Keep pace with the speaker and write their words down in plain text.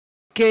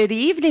Good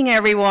evening,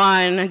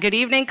 everyone. Good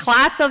evening,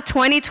 class of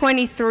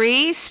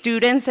 2023,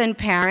 students and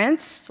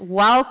parents.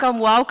 Welcome,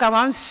 welcome.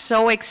 I'm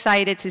so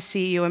excited to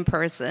see you in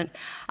person.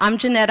 I'm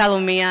Jeanette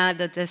Alumia,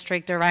 the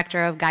District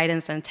Director of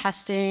Guidance and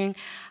Testing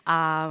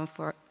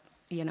for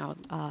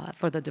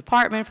the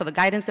department, for the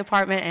guidance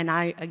department, and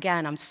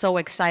I'm so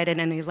excited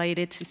and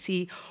elated to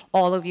see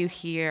all of you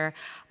here.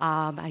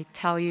 I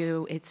tell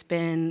you, it's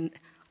been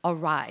a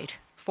ride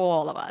for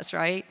all of us,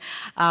 right?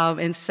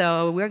 And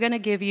so we're gonna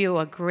give you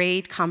a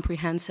great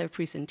comprehensive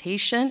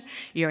presentation.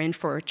 You're in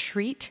for a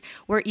treat.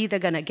 We're either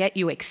gonna get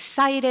you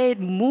excited,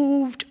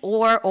 moved,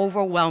 or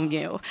overwhelm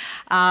you.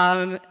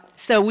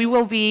 So we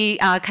will be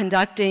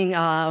conducting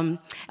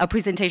a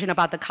presentation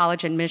about the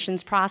college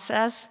admissions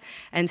process.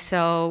 And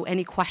so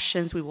any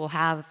questions we will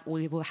have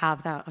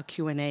a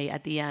Q&A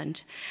at the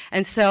end.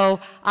 And so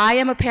I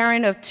am a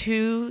parent of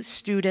two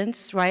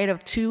students, right,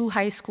 of two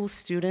high school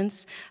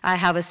students. I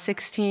have a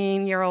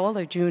 16-year-old,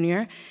 a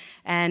junior,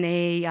 and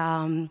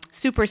a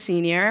super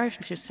senior,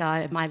 which is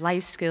my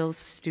life skills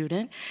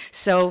student.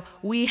 So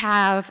we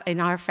have in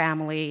our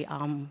family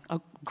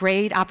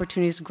great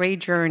opportunities, great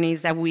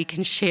journeys that we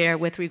can share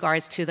with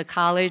regards to the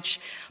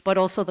college, but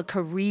also the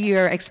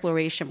career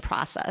exploration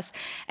process.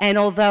 And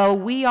although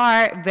we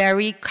are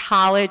very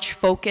college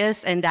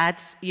focused, and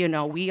that's,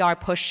 we are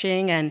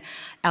pushing and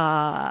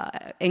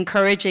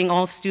encouraging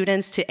all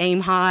students to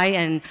aim high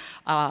and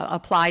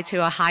apply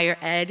to a higher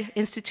ed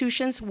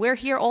institutions, we're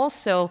here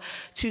also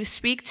to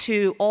speak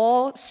to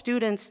all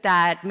students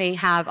that may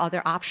have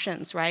other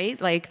options, right?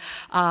 Like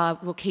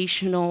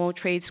vocational,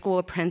 trade school,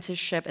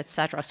 apprenticeship,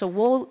 etc. So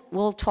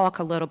we'll talk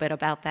a little bit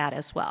about that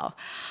as well.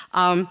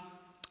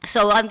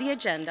 So on the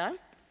agenda,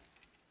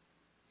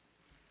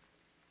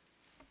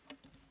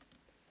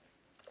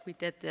 we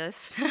did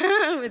this.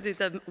 We did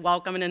the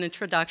welcome and an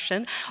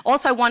introduction.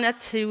 Also, I wanted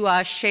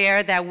to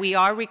share that we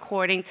are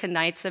recording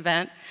tonight's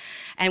event,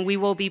 and we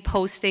will be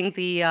posting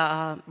the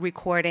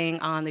recording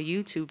on the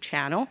YouTube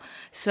channel.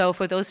 So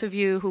for those of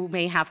you who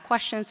may have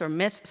questions or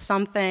missed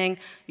something,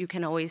 you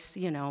can always,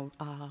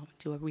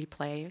 do a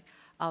replay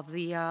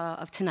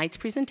of tonight's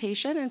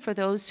presentation. And for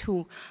those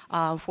who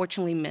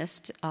unfortunately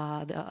missed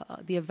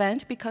the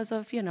event because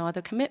of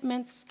other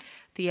commitments,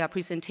 the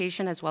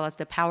presentation as well as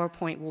the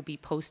PowerPoint will be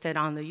posted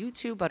on the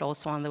YouTube, but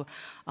also on the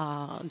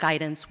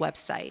guidance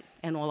website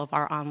and all of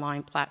our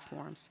online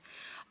platforms.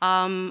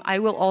 I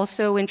will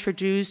also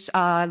introduce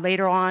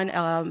later on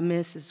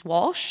Mrs.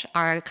 Walsh,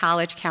 our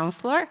college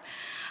counselor.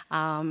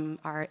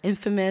 Our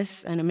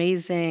infamous and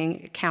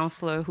amazing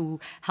counselor who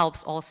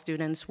helps all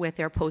students with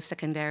their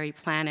post-secondary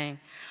planning.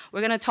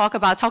 We're going to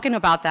talking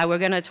about that, we're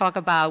going to talk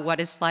about what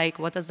it's like,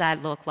 what does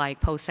that look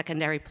like,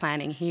 post-secondary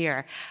planning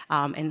here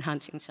in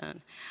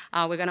Huntington.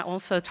 We're going to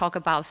also talk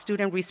about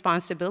student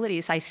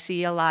responsibilities. I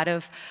see a lot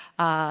of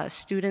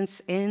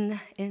students in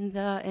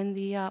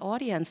the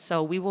audience,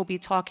 so we will be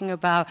talking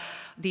about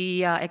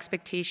the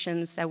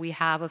expectations that we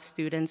have of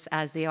students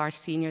as they are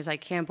seniors. I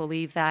can't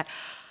believe that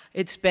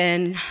it's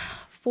been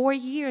 4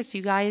 years.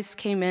 You guys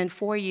came in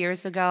 4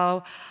 years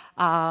ago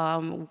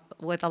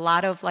with a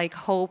lot of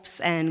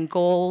hopes and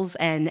goals,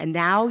 and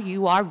now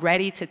you are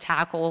ready to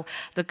tackle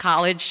the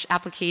college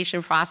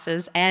application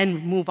process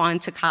and move on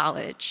to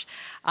college.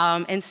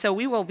 And so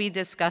we will be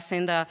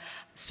discussing the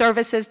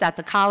services that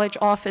the college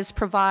office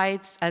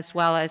provides, as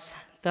well as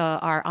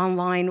our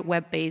online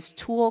web-based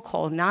tool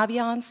called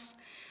Naviance.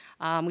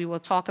 We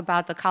will talk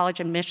about the college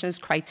admissions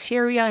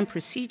criteria and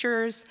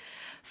procedures,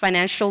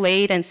 financial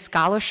aid and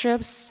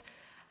scholarships,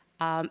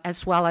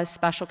 as well as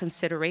special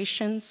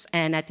considerations.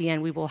 And at the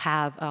end, we will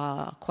have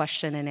a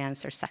question and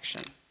answer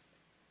section.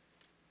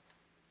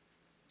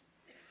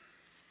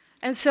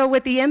 And so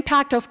with the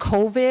impact of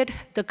COVID,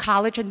 the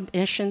college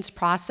admissions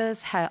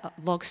process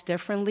looks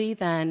differently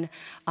than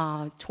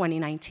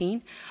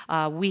 2019.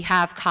 We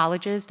have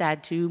colleges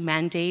that do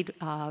mandate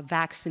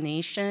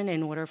vaccination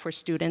in order for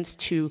students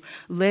to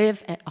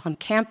live on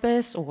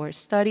campus or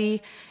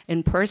study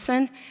in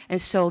person.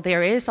 And so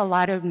there is a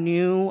lot of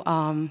new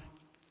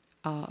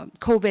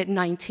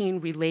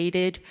COVID-19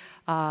 related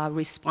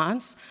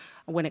response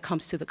when it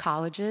comes to the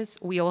colleges.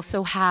 We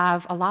also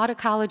have a lot of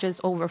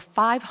colleges, over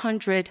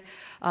 500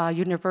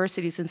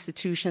 universities,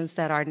 institutions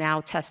that are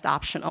now test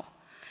optional.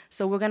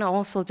 So we're gonna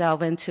also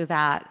delve into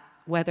that,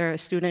 whether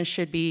students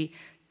should be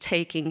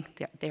taking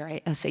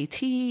their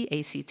SAT,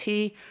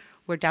 ACT.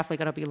 We're definitely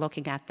gonna be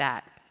looking at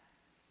that.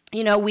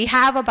 We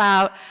have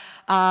about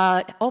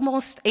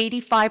almost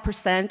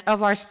 85%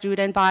 of our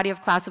student body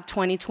of class of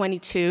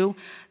 2022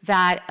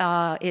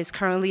 that is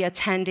currently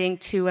attending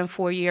 2- and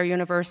 4-year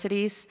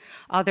universities.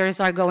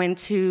 Others are going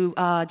to,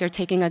 they're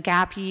taking a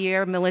gap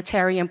year,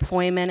 military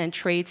employment and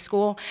trade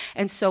school.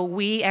 And so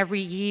we,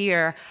 every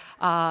year,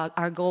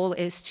 our goal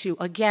is to,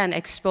 again,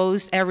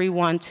 expose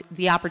everyone to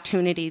the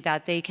opportunity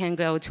that they can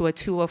go to a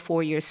 2- or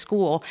 4-year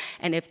school.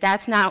 And if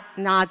that's not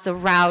the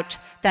route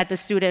that the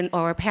student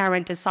or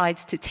parent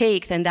decides to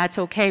take, then that's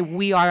okay.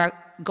 We are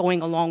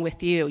going along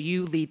with you.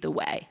 You lead the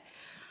way.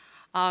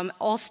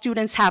 All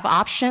students have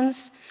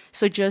options,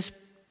 so just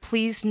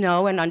please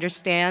know and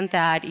understand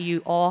that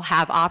you all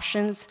have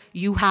options.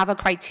 You have a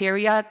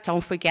criteria.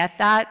 Don't forget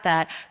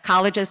that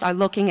colleges are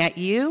looking at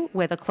you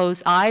with a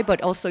closed eye,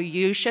 but also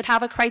you should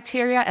have a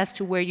criteria as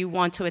to where you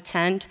want to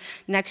attend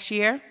next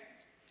year.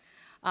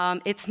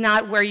 It's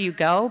not where you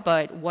go,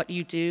 but what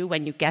you do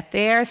when you get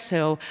there.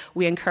 So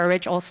we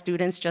encourage all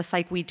students, just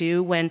like we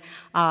do when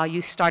you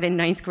start in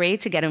 9th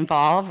grade, to get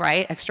involved,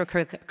 right?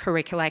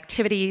 Extracurricular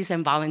activities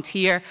and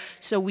volunteer.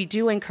 So we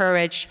do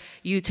encourage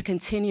you to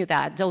continue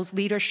that, those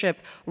leadership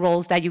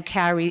roles that you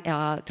carry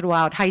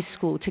throughout high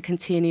school, to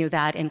continue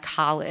that in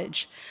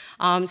college.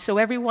 So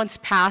everyone's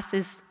path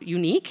is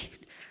unique.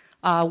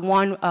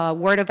 One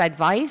word of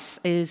advice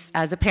is,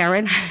 as a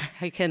parent,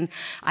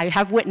 I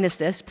have witnessed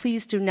this,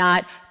 please do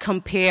not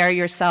compare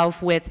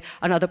yourself with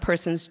another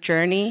person's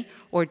journey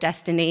or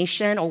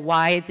destination, or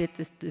why the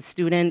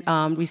student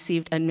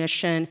received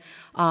admission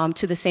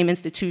to the same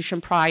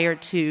institution prior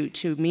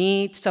to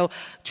me. So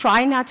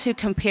try not to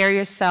compare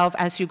yourself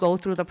as you go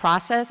through the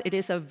process. It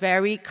is a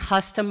very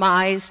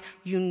customized,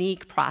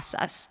 unique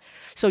process.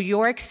 So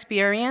your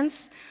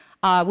experience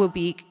will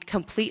be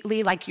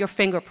completely like your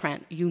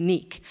fingerprint,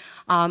 unique.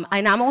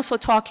 And I'm also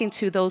talking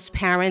to those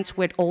parents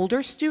with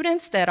older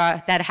students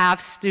that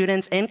have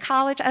students in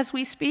college as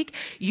we speak.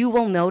 You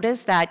will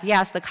notice that,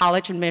 yes, the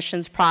college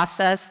admissions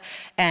process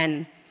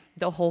and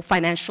the whole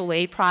financial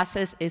aid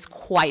process is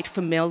quite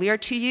familiar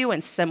to you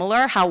and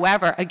similar.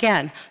 However,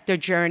 again, their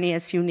journey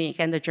is unique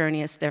and the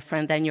journey is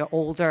different than your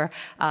older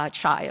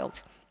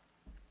child.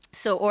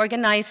 So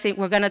organizing,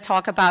 we're going to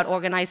talk about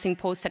organizing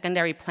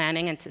post-secondary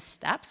planning into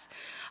steps.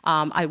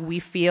 We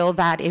feel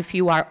that if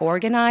you are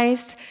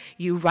organized,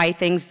 you write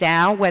things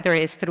down, whether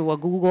it's through a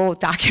Google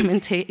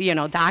document,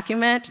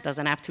 it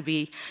doesn't have to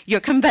be your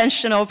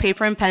conventional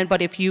paper and pen,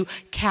 but if you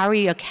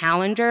carry a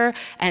calendar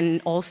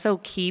and also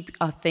keep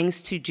a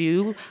things to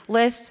do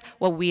list,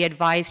 what we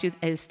advise you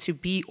is to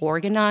be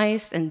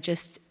organized and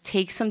just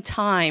take some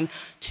time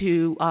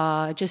to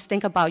just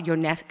think about your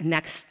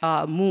next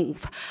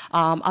move.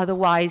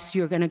 Otherwise,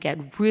 you're going to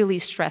get really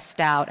stressed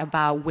out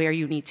about where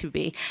you need to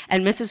be.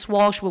 And Mrs.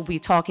 Walsh will be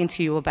talking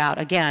to you about,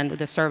 again,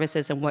 the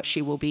services and what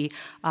she will be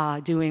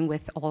doing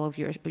with all of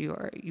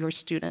your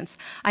students.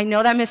 I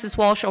know that Mrs.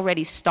 Walsh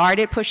already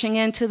started pushing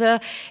into the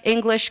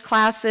English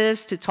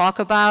classes to talk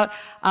about,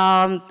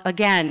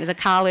 again, the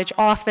college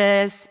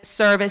office,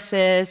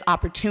 services,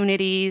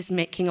 opportunities,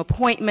 making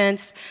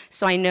appointments.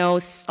 So I know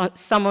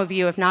some of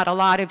you, if not a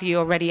lot of you,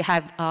 already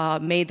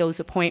have made those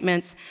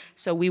appointments.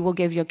 So we will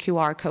give you a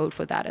QR code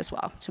for that as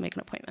well to make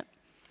an appointment.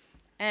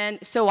 And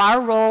so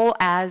our role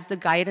as the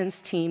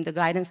guidance team, the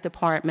guidance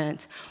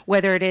department,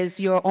 whether it is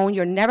your own,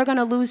 you're never going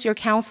to lose your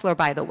counselor,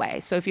 by the way.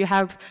 So if you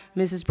have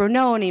Mrs.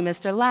 Brunoni,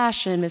 Mr.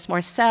 Lashin, Ms.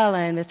 Marcella,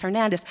 and Ms.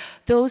 Hernandez,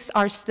 those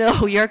are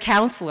still your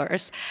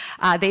counselors.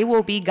 They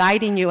will be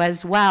guiding you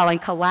as well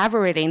and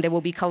collaborating. They will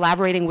be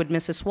collaborating with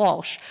Mrs.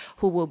 Walsh,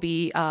 who will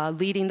be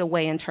leading the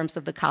way in terms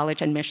of the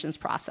college admissions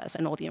process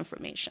and all the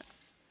information.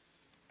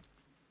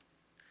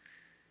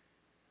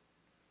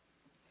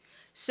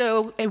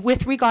 So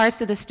with regards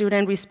to the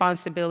student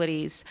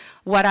responsibilities,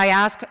 what I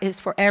ask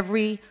is for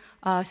every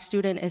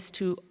student is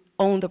to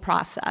own the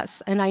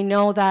process. And I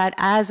know that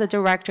as a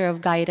director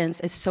of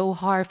guidance, it's so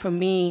hard for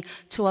me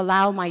to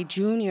allow my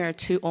junior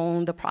to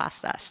own the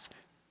process.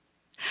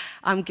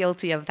 I'm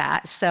guilty of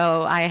that.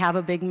 So I have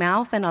a big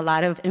mouth and a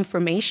lot of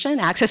information,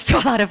 access to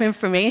a lot of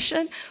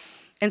information.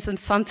 And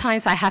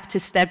sometimes I have to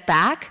step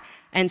back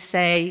and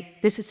say,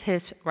 this is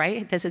his,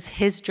 right? This is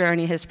his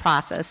journey, his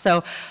process.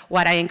 So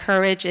what I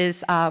encourage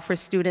is for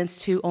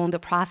students to own the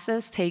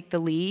process, take the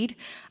lead,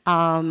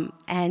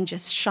 and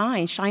just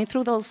shine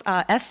through those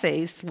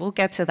essays. We'll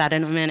get to that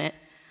in a minute.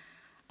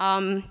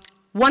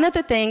 One of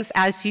the things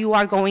as you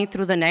are going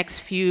through the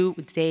next few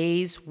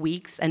days,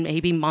 weeks, and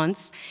maybe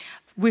months,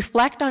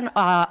 reflect on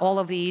all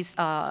of these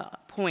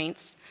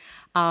points.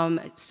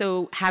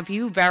 So have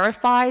you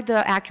verified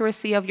the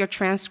accuracy of your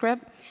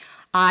transcript?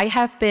 I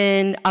have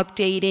been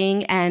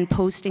updating and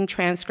posting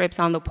transcripts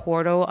on the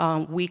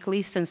portal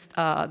weekly since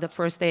the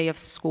first day of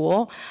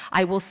school.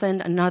 I will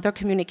send another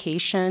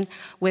communication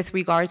with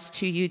regards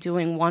to you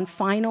doing one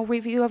final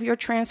review of your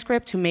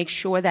transcript to make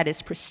sure that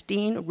it's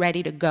pristine,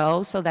 ready to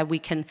go, so that we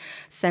can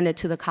send it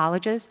to the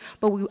colleges.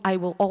 But I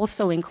will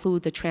also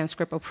include the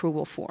transcript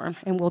approval form,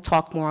 and we'll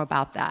talk more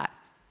about that.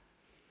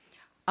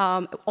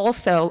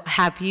 Also,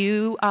 have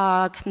you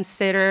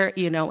considered,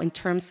 in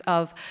terms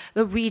of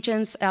the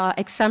region's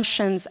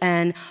exemptions,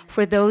 and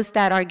for those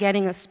that are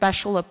getting a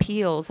special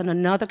appeals, and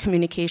another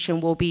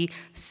communication will be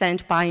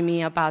sent by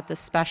me about the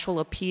special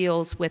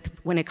appeals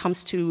when it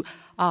comes to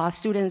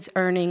students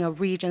earning a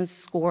Regents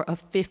score of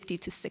 50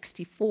 to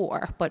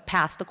 64, but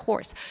pass the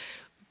course.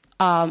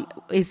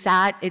 is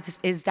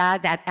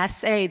that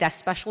essay, that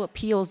special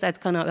appeals that's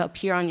going to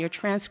appear on your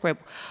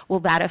transcript, will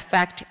that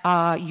affect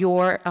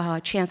your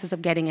chances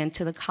of getting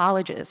into the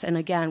colleges? And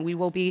again, we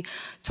will be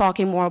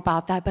talking more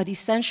about that, but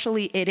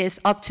essentially it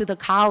is up to the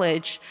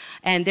college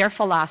and their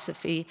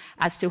philosophy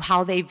as to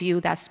how they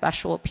view that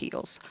special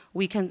appeals.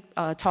 We can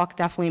talk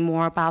definitely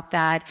more about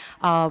that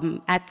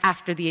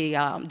after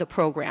the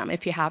program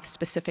if you have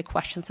specific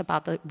questions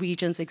about the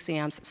Regents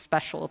exams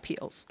special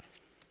appeals.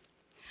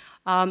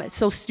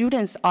 So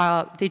students,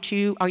 are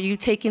you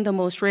taking the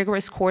most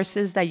rigorous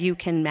courses that you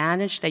can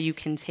manage, that you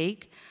can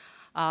take?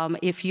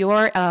 If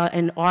you're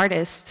an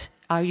artist,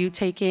 are you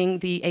taking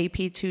the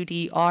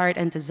AP2D art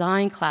and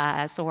design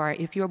class? Or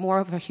if you're more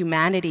of a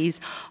humanities,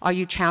 are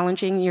you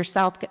challenging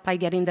yourself by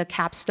getting the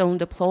capstone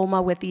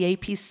diploma with the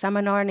AP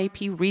seminar and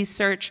AP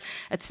research,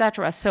 et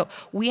cetera? So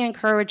we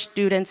encourage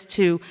students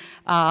to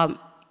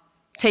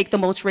take the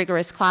most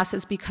rigorous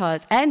classes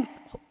and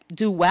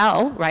do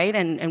well, right,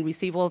 and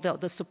receive all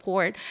the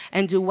support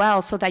and do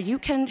well so that you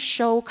can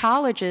show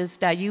colleges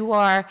that you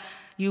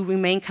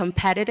remain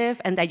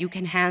competitive and that you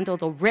can handle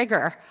the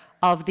rigor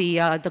of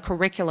the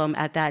curriculum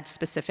at that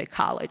specific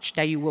college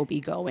that you will be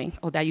going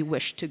or that you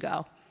wish to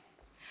go.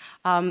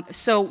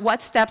 So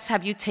what steps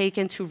have you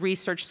taken to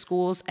research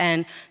schools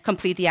and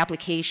complete the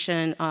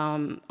application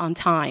on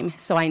time?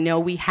 So I know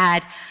we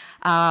had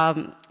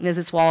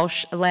Mrs.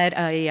 Walsh led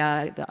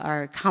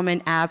our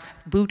Common App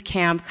boot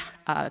camp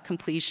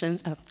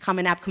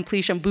Common App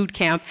completion boot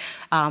camp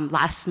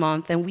last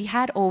month, and we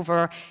had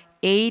over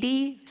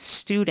 80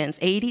 students,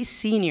 80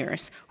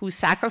 seniors who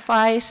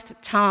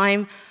sacrificed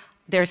time,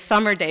 their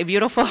summer day,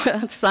 beautiful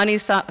sunny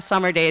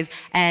summer days,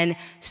 and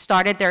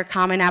started their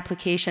Common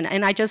Application.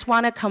 And I just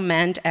want to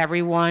commend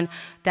everyone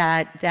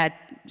that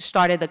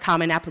started the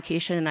Common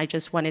Application, and I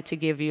just wanted to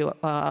give you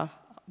a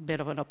bit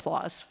of an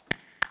applause.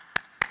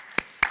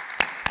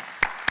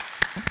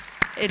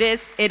 It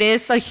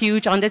is a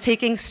huge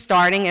undertaking.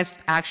 Starting is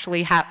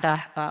actually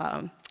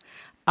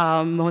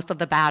most of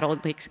the battle,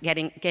 like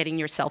getting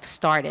yourself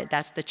started.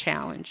 That's the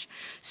challenge.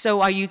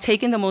 So are you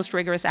taking the most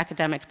rigorous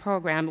academic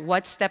program?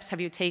 What steps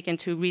have you taken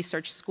to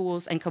research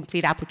schools and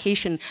complete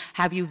application?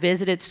 Have you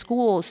visited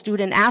schools,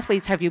 student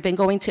athletes? Have you been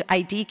going to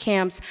ID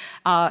camps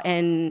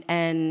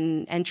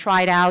and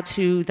tried out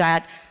to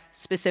that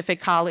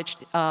specific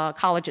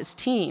college's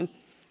team?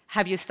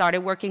 Have you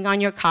started working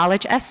on your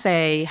college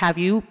essay? Have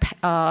you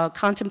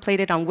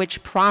contemplated on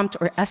which prompt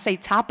or essay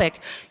topic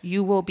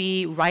you will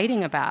be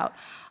writing about?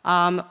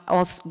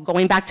 Also,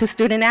 going back to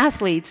student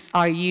athletes,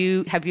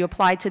 have you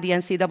applied to the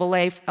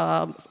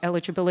NCAA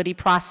eligibility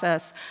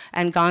process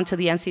and gone to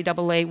the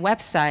NCAA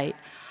website?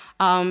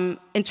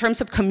 In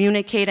terms of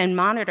communicate and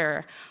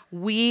monitor,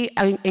 we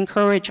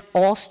encourage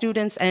all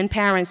students and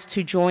parents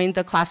to join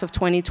the Class of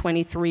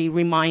 2023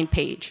 Remind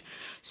page.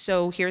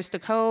 So here's the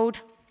code.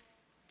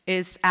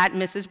 Is at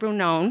Mrs.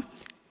 Brunone.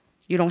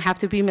 You don't have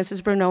to be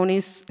Mrs.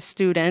 Brunone's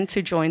student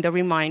to join the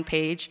Remind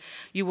page.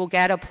 You will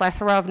get a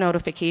plethora of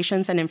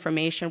notifications and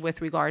information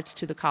with regards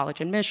to the college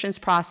admissions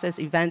process,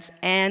 events,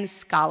 and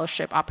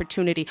scholarship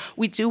opportunity.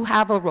 We do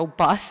have a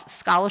robust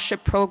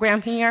scholarship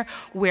program here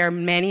where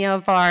many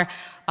of our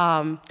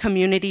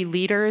community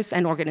leaders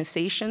and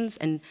organizations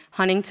in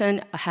Huntington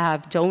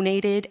have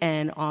donated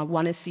and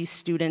want to see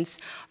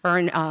students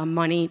earn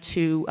money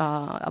to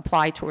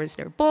apply towards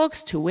their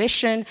books,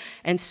 tuition,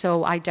 and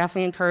so I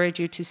definitely encourage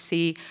you to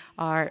see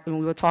and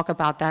we will talk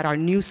about that, our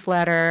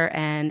newsletter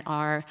and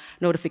our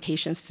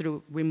notifications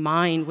through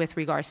Remind with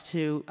regards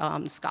to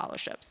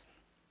scholarships.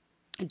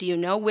 Do you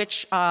know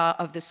which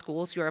of the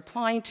schools you're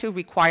applying to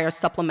require a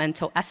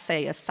supplemental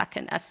essay, a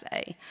second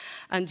essay?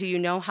 And do you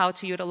know how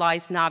to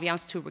utilize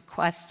Naviance to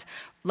request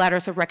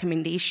letters of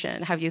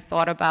recommendation? Have you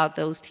thought about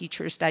those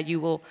teachers that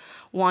you will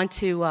want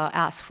to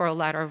ask for a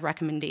letter of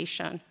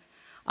recommendation?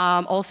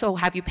 Also,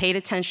 have you paid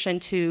attention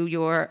to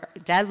your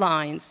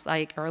deadlines,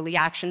 like early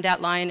action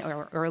deadline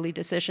or early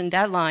decision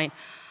deadline?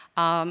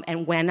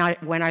 And when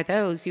are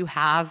those? You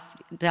have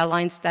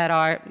deadlines that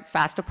are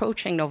fast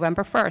approaching,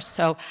 November 1st.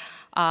 So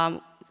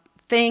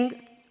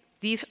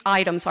these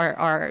items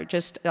are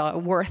just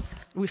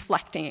worth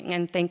reflecting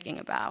and thinking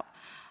about.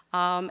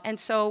 And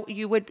so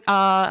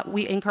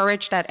we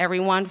encourage that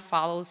everyone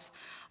follows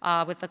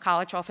with the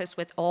college office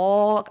with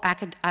all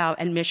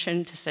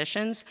admission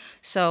decisions.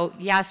 So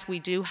yes, we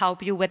do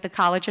help you with the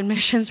college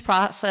admissions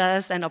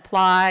process and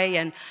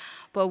apply,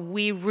 but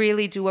we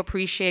really do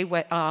appreciate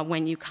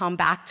when you come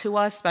back to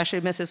us,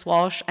 especially Mrs.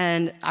 Walsh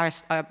and our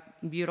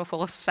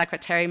beautiful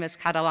secretary, Ms.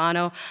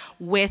 Catalano,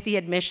 with the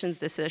admissions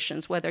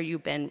decisions, whether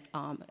you've been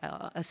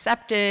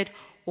accepted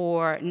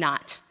or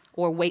not,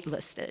 or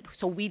waitlisted.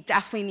 So we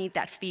definitely need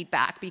that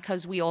feedback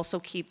because we also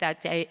keep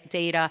that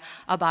data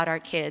about our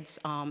kids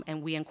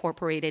and we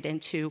incorporate it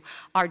into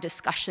our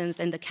discussions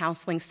and the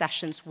counseling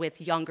sessions with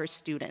younger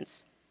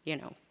students, you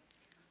know.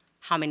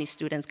 How many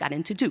students got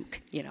into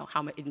Duke, you know,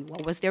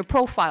 what was their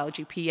profile,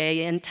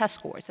 GPA and test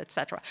scores, et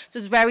cetera. So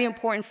it's very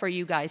important for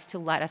you guys to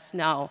let us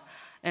know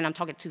and I'm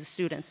talking to the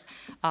students,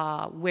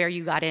 where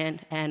you got in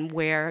and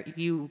where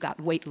you got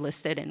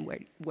waitlisted and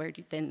where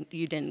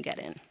you didn't get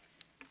in.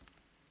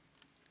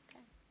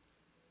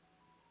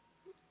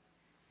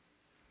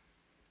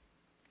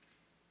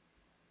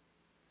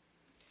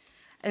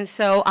 And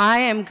so I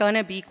am going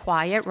to be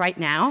quiet right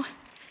now,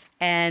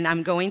 and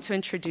I'm going to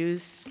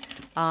introduce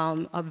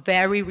a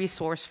very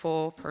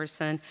resourceful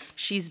person.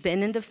 She's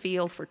been in the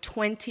field for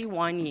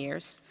 21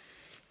 years,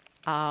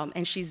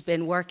 and she's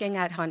been working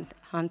at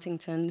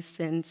Huntington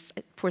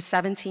for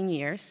 17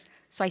 years.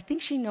 So I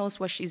think she knows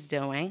what she's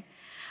doing.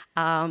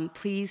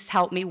 Please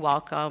help me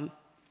welcome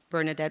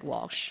Bernadette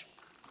Walsh.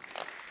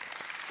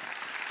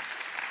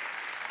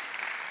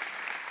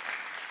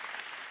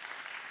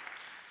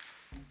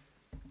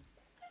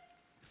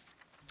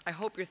 I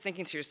hope you're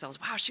thinking to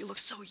yourselves, wow, she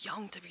looks so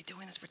young to be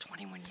doing this for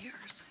 21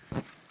 years. I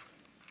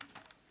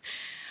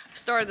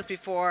started this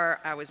before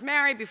I was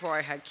married, before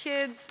I had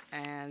kids,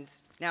 and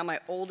now my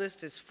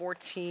oldest is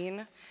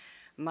 14.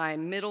 My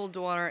middle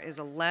daughter is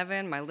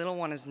 11, my little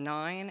one is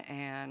 9,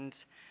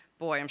 and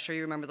boy, I'm sure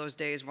you remember those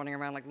days running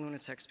around like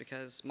lunatics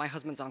because my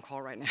husband's on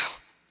call right now.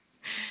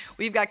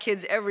 We've got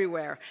kids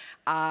everywhere.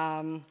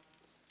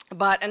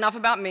 But enough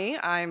about me.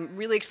 I'm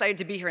really excited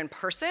to be here in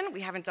person.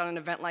 We haven't done an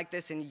event like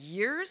this in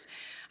years.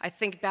 I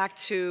think back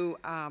to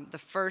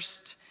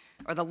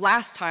the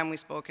last time we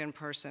spoke in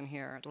person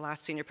here, the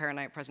last senior parent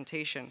night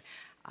presentation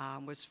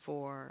was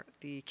for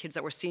the kids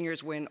that were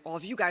seniors when all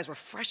of you guys were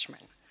freshmen.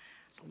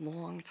 It's a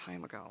long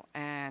time ago.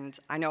 And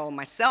I know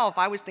myself,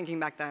 I was thinking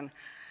back then,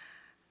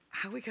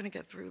 how are we going to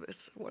get through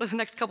this? What are the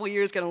next couple of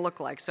years going to look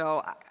like?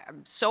 So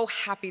I'm so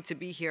happy to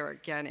be here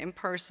again in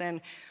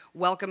person,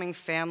 welcoming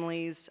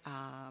families,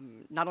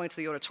 not only to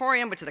the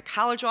auditorium, but to the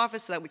college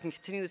office so that we can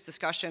continue this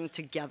discussion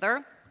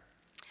together.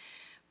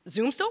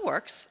 Zoom still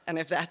works, and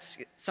if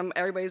that's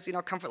everybody's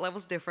comfort level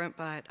is different,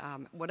 but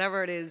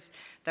whatever it is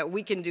that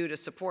we can do to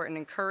support and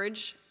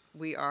encourage,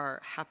 we are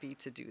happy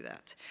to do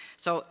that.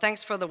 So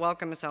thanks for the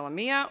welcome, Ms.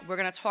 Alamia. We're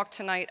going to talk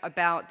tonight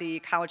about the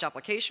college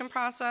application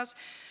process.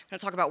 We're going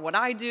to talk about what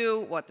I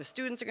do, what the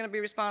students are going to be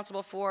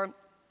responsible for,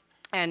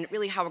 and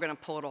really how we're going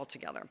to pull it all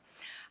together.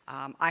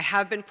 I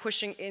have been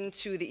pushing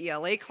into the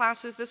ELA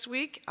classes this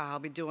week. I'll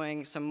be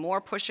doing some more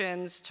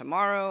push-ins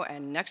tomorrow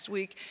and next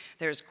week.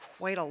 There's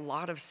quite a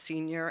lot of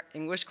senior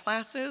English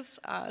classes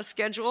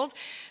scheduled.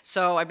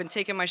 So I've been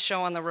taking my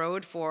show on the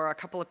road for a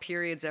couple of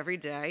periods every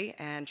day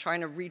and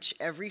trying to reach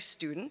every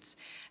student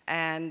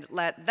and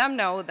let them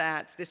know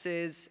that this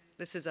is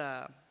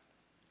a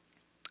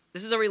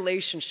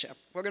relationship.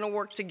 We're going to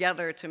work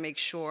together to make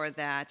sure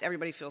that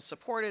everybody feels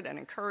supported and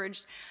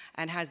encouraged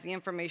and has the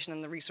information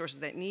and the resources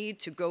they need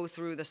to go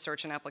through the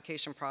search and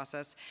application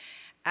process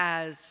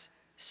as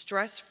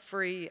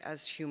stress-free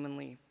as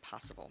humanly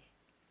possible.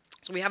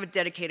 So we have a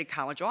dedicated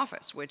college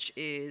office, which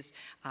is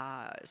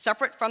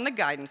separate from the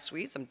guidance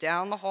suites. I'm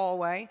down the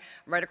hallway,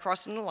 right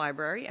across from the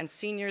library, and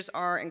seniors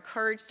are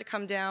encouraged to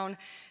come down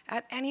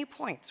at any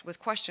point with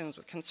questions,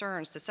 with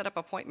concerns, to set up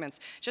appointments,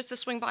 just to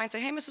swing by and say,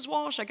 hey, Mrs.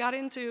 Walsh, I got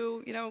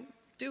into,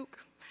 Duke.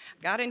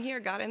 Got in here,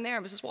 got in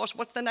there. Mrs. Walsh,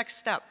 what's the next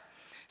step?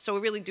 So we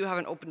really do have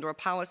an open door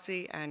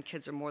policy, and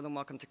kids are more than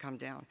welcome to come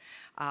down.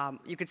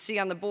 You can see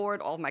on the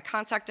board all of my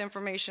contact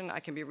information.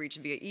 I can be reached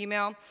via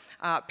email.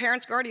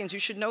 Parents, guardians, you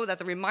should know that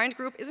the Remind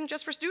group isn't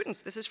just for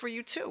students. This is for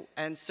you too.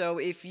 And so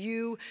if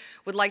you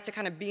would like to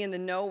kind of be in the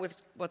know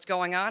with what's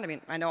going on,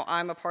 I know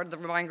I'm a part of the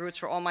Remind groups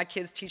for all my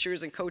kids,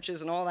 teachers, and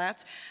coaches and all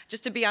that.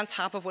 Just to be on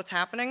top of what's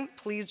happening,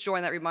 please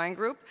join that Remind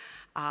group.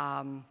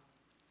 The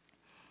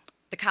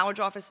college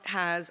office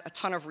has a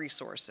ton of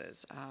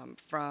resources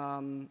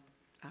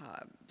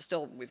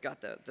still, we've got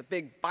the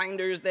big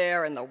binders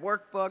there and the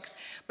workbooks,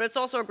 but it's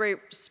also a great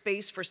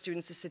space for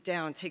students to sit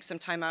down, take some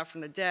time out from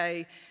the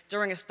day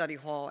during a study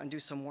hall and do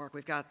some work.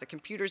 We've got the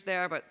computers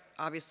there, but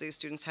obviously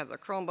students have their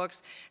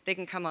Chromebooks. They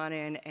can come on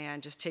in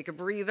and just take a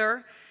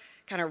breather,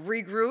 kind of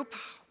regroup,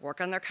 work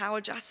on their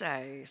college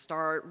essay,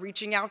 start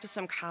reaching out to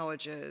some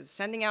colleges,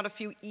 sending out a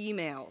few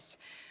emails.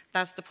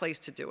 That's the place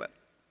to do it.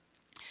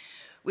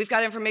 We've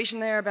got information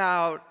there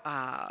about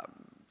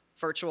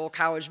virtual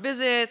college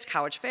visits,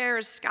 college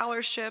fairs,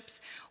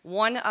 scholarships.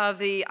 One of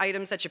the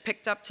items that you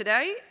picked up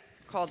today,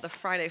 called the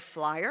Friday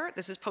Flyer.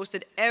 This is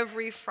posted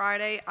every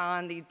Friday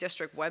on the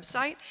district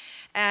website.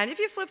 And if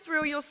you flip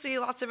through, you'll see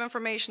lots of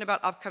information about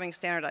upcoming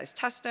standardized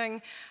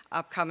testing,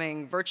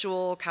 upcoming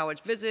virtual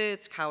college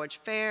visits, college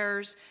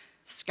fairs,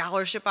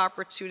 scholarship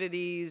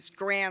opportunities,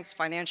 grants,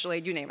 financial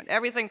aid, you name it.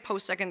 Everything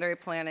post-secondary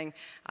planning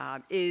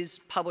is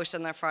published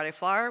in that Friday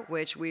Flyer,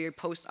 which we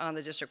post on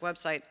the district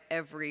website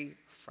every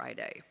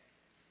Friday.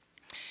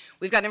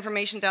 We've got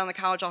information down in the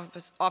college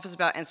office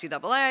about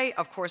NCAA,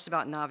 of course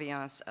about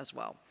Naviance as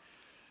well.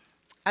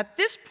 At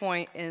this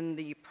point in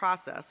the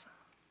process,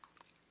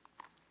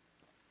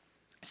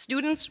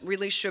 students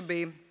really should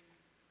be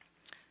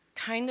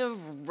kind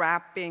of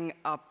wrapping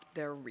up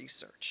their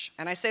research.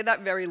 And I say that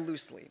very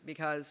loosely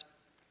because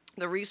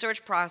the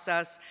research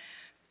process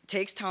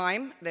takes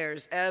time,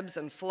 there's ebbs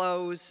and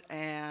flows,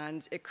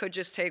 and it could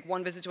just take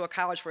one visit to a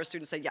college for a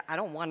student to say, yeah, I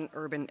don't want an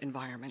urban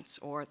environment,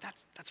 or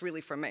that's really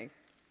for me.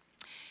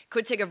 It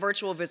could take a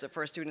virtual visit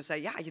for a student to say,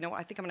 yeah, you know what,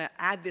 I think I'm gonna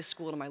add this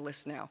school to my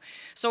list now.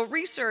 So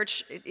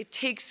research, it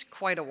takes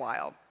quite a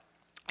while.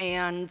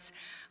 And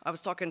I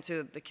was talking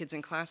to the kids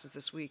in classes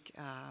this week,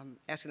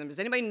 asking them, does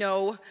anybody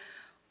know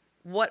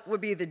what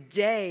would be the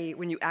day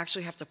when you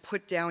actually have to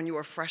put down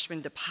your freshman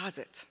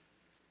deposit?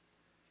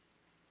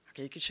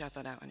 Okay, you can shout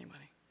that out,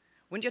 anybody.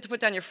 When do you have to put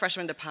down your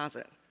freshman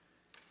deposit?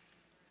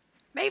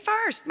 May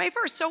 1st, May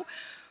 1st. So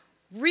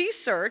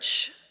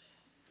research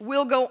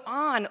will go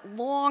on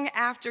long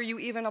after you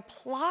even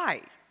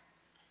apply.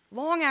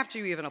 Long after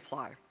you even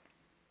apply.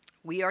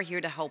 We are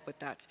here to help with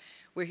that.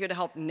 We're here to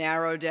help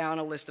narrow down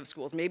a list of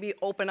schools, maybe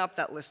open up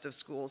that list of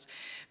schools.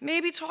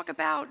 Maybe talk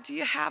about, do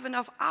you have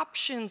enough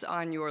options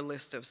on your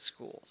list of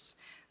schools?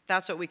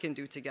 That's what we can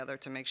do together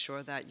to make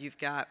sure that you've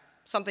got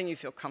something you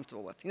feel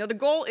comfortable with. You know, the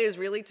goal is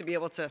really to be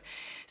able to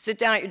sit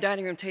down at your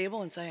dining room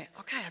table and say,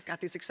 okay, I've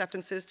got these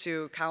acceptances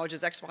to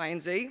colleges X, Y,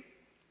 and Z.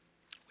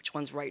 Which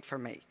one's right for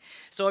me?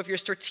 So if you're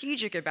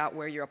strategic about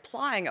where you're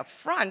applying up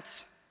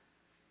front,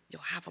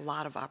 you'll have a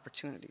lot of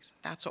opportunities.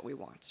 That's what we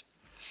want.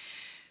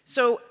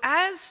 So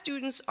as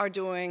students are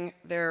doing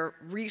their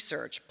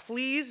research,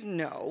 please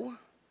know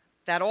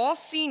that all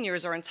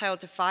seniors are entitled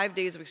to 5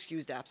 days of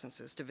excused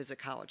absences to visit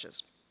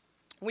colleges.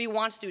 We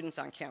want students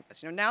on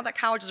campus. You know, now that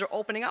colleges are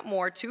opening up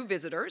more to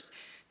visitors,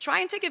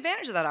 try and take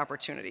advantage of that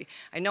opportunity.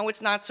 I know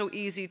it's not so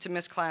easy to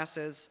miss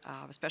classes,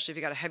 especially if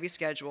you got a heavy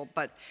schedule,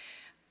 but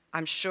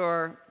I'm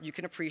sure you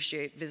can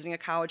appreciate visiting a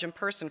college in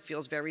person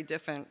feels very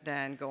different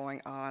than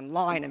going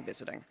online and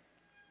visiting.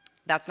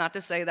 That's not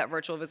to say that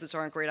virtual visits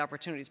aren't great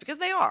opportunities, because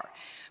they are.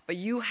 But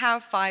you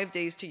have 5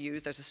 days to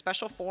use. There's a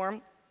special form.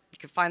 You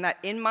can find that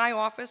in my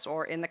office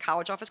or in the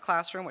college office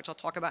classroom, which I'll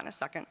talk about in a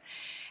second.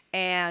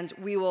 And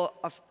we will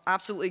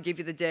absolutely give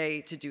you the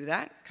day to do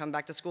that. Come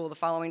back to school the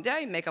following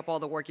day, make up all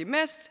the work you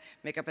missed,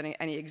 make up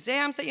any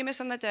exams that you missed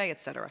on that day,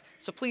 etc.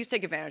 So please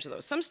take advantage of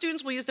those. Some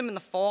students will use them in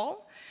the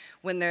fall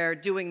when they're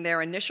doing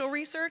their initial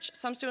research.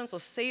 Some students will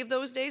save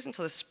those days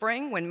until the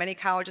spring, when many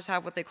colleges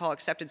have what they call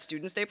accepted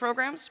students day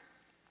programs.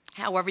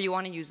 However you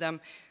want to use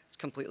them, it's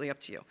completely up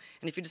to you.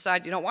 And if you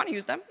decide you don't want to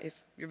use them,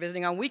 if you're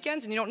visiting on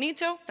weekends and you don't need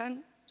to,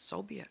 then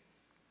so be it.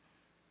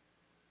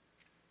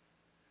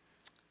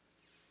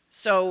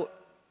 So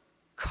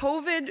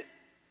COVID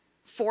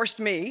forced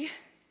me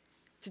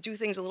to do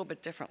things a little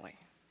bit differently.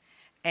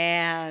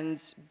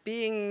 And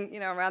being,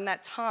 around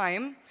that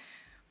time,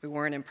 we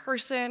weren't in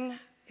person.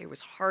 It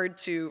was hard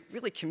to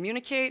really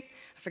communicate.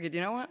 I figured,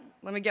 you know what?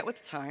 Let me get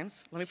with the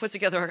times. Let me put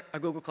together a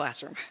Google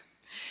Classroom.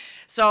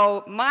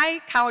 So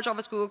my college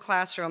office Google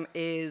Classroom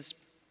is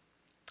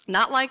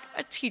not like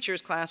a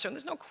teacher's classroom.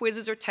 There's no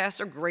quizzes or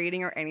tests or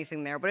grading or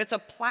anything there, but it's a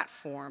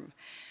platform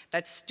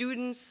that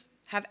students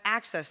have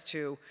access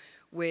to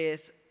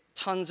with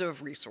tons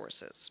of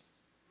resources.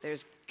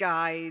 There's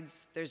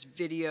guides, there's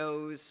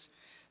videos,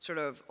 sort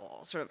of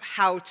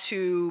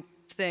how-to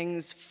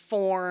things,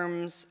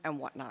 forms, and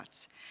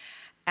whatnot.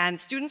 And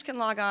students can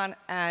log on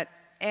at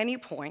any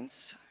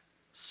point,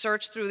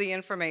 search through the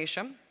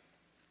information.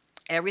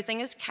 Everything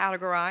is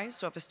categorized,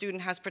 so if a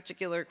student has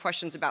particular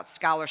questions about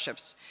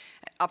scholarships,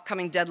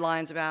 upcoming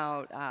deadlines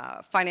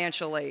about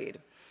financial aid,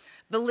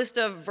 the list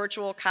of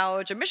virtual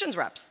college admissions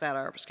reps that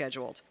are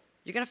scheduled,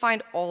 you're going to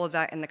find all of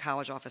that in the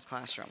college office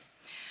classroom.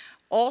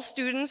 All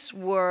students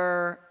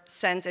were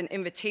sent an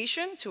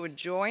invitation to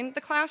join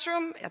the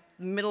classroom at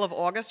the middle of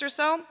August or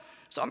so,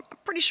 so I'm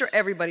pretty sure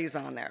everybody's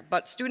on there.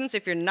 But students,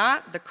 if you're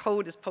not, the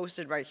code is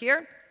posted right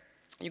here.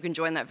 You can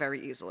join that very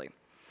easily.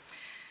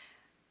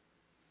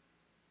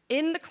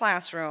 In the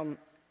classroom,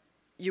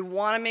 you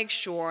want to make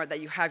sure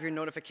that you have your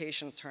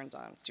notifications turned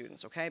on,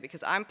 students, okay?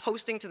 Because I'm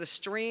posting to the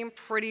stream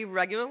pretty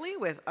regularly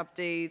with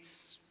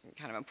updates,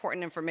 kind of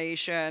important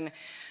information.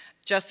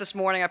 Just this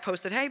morning I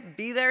posted, hey,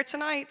 be there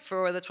tonight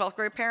for the 12th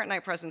grade parent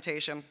night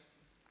presentation.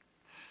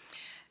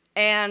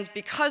 And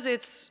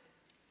because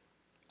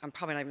I'm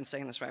probably not even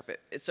saying this right, but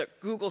it's a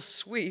Google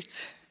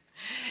Suite,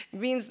 it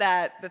means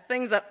that the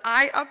things that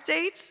I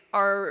update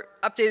are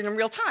updated in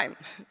real time.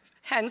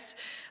 Hence,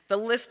 the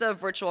list of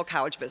virtual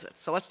college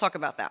visits. So let's talk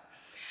about that.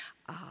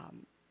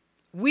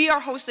 We are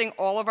hosting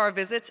all of our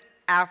visits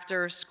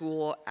after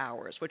school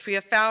hours, which we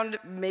have found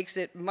makes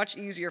it much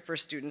easier for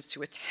students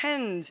to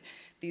attend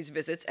these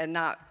visits and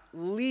not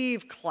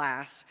leave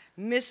class,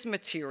 miss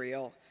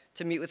material,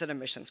 to meet with an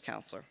admissions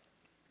counselor.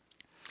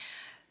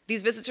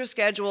 These visits are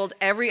scheduled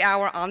every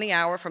hour on the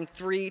hour from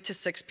 3 to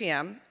 6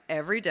 p.m.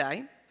 every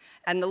day,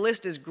 and the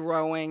list is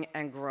growing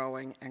and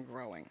growing and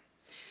growing.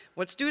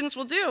 What students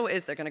will do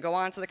is they're going to go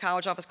on to the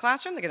college office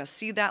classroom, they're going to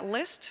see that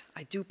list.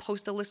 I do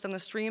post a list on the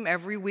stream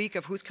every week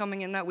of who's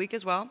coming in that week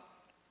as well.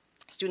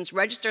 Students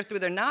register through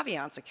their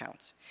Naviance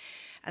account,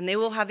 and they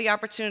will have the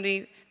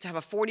opportunity to have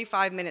a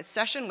 45-minute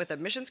session with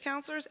admissions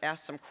counselors,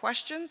 ask some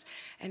questions,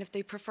 and if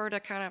they prefer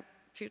to kind of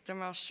keep their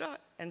mouth shut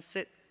and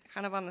sit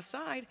kind of on the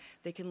side,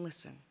 they can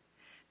listen.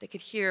 they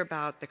could hear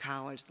about the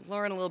college,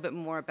 learn a little bit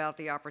more about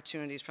the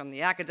opportunities from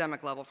the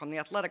academic level, from the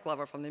athletic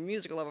level, from the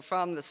musical level,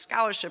 from the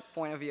scholarship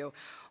point of view,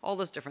 all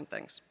those different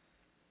things.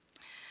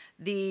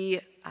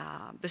 The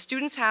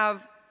students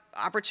have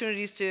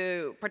opportunities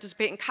to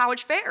participate in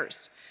college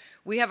fairs.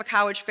 We have a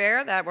college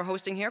fair that we're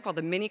hosting here called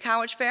the Mini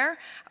College Fair.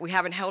 We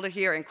haven't held it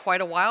here in quite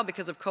a while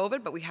because of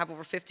COVID, but we have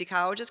over 50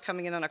 colleges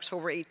coming in on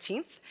October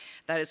 18th.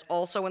 That is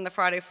also in the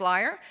Friday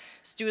flyer.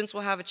 Students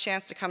will have a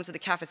chance to come to the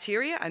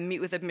cafeteria and meet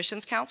with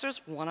admissions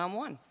counselors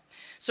one-on-one.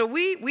 So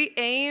we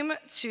aim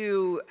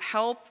to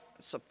help,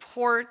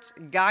 support,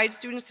 guide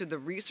students through the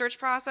research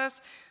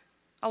process,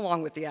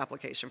 along with the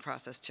application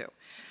process too.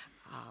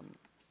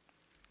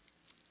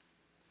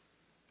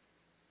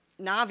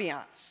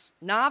 Naviance.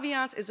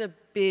 Naviance is a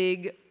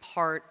big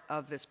part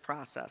of this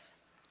process.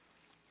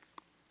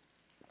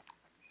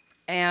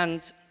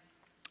 And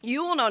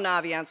you will know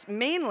Naviance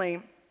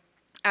mainly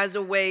as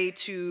a way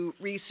to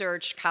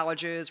research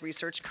colleges,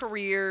 research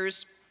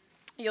careers.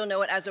 You'll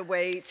know it as a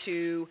way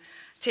to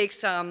take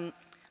some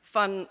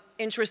fun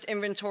interest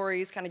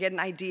inventories, kind of get an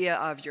idea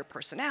of your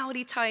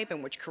personality type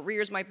and which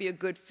careers might be a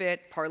good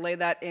fit, parlay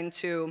that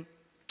into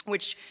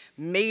which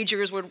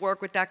majors would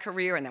work with that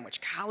career, and then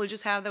which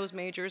colleges have those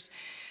majors.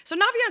 So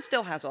Naviance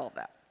still has all of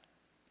that.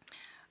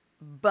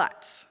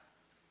 But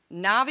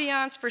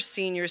Naviance for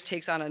seniors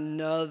takes on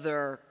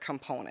another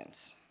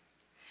component.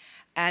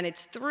 And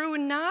it's through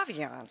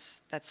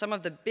Naviance that some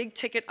of the big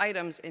ticket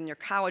items in your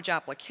college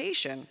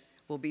application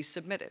will be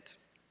submitted.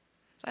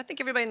 So I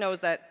think everybody knows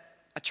that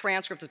a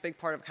transcript is a big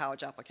part of a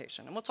college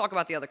application. And we'll talk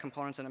about the other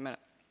components in a minute.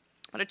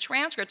 But a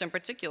transcript in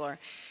particular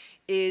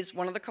is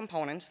one of the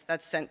components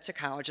that's sent to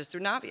colleges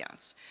through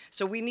Naviance.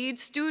 So we need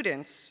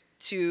students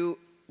to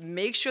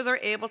make sure they're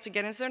able to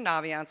get into their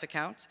Naviance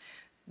account.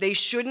 They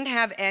shouldn't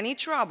have any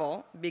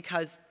trouble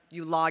because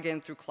you log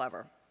in through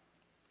Clever.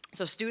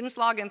 So students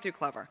log in through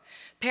Clever.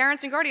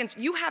 Parents and guardians,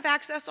 you have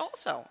access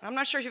also. I'm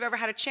not sure if you've ever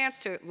had a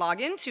chance to log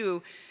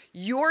into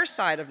your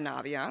side of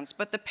Naviance,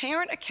 but the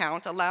parent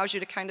account allows you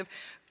to kind of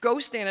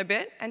ghost in a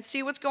bit and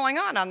see what's going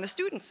on the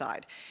student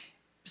side.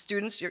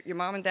 Students, your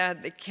mom and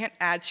dad, they can't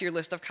add to your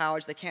list of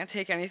college, they can't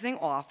take anything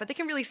off, but they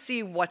can really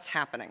see what's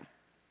happening.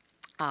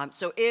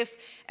 So if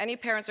any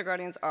parents or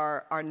guardians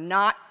are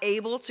not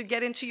able to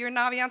get into your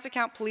Naviance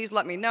account, please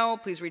let me know,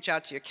 please reach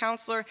out to your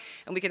counselor,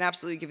 and we can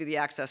absolutely give you the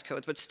access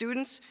codes. But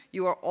students,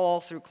 you are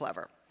all through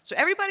Clever. So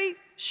everybody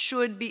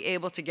should be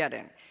able to get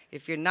in.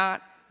 If you're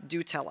not,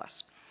 do tell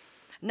us.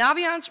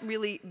 Naviance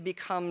really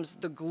becomes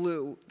the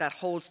glue that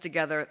holds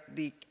together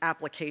the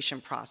application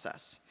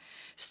process.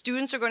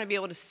 Students are going to be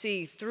able to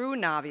see through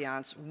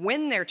Naviance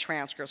when their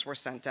transcripts were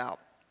sent out,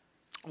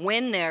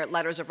 when their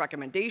letters of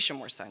recommendation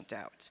were sent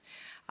out.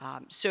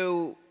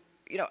 So,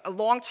 you know, a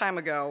long time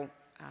ago,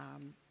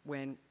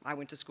 when I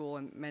went to school,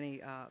 and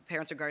many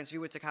parents or guardians, if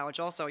you went to college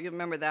also, you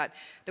remember that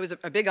there was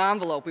a big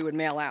envelope we would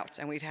mail out,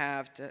 and we'd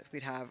have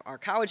our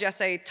college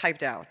essay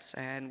typed out,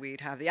 and we'd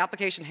have the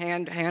application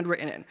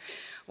handwritten in.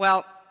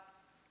 Well,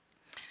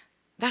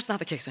 that's not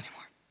the case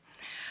anymore.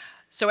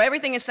 So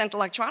everything is sent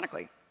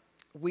electronically.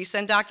 We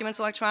send documents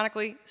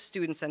electronically,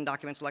 students send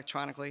documents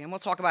electronically, and we'll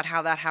talk about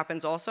how that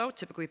happens also,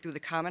 typically through the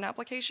Common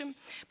application.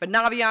 But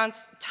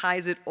Naviance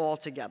ties it all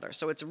together,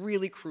 so it's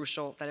really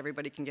crucial that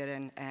everybody can get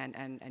in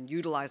and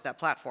utilize that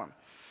platform.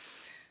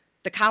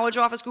 The College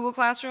Office Google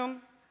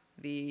Classroom,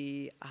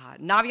 the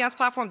Naviance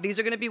platform, these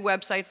are going to be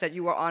websites that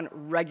you are on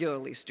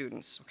regularly,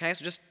 students, okay?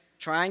 So just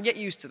try and get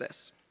used to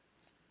this.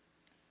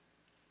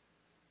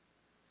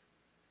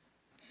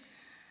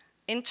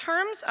 In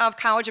terms of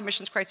college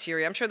admissions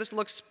criteria, I'm sure this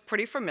looks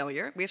pretty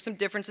familiar. We have some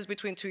differences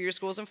between two-year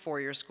schools and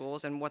four-year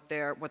schools and what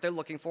they're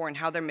looking for and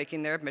how they're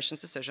making their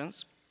admissions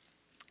decisions.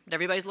 But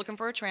everybody's looking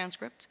for a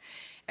transcript.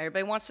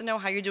 Everybody wants to know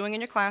how you're doing in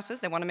your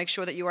classes. They want to make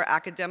sure that you are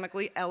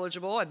academically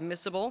eligible,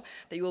 admissible,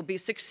 that you will be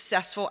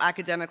successful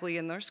academically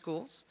in their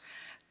schools.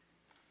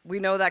 We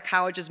know that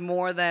college is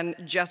more than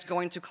just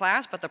going to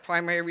class, but the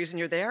primary reason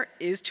you're there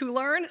is to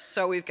learn,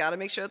 so we've got to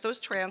make sure that those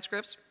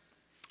transcripts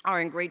are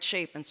in great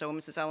shape. And so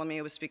Mrs.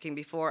 Elamia was speaking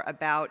before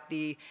about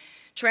the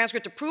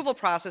transcript approval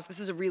process. This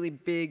is a really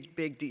big,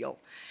 big deal.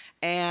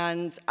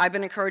 And I've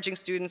been encouraging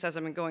students as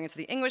I've been going into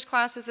the English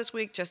classes this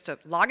week just to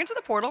log into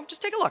the portal, just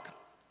take a look.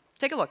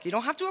 Take a look. You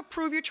don't have to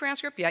approve your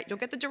transcript yet. You'll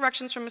get the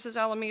directions from Mrs.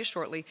 Elamia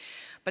shortly,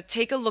 but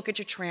take a look at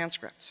your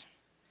transcript.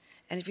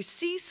 And if you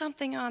see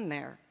something on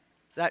there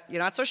that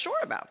you're not so sure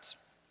about,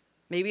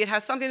 maybe it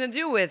has something to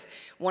do with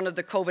one of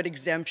the COVID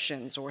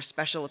exemptions or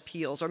special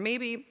appeals, or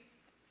maybe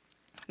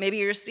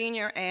you're a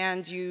senior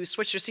and you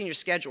switch your senior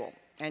schedule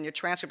and your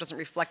transcript doesn't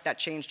reflect that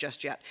change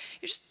just yet.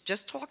 You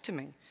just talk to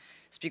me.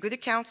 Speak with your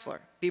counselor.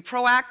 Be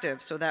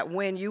proactive so that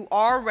when you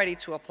are ready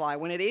to apply,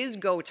 when it is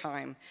go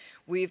time,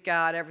 we've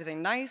got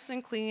everything nice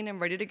and clean and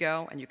ready to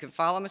go, and you can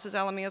follow Mrs.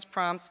 Elamia's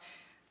prompts.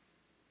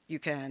 You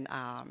can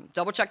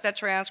double check that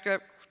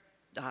transcript,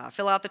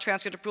 fill out the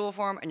transcript approval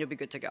form, and you'll be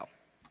good to go.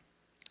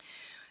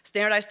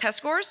 Standardized test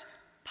scores.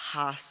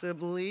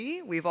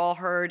 Possibly. We've all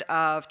heard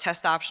of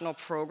test optional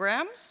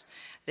programs.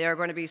 There are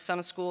going to be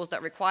some schools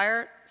that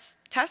require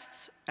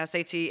tests,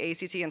 SAT,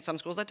 ACT, and some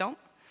schools that don't.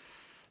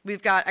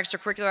 We've got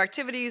extracurricular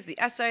activities, the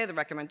essay, the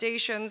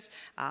recommendations,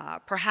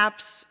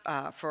 perhaps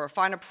for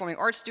finer performing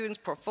arts students,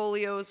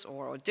 portfolios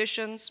or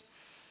auditions.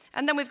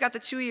 And then we've got the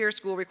 2-year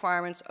school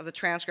requirements of the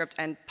transcript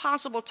and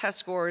possible test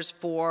scores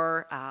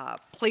for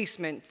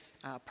placement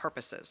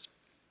purposes.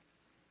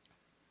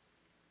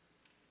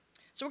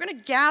 So we're going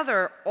to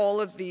gather all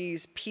of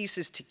these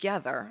pieces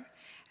together,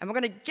 and we're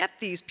going to get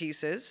these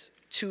pieces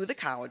to the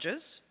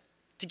colleges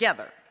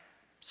together.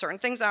 Certain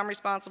things I'm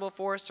responsible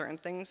for, certain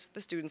things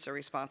the students are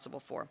responsible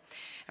for.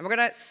 And we're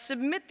going to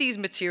submit these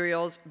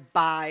materials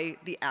by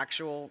the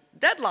actual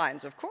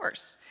deadlines, of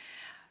course.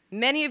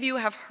 Many of you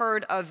have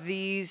heard of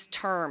these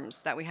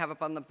terms that we have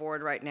up on the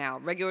board right now: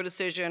 regular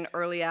decision,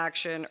 early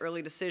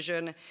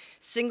decision,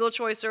 single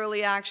choice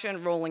early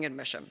action, rolling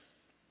admission.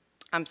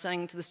 I'm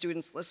saying to the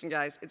students, listen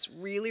guys, it's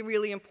really,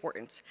 really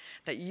important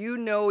that you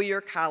know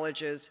your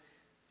colleges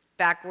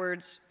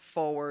backwards,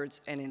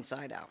 forwards, and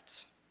inside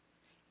out.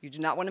 You do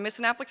not want to miss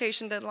an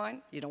application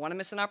deadline. You don't want to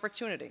miss an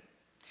opportunity.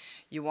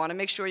 You want to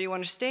make sure you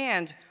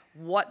understand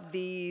what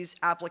these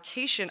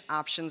application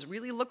options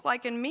really look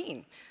like and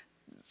mean.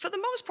 For the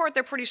most part,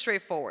 they're pretty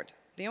straightforward.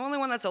 The only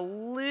one that's a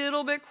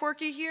little bit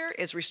quirky here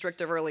is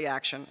restrictive early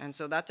action. And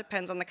so that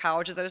depends on the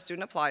colleges that a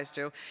student applies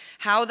to,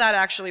 how that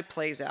actually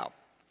plays out.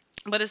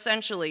 But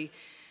essentially,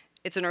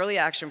 it's an early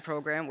action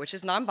program, which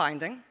is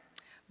non-binding.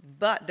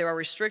 But there are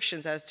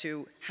restrictions as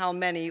to how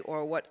many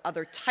or what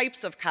other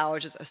types of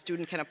colleges a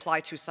student can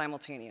apply to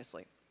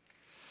simultaneously.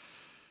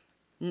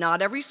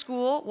 Not every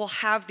school will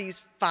have these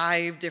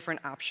 5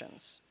 different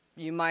options.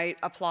 You might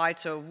apply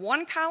to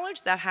one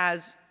college that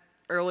has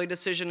early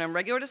decision and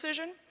regular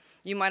decision.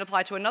 You might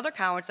apply to another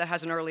college that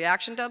has an early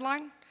action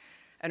deadline,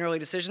 an early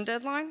decision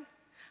deadline,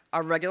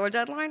 a regular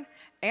deadline,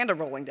 and a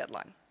rolling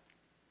deadline.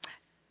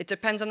 It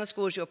depends on the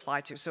schools you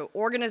apply to. So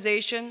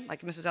organization,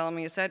 like Mrs.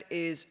 Alamia said,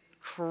 is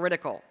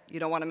critical. You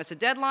don't want to miss a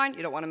deadline.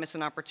 You don't want to miss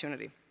an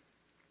opportunity.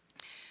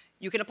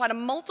 You can apply to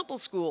multiple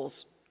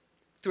schools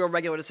through a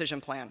regular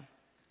decision plan.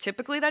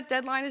 Typically, that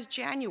deadline is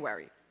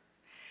January.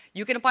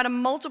 You can apply to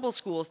multiple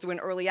schools through an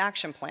early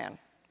action plan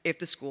if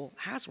the school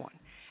has one.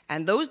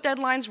 And those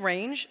deadlines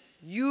range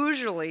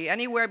usually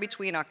anywhere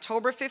between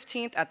October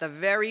 15th at the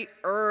very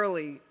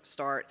early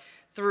start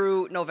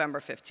through November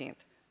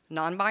 15th.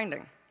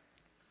 Non-binding.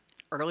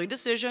 Early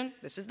decision,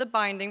 this is the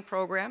binding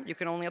program. You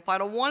can only apply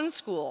to one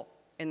school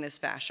in this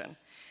fashion.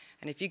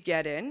 And if you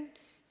get in,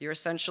 you're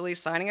essentially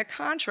signing a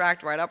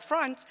contract right up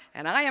front,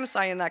 and I am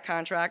signing that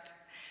contract,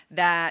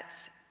 that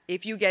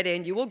if you get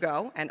in, you will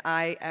go, and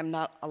I am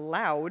not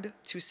allowed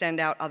to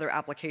send out other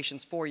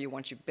applications for you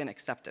once you've been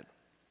accepted.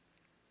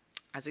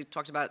 As we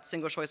talked about,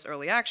 single choice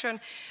early action,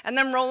 and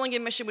then rolling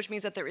admission, which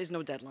means that there is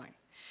no deadline.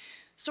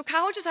 So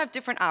colleges have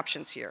different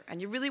options here, and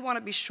you really want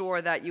to be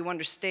sure that you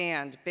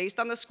understand, based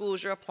on the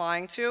schools you're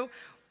applying to,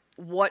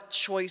 what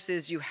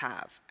choices you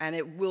have, and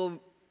it will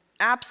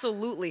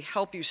absolutely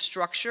help you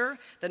structure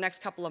the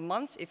next couple of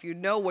months if you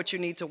know what you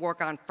need to work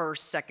on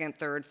first, second,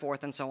 third,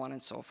 fourth, and so on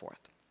and so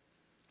forth.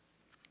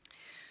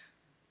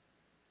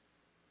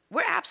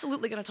 We're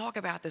absolutely going to talk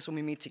about this when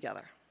we meet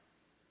together.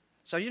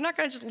 So you're not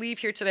going to just leave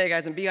here today,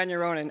 guys, and be on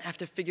your own and have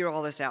to figure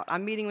all this out.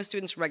 I'm meeting with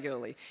students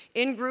regularly,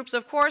 in groups,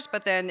 of course,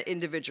 but then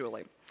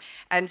individually.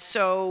 And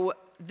so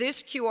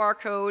this QR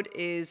code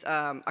is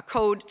a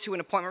code to an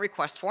appointment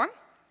request form.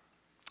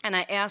 And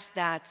I asked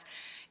that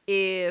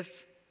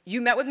if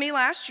you met with me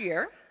last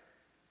year,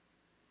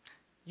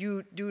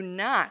 you do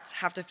not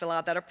have to fill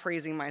out that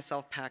appraising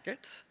myself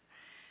packet.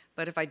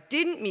 But if I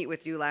didn't meet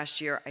with you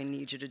last year, I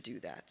need you to do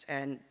that.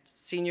 And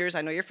seniors,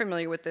 I know you're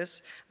familiar with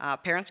this.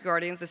 Parents,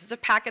 guardians, this is a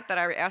packet that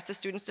I asked the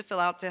students to fill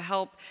out to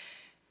help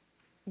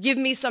give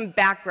me some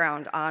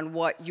background on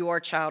what your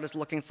child is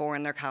looking for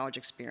in their college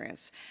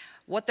experience,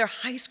 what their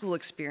high school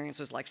experience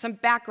was like, some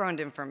background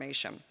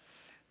information.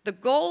 The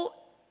goal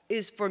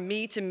is for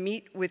me to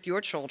meet with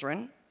your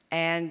children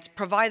and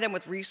provide them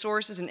with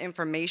resources and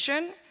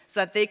information so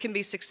that they can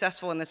be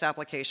successful in this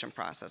application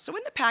process. So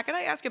in the packet,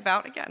 I ask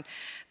about, again,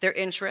 their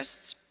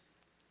interests.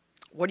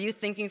 What are you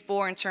thinking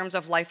for in terms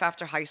of life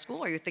after high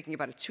school? Are you thinking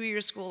about a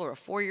 2-year school or a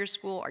 4-year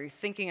school? Are you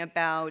thinking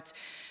about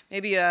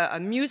maybe a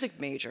music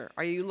major?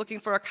 Are you looking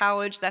for a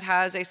college that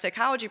has a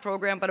psychology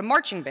program but a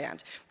marching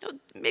band?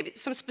 Maybe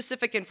some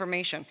specific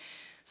information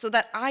so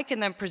that I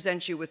can then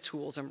present you with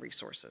tools and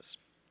resources.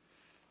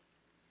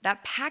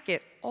 That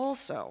packet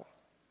also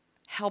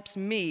helps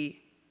me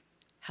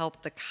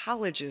help the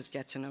colleges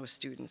get to know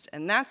students.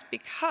 And that's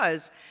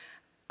because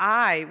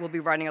I will be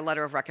writing a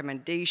letter of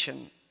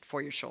recommendation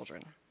for your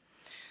children.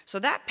 So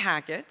that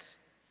packet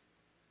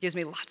gives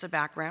me lots of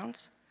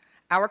backgrounds.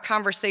 Our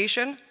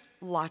conversation,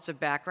 lots of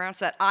backgrounds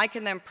that I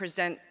can then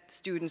present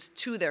students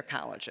to their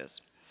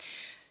colleges.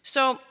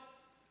 So,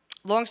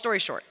 long story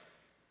short,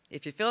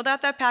 if you filled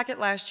out that packet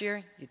last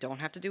year, you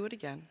don't have to do it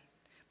again.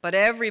 But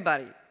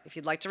everybody, if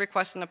you'd like to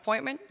request an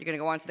appointment, you're going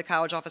to go onto the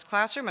college office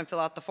classroom and fill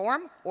out the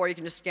form, or you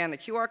can just scan the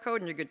QR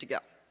code and you're good to go.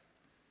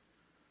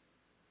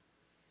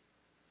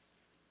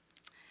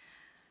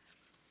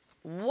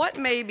 What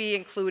may be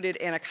included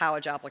in a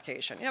college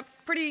application? Yep,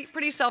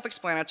 pretty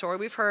self-explanatory.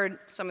 We've heard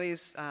some of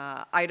these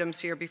items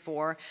here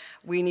before.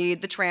 We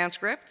need the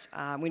transcript.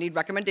 We need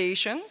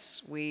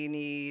recommendations. We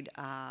need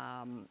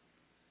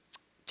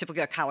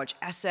typically a college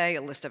essay,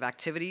 a list of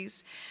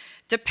activities.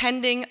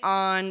 Depending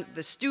on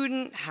the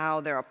student,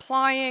 how they're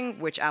applying,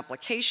 which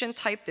application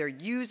type they're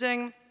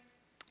using,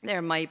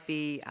 there might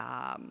be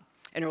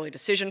an early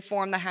decision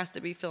form that has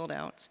to be filled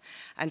out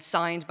and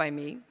signed by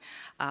me.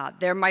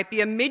 There might be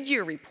a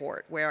mid-year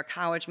report where a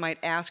college might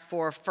ask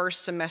for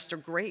first semester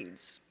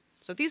grades.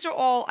 So these are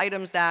all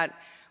items that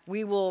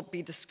we will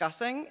be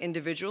discussing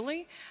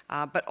individually,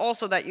 but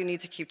also that you need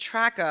to keep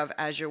track of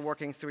as you're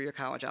working through your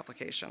college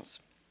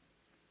applications.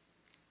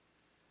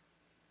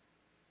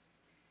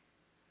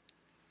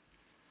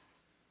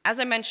 As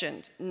I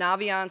mentioned,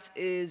 Naviance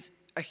is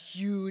a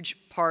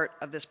huge part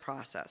of this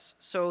process.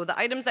 So the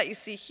items that you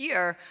see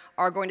here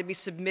are going to be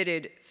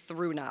submitted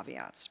through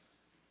Naviance.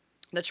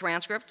 The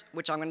transcript,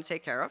 which I'm going to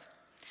take care of.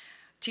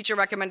 Teacher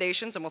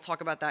recommendations, and we'll talk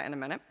about that in a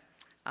minute.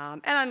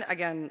 And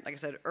again, like I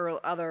said,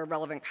 other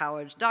relevant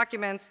college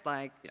documents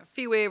like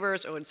fee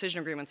waivers or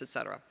decision agreements, et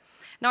cetera.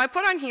 Now I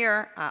put on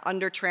here,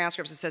 under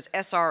transcripts, it says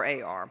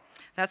SRAR.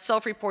 That's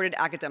self-reported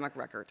academic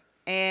record.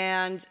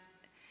 And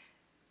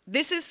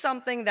this is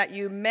something that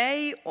you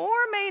may or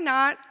may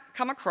not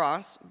come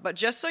across, but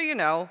just so you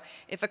know,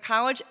 if a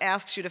college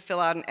asks you to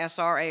fill out an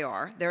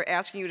SRAR, they're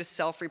asking you to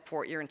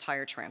self-report your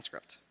entire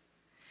transcript.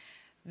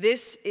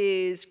 This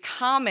is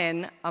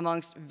common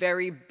amongst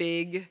very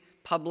big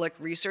public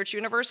research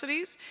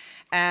universities,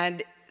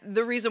 and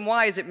the reason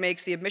why is it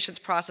makes the admissions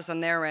process on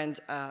their end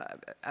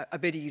a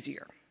bit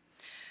easier.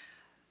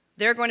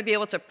 They're going to be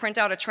able to print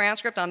out a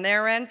transcript on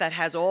their end that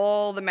has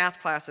all the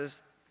math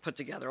classes put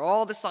together,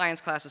 all the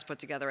science classes put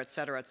together, et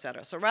cetera, et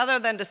cetera. So rather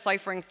than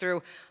deciphering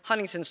through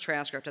Huntington's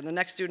transcript and the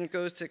next student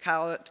goes to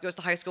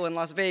high school in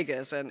Las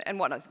Vegas and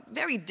whatnot,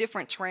 very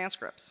different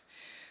transcripts.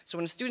 So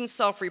when a student's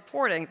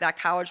self-reporting, that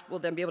college will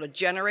then be able to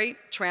generate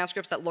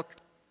transcripts that look,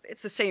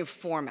 it's the same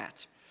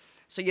format.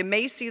 So you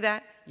may see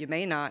that, you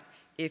may not.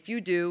 If you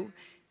do,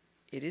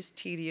 it is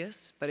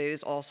tedious, but it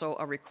is also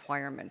a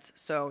requirement.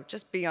 So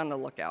just be on the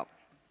lookout.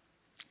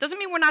 Doesn't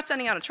mean we're not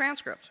sending out a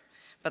transcript,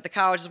 but the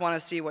colleges want to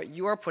see what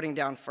you're putting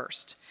down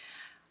first.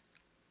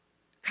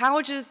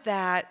 Colleges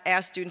that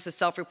ask students to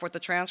self-report the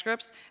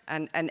transcripts,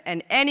 and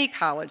any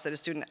college that a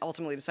student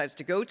ultimately decides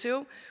to go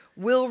to,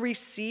 will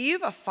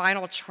receive a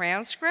final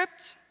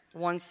transcript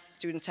once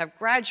students have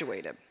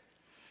graduated.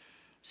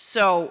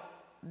 So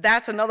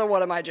that's another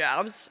one of my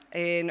jobs.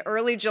 In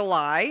early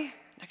July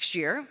next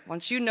year,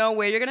 once you know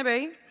where you're going to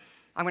be,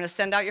 I'm going to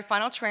send out your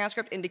final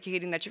transcript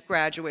indicating that you've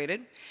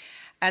graduated.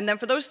 And then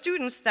for those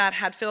students that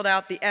had filled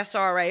out the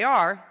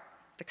SRAR,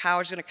 the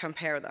college is going to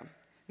compare them.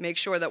 Make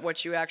sure that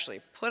what you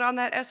actually put on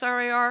that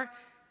SRAR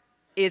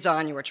is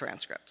on your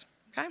transcript,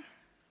 okay?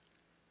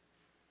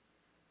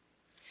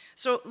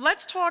 So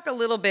let's talk a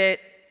little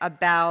bit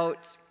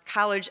about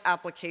college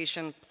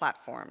application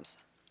platforms.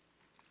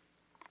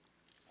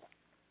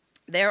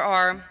 There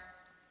are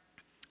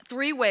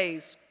 3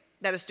 ways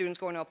that a student's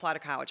going to apply to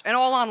college, and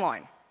all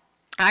online.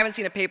 I haven't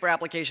seen a paper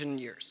application in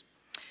years.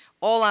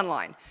 All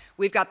online.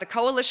 We've got the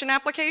coalition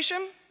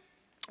application,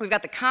 we've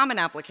got the common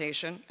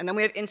application, and then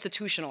we have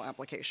institutional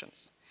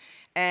applications.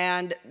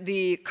 And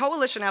the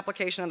coalition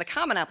application and the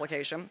common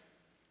application,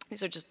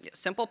 these are just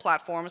simple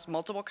platforms,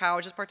 multiple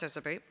colleges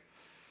participate.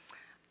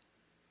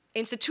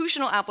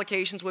 Institutional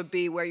applications would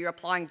be where you're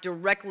applying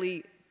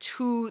directly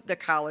to the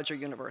college or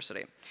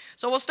university.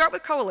 So we'll start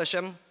with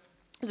coalition.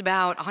 There's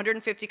about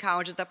 150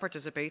 colleges that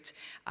participate.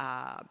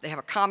 They have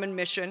a common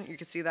mission. You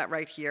can see that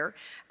right here.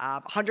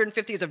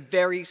 150 is a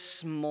very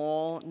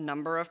small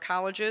number of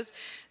colleges.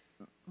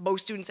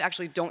 Most students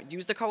actually don't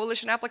use the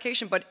coalition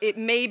application, but it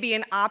may be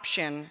an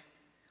option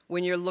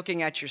when you're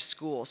looking at your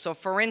school. So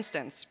for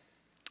instance,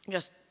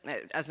 just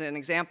as an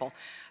example,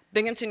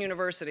 Binghamton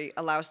University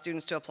allows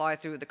students to apply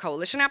through the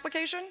coalition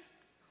application,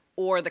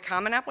 or the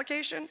common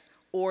application,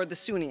 or the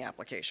SUNY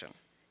application.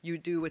 You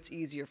do what's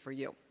easier for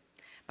you.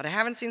 But I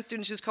haven't seen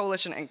students use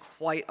coalition in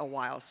quite a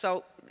while.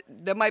 So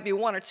there might be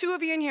 1 or 2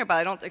 of you in here, but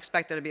I don't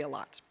expect there to be a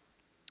lot.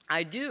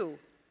 I do,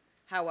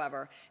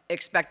 however,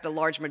 expect the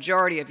large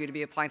majority of you to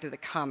be applying through the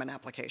common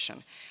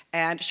application.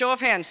 And show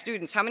of hands,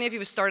 students, how many of you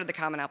have started the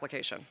common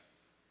application?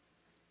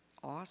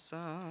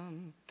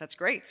 Awesome. That's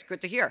great.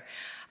 Good to hear.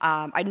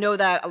 I know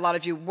that a lot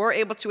of you were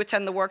able to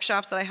attend the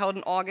workshops that I held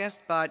in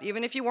August, but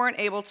even if you weren't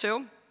able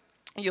to,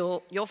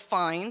 you'll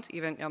find,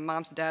 even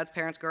moms, dads,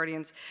 parents,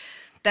 guardians,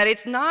 that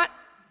it's not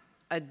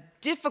a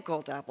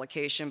difficult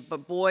application,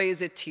 but boy,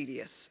 is it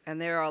tedious. And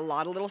there are a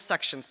lot of little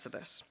sections to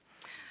this.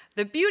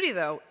 The beauty,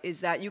 though, is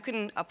that you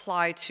can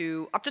apply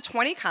to up to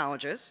 20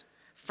 colleges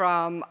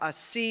from a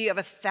sea of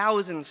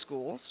 1,000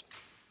 schools.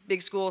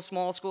 Big schools,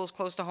 small schools,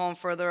 close to home,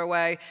 further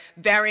away,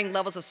 varying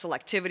levels of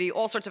selectivity,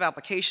 all sorts of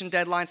application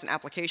deadlines and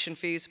application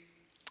fees.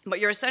 But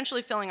you're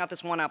essentially filling out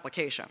this one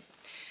application,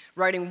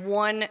 writing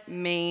one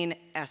main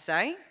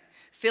essay,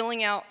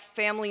 filling out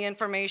family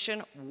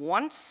information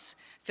once,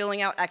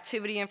 filling out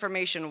activity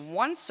information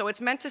once, so it's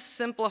meant to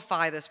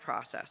simplify this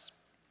process.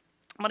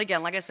 But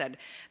again, like I said,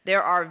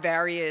 there are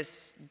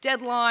various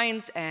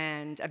deadlines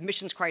and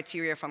admissions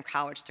criteria from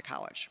college to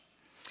college.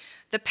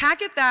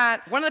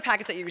 One of the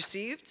packets that you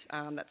received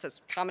that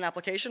says Common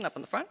Application up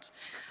in the front,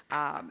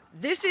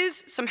 this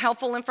is some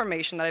helpful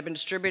information that I've been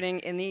distributing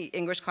in the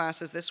English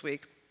classes this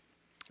week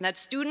that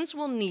students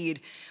will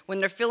need when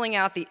they're filling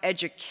out the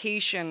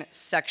education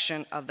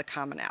section of the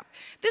Common App.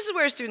 This is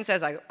where a student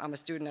says, I'm a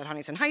student at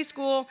Huntington High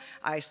School,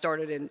 I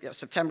started in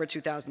September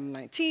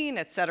 2019,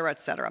 et cetera,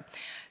 et cetera.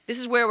 This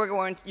is where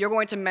you're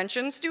going to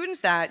mention,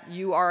 students, that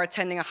you are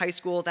attending a high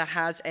school that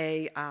has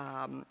a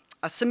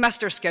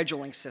semester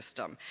scheduling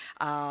system,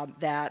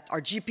 that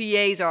our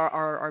GPAs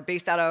are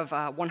based out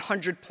of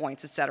 100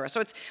 points, et cetera. So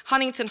it's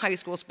Huntington High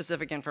School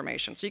specific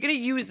information. So you're going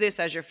to use this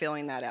as you're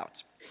filling that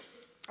out.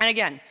 And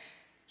again,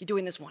 you're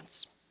doing this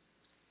once.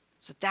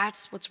 So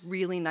that's what's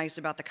really nice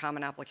about the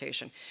Common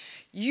Application.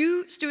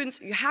 You students,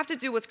 you have to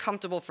do what's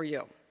comfortable for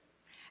you.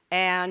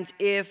 And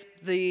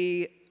if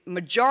the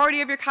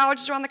majority of your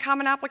colleges are on the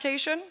Common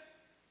Application,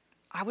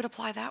 I would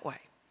apply that way.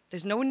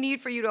 There's no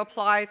need for you to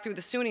apply through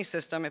the SUNY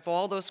system if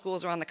all those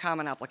schools are on the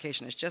Common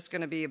Application. It's just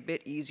going to be a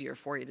bit easier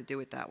for you to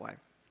do it that way.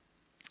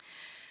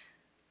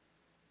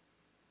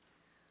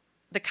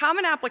 The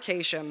Common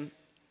Application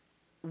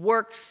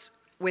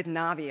works with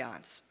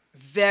Naviance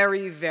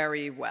very,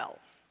 very well.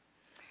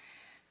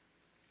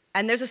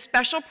 And there's a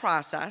special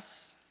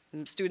process,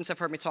 and students have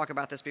heard me talk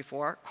about this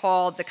before,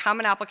 called the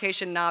Common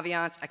Application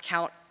Naviance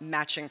Account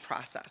Matching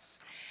Process.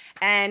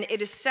 And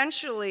it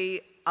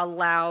essentially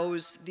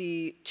allows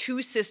the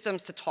two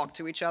systems to talk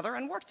to each other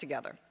and work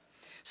together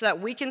so that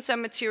we can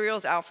send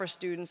materials out for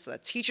students, so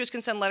that teachers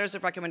can send letters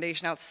of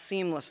recommendation out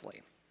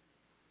seamlessly.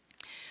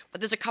 But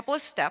there's a couple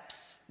of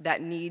steps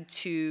that need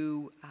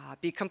to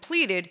be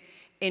completed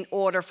in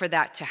order for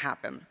that to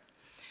happen.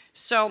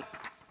 So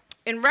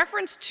in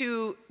reference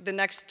to the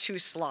next two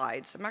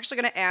slides, I'm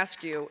actually going to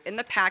ask you, in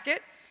the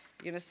packet,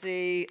 you're going to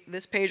see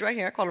this page right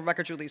here called a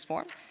records release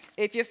form.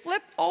 If you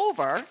flip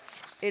over,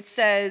 it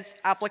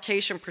says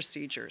application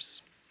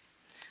procedures.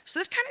 So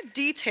this kind of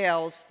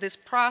details this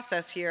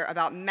process here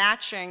about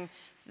matching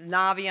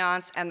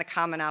Naviance and the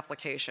Common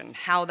Application,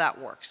 how that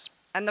works.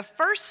 And the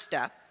first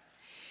step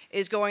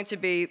is going to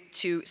be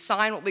to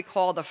sign what we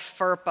call the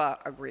FERPA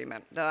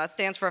agreement. Now, that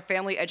stands for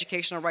Family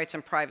Educational Rights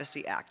and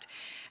Privacy Act.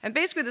 And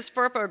basically this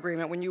FERPA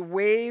agreement, when you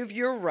waive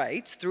your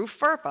rights through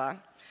FERPA,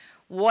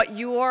 what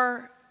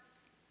you're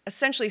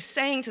essentially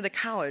saying to the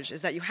college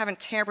is that you haven't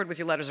tampered with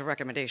your letters of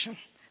recommendation.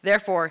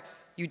 Therefore,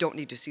 you don't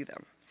need to see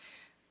them.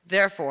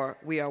 Therefore,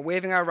 we are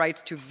waiving our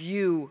rights to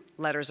view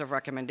letters of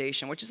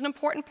recommendation, which is an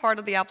important part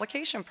of the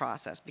application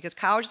process because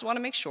colleges want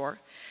to make sure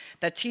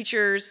that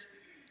teachers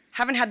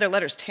haven't had their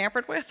letters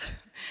tampered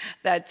with,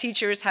 that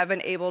teachers have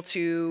been able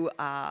to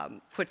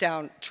put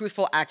down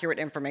truthful, accurate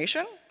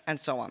information, and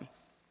so on.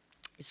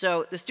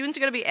 So the students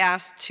are going to be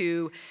asked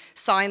to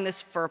sign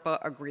this FERPA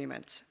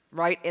agreement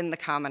right in the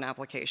Common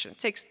Application. It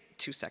takes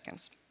 2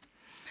 seconds.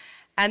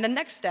 And the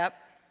next step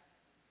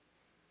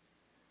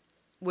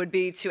would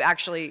be to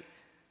actually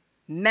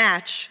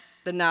match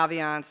the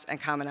Naviance and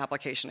Common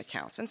Application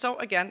accounts. And so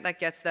again, that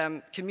gets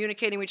them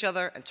communicating with each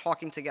other and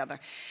talking together.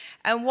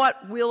 And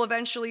what we'll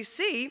eventually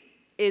see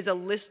is a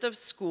list of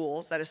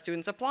schools that a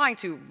student's applying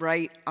to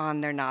right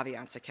on their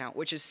Naviance account,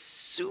 which is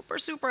super,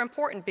 super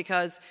important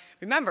because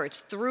remember, it's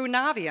through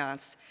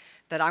Naviance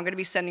that I'm going to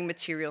be sending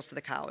materials to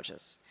the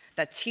colleges,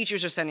 that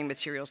teachers are sending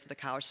materials to the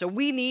college. So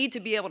we need to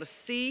be able to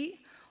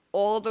see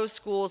all of those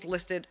schools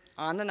listed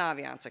on the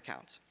Naviance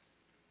account.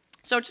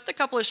 So just a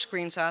couple of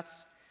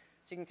screenshots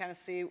so you can kind of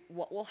see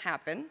what will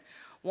happen.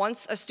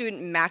 Once a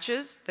student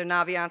matches their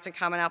Naviance and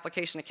Common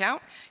Application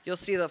account, you'll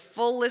see the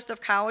full list of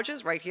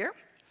colleges right here.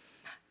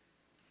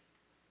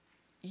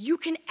 You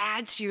can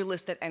add to your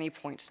list at any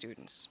point,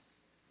 students.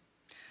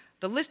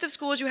 The list of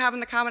schools you have in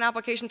the Common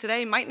Application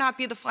today might not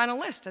be the final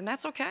list, and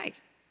that's okay.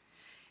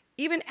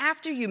 Even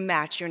after you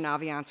match your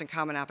Naviance and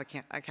Common App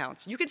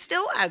accounts, you can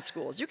still add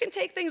schools. You can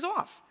take things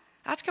off.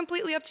 That's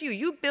completely up to you.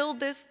 You build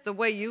this the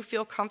way you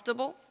feel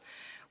comfortable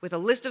with a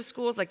list of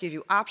schools that give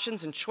you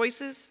options and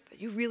choices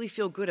that you really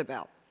feel good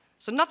about.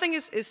 So nothing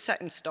is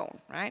set in stone,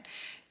 right?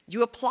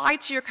 You apply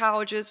to your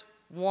colleges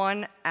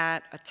one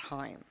at a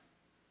time,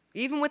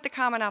 even with the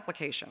Common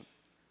Application.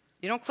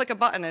 You don't click a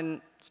button and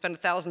spend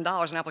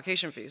 $1,000 in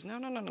application fees. No,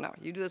 no, no, no, no.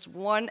 You do this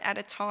one at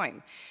a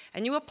time.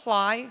 And you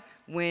apply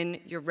when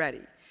you're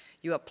ready.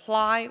 You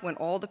apply when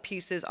all the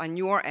pieces on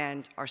your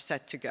end are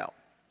set to go.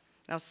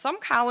 Now, some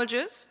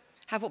colleges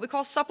have what we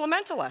call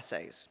supplemental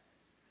essays.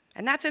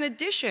 And that's in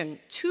addition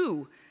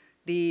to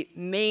the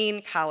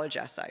main college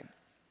essay.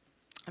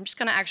 I'm just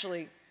going to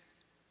actually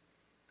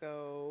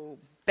go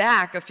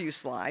back a few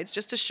slides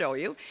just to show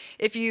you.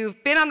 If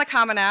you've been on the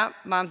Common App,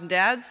 moms and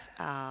dads,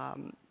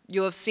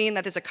 you'll have seen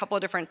that there's a couple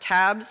of different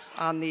tabs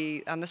on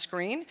the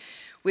screen.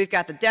 We've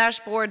got the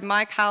dashboard,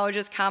 My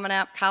Colleges, Common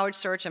App, College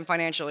Search, and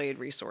financial aid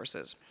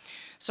resources.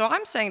 So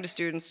I'm saying to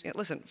students,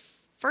 listen,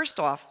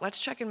 First off, let's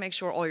check and make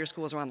sure all your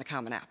schools are on the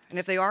Common App. And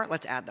if they are,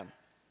 let's add them.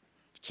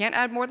 You can't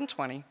add more than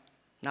 20.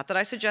 Not that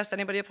I suggest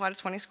anybody apply to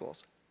 20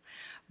 schools.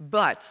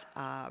 But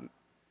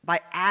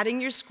by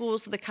adding your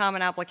schools to the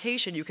Common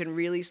Application, you can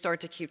really start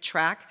to keep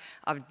track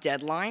of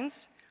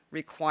deadlines,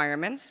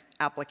 requirements,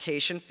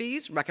 application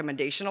fees,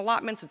 recommendation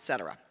allotments,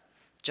 etc.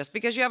 Just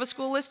because you have a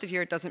school listed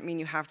here, it doesn't mean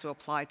you have to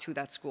apply to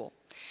that school.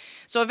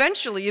 So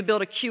eventually, you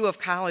build a queue of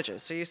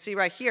colleges. So you see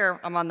right here,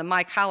 I'm on the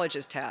My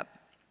Colleges tab.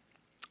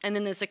 And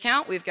in this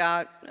account, we've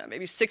got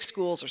maybe 6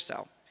 schools or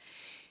so.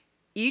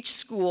 Each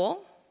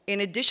school,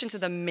 in addition to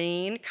the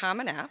main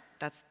Common App,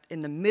 that's in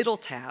the middle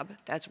tab,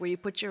 that's where you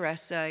put your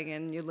essay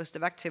and your list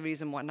of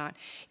activities and whatnot.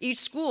 Each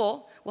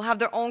school will have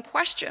their own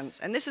questions.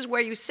 And this is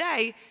where you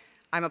say,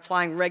 I'm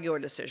applying regular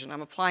decision,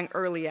 I'm applying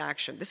early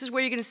action. This is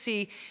where you're going to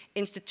see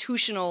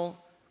institutional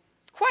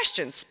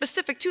questions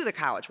specific to the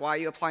college. Why are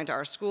you applying to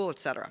our school, et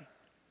cetera.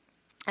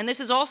 And this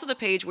is also the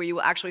page where you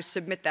will actually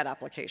submit that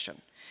application.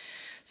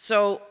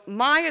 So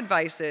my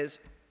advice is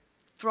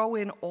throw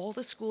in all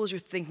the schools you're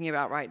thinking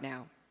about right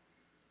now.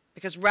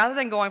 Because rather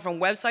than going from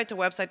website to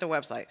website to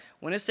website,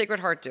 when does Sacred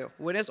Heart do?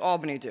 When does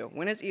Albany do?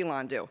 When does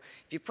Elon do?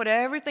 If you put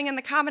everything in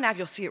the Common App,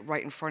 you'll see it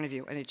right in front of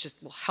you, and it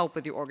just will help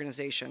with your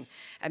organization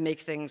and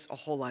make things a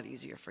whole lot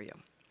easier for you.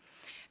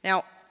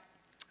 Now,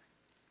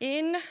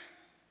 in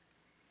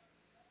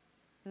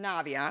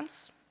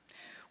Naviance,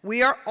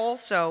 we are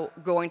also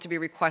going to be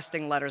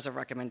requesting letters of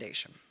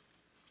recommendation.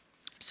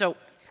 So,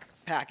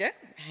 packet,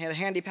 a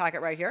handy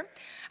packet right here.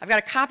 I've got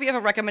a copy of a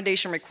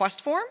recommendation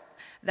request form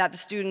that the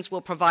students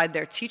will provide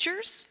their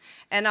teachers.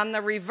 And on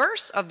the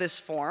reverse of this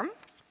form,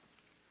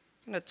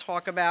 I'm going to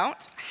talk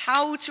about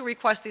how to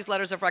request these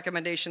letters of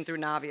recommendation through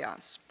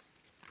Naviance.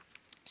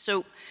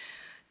 So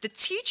the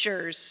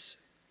teachers,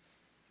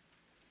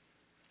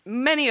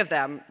 many of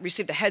them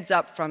received a heads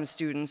up from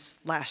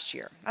students last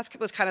year. That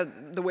was kind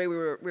of the way we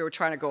were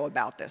trying to go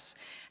about this.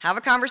 Have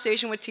a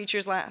conversation with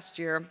teachers last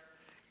year,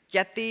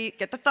 get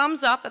the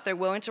thumbs up that they're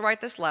willing to write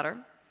this letter.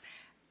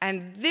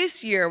 And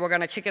this year, we're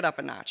going to kick it up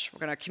a notch. We're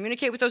going to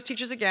communicate with those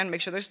teachers again, make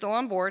sure they're still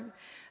on board,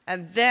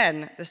 and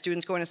then the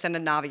student's going to send a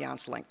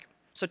Naviance link.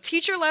 So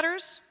teacher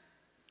letters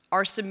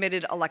are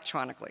submitted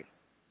electronically.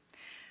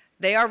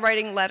 They are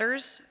writing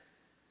letters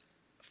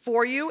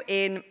for you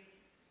in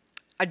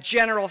a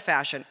general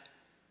fashion,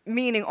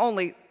 meaning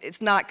only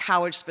it's not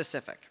college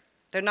specific.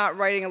 They're not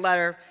writing a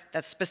letter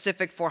that's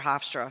specific for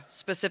Hofstra,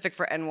 specific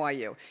for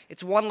NYU.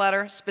 It's one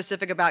letter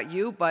specific about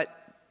you,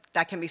 but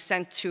that can be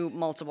sent to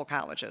multiple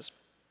colleges.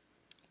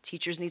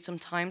 Teachers need some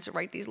time to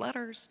write these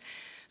letters.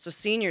 So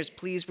seniors,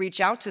 please reach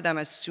out to them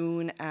as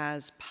soon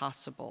as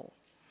possible.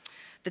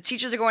 The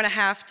teachers are going to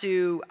have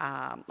to,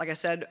 like I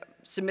said,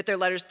 submit their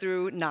letters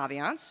through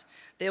Naviance.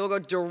 They will go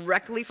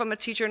directly from a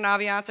teacher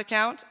Naviance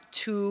account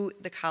to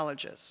the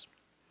colleges.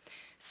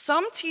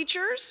 Some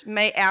teachers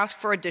may ask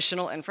for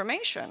additional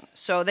information.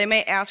 So they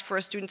may ask for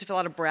a student to fill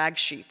out a brag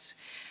sheet.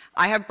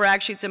 I have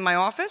brag sheets in my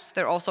office.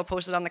 They're also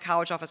posted on the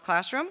College Office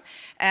Classroom.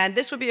 And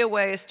this would be a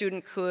way a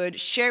student could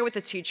share with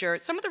the teacher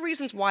some of the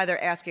reasons why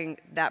they're asking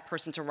that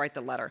person to write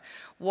the letter.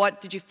 What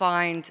did you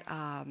find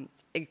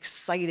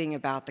exciting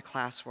about the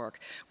classwork?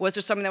 Was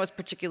there something that was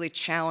particularly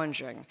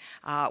challenging?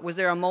 Was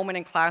there a moment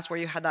in class where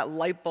you had that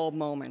light bulb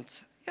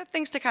moment? You know,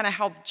 things to kind of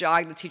help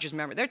jog the teacher's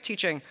memory. They're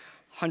teaching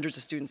hundreds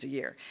of students a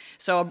year.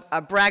 So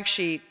a brag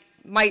sheet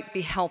might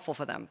be helpful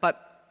for them.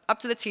 But up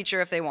to the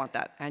teacher if they want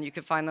that. And you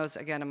can find those,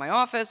 again, in my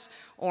office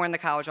or in the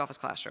College Office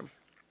Classroom.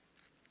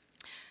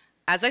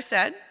 As I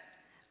said,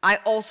 I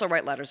also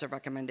write letters of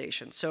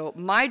recommendation. So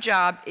my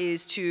job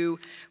is to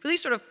really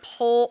sort of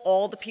pull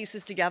all the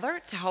pieces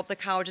together to help the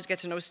colleges get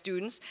to know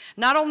students,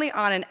 not only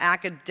on an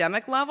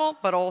academic level,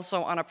 but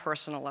also on a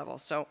personal level.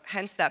 So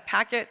hence that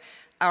packet,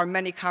 our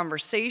many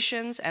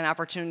conversations and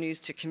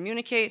opportunities to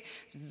communicate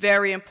is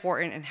very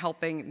important in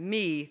helping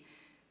me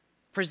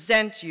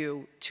present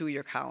you to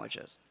your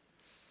colleges.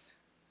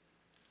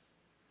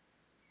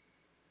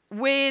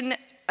 When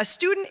a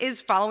student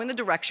is following the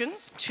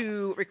directions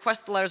to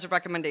request the letters of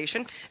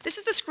recommendation, this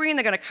is the screen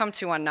they're going to come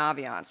to on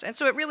Naviance. And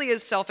so it really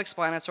is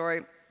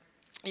self-explanatory.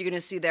 You're going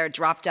to see their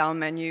drop-down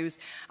menus,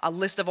 a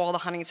list of all the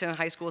Huntington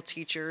High School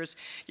teachers.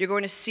 You're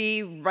going to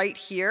see right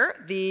here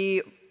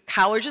the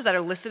colleges that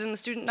are listed in the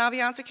student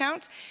Naviance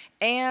account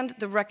and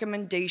the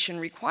recommendation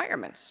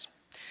requirements.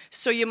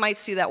 So you might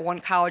see that one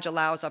college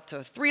allows up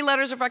to 3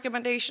 letters of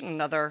recommendation,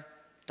 another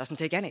doesn't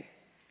take any.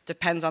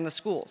 Depends on the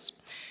schools.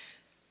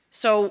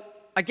 So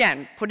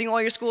again, putting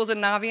all your schools in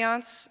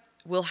Naviance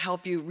will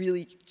help you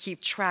really keep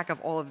track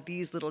of all of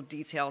these little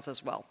details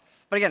as well.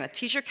 But again, a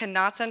teacher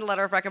cannot send a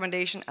letter of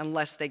recommendation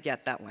unless they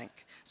get that link.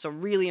 So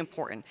really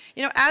important.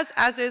 You know,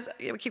 as is,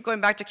 we keep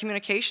going back to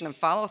communication and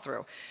follow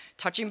through.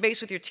 Touching base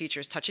with your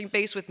teachers, touching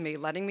base with me,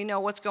 letting me know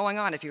what's going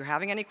on. If you're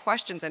having any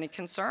questions, any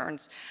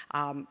concerns,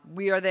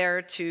 we are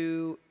there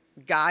to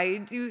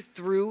guide you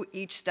through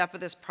each step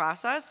of this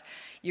process.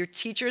 Your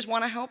teachers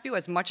want to help you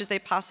as much as they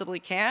possibly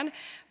can,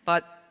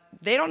 but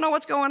they don't know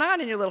what's going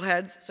on in your little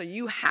heads, so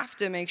you have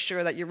to make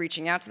sure that you're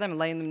reaching out to them and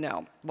letting them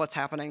know what's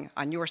happening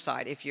on your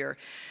side. If you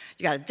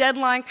got a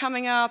deadline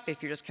coming up,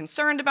 if you're just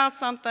concerned about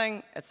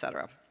something,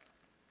 etc.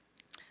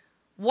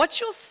 What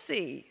you'll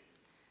see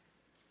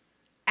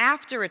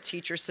after a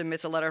teacher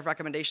submits a letter of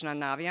recommendation on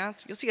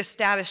Naviance, you'll see a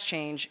status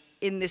change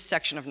in this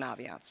section of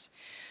Naviance.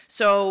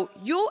 So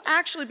you'll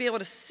actually be able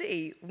to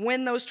see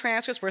when those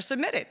transcripts were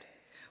submitted,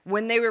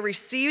 when they were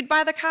received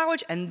by the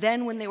college, and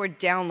then when they were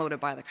downloaded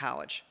by the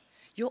college.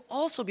 You'll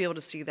also be able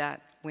to see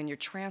that when your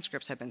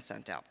transcripts have been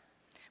sent out.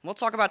 And we'll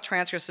talk about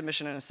transcript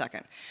submission in a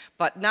second.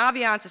 But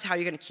Naviance is how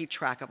you're going to keep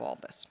track of all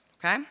of this,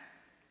 okay?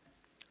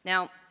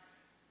 Now,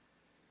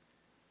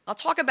 I'll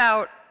talk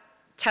about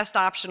test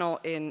optional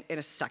in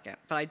a second,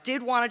 but I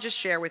did want to just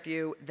share with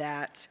you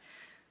that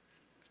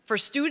for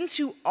students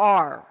who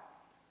are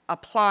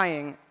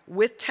applying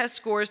with test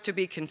scores to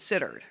be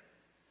considered,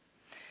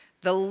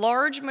 the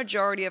large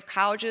majority of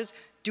colleges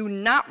do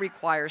not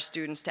require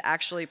students to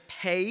actually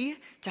pay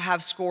to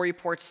have score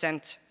reports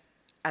sent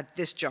at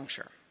this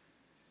juncture.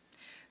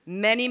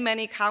 Many,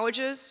 many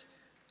colleges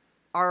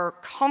are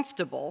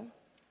comfortable,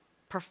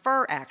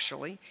 prefer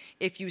actually,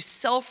 if you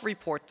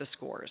self-report the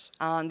scores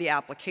on the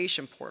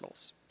application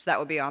portals. So that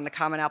would be on the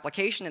common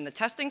application in the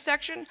testing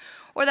section,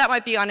 or that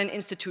might be on an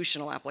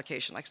institutional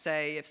application, like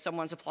say if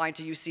someone's applying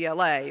to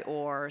UCLA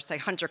or say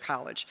Hunter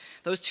College.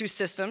 Those two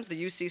systems,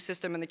 the UC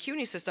system and the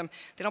CUNY system,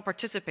 they don't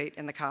participate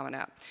in the common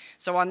app.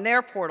 So on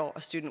their portal,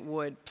 a student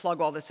would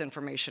plug all this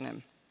information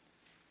in.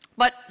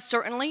 But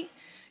certainly,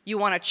 you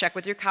want to check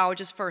with your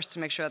colleges first to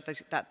make sure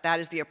that that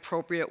is the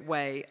appropriate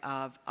way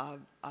of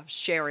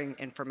sharing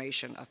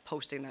information, of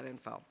posting that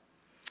info.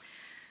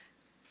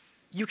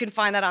 You can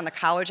find that on the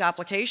college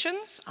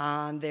applications,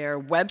 on their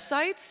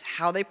websites,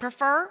 how they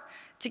prefer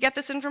to get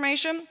this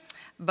information.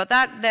 But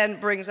that then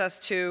brings us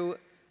to,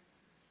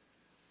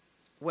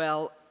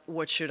 well,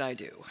 what should I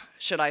do?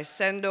 Should I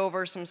send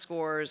over some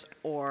scores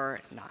or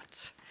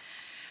not?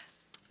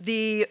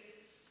 The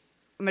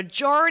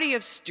majority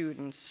of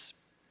students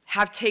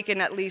have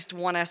taken at least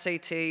one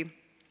SAT,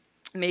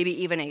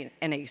 maybe even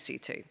an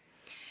ACT.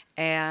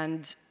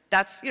 And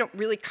that's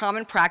really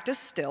common practice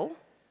still,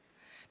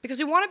 because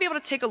we want to be able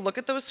to take a look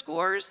at those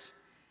scores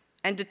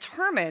and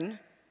determine,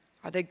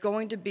 are they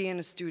going to be in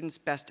a student's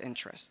best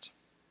interest?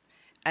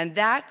 And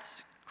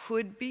that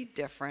could be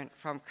different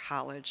from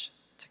college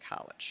to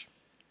college.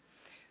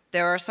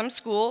 There are some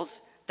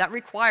schools that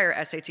require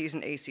SATs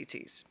and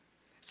ACTs.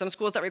 Some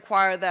schools that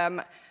require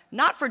them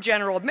not for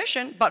general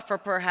admission, but for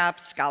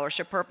perhaps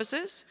scholarship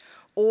purposes,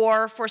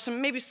 or for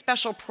some maybe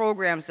special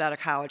programs that a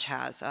college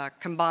has,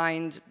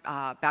 combined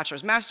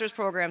bachelor's, master's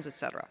programs,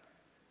 etc.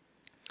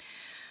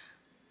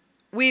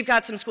 We've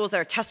got some schools that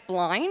are test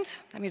blind.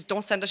 That means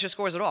don't send us your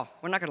scores at all.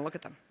 We're not going to look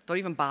at them. Don't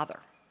even bother.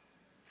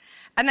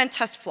 And then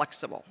test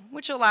flexible,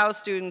 which allows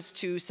students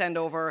to send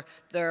over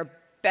their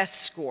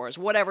best scores,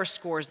 whatever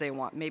scores they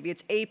want. Maybe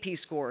it's AP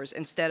scores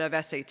instead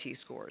of SAT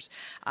scores.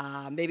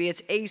 Maybe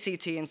it's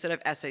ACT instead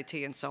of SAT,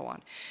 and so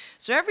on.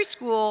 So every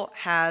school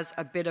has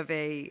a bit of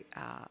a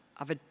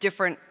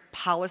different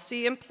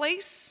policy in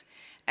place,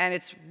 and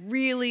it's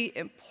really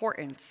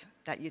important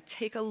that you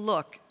take a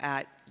look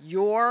at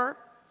your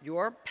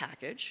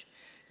package,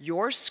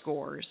 your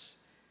scores.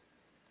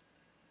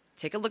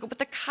 Take a look at what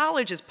the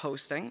college is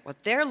posting,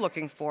 what they're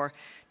looking for,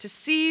 to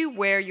see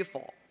where you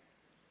fall.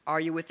 Are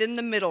you within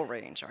the middle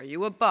range? Are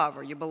you above?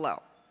 Are you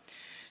below?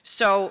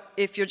 So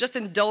if you'll just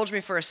indulge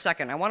me for a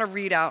second, I want to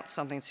read out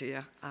something to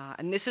you.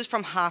 And this is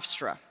from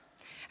Hofstra.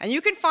 And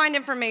you can find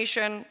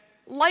information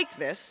like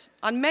this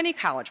on many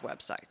college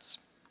websites.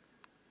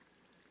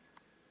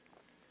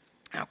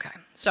 Okay,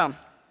 so,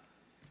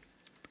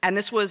 and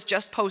this was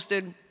just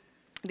posted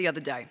the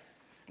other day.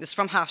 This is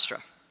from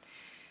Hofstra.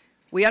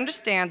 We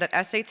understand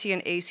that SAT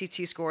and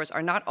ACT scores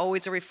are not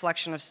always a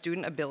reflection of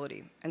student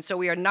ability, and so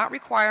we are not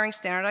requiring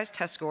standardized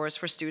test scores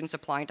for students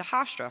applying to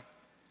Hofstra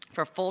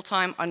for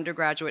full-time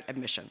undergraduate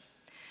admission.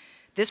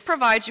 This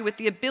provides you with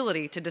the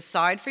ability to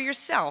decide for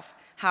yourself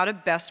how to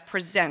best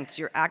present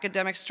your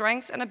academic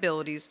strengths and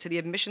abilities to the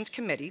admissions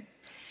committee,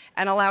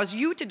 and allows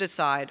you to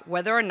decide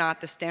whether or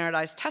not the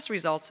standardized test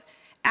results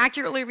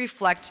accurately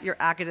reflect your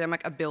academic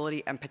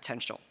ability and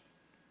potential.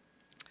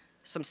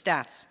 Some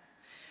stats.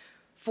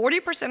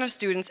 40% of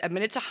students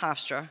admitted to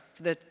Hofstra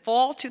for the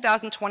fall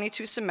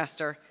 2022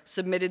 semester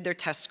submitted their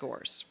test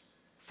scores.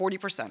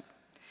 40%.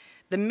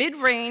 The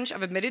mid-range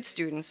of admitted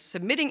students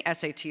submitting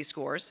SAT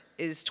scores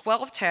is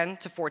 1210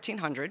 to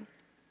 1400,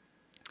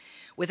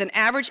 with an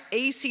average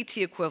ACT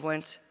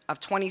equivalent of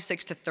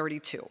 26 to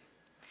 32.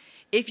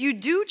 If you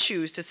do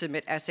choose to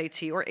submit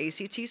SAT or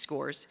ACT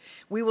scores,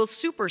 we will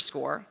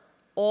superscore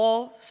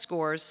all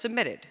scores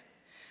submitted.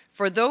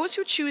 For those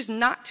who choose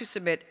not to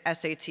submit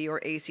SAT or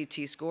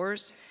ACT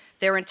scores,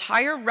 their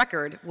entire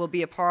record will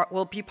be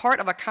part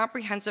of a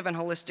comprehensive and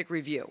holistic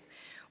review,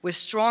 with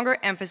stronger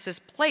emphasis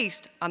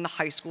placed on the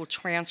high school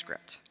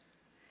transcript.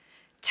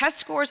 Test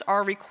scores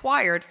are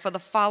required for the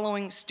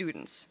following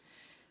students: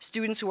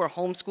 students who are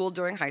homeschooled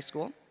during high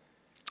school,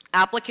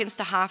 applicants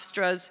to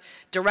Hofstra's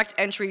direct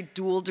entry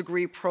dual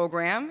degree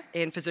program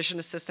in physician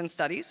assistant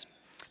studies,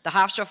 the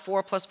Hofstra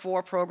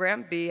 4+4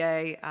 program,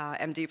 BA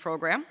MD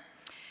program,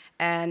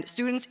 and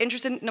students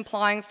interested in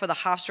applying for the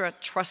Hofstra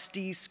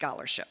Trustee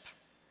Scholarship.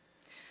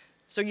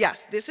 So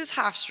yes, this is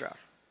Hofstra,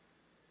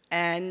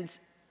 and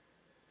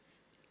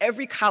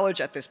every college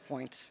at this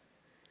point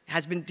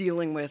has been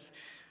dealing with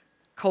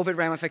COVID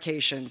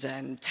ramifications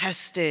and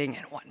testing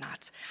and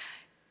whatnot.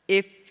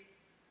 If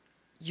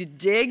you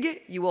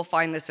dig, you will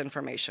find this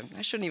information.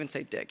 I shouldn't even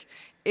say dig.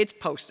 It's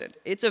posted.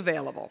 It's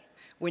available.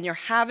 When you're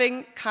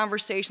having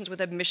conversations with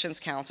admissions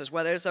counselors,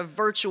 whether it's a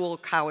virtual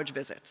college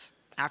visit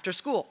after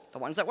school, the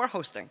ones that we're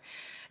hosting,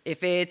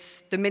 if it's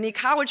the mini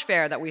college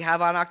fair that we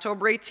have on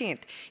October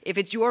 18th, if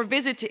it's your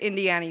visit to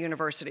Indiana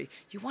University,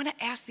 you want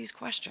to ask these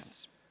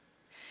questions.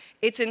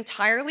 It's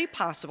entirely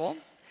possible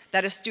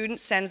that a student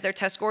sends their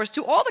test scores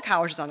to all the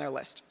colleges on their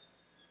list.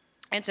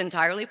 It's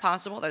entirely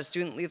possible that a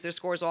student leaves their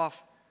scores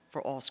off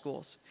for all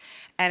schools.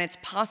 And it's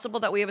possible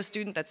that we have a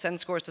student that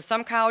sends scores to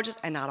some colleges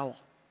and not all.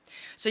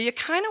 So you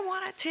kind of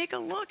want to take a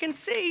look and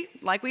see,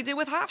 like we did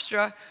with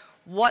Hofstra,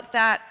 what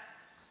that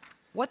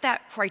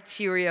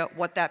criteria,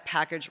 what that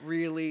package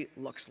really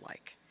looks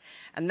like.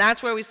 And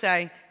that's where we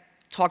say,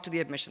 talk to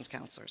the admissions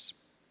counselors.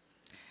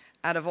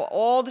 Out of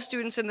all the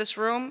students in this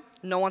room,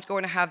 no one's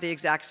going to have the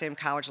exact same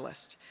college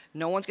list.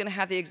 No one's going to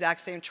have the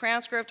exact same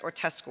transcript or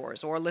test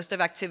scores or a list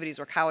of activities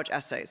or college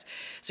essays.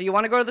 So you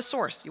want to go to the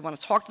source. You want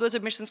to talk to those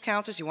admissions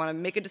counselors. You want to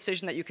make a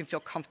decision that you can feel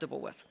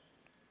comfortable with.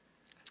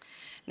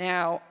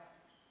 Now,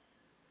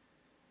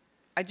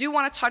 I do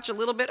want to touch a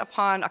little bit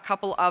upon a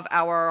couple of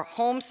our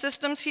home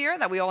systems here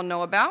that we all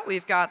know about.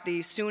 We've got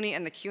the SUNY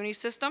and the CUNY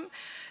system.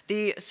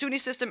 The SUNY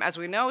system, as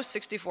we know,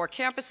 64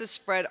 campuses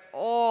spread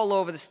all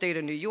over the state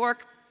of New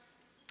York.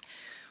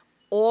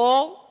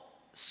 All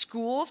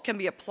schools can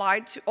be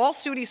applied to, all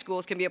SUNY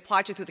schools can be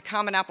applied to through the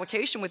common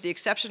application with the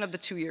exception of the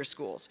two-year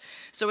schools.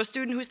 So a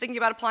student who's thinking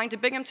about applying to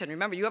Binghamton,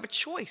 remember, you have a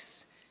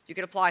choice. You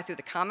can apply through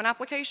the common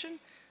application,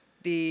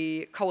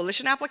 the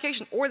coalition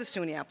application, or the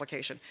SUNY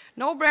application.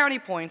 No brownie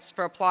points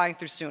for applying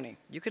through SUNY.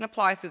 You can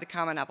apply through the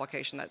common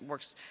application. That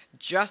works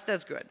just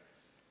as good.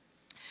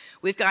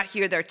 We've got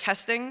here their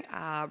testing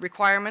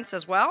requirements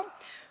as well.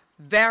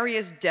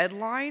 Various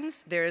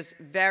deadlines. There's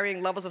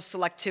varying levels of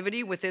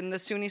selectivity within the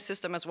SUNY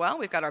system as well.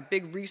 We've got our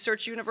big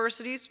research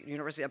universities,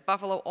 University of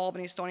Buffalo,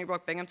 Albany, Stony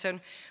Brook, Binghamton.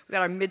 We've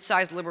got our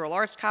mid-sized liberal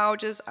arts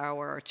colleges,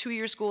 our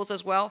two-year schools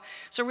as well.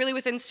 So really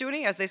within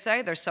SUNY, as they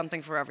say, there's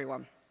something for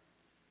everyone.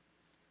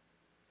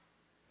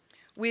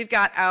 We've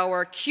got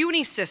our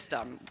CUNY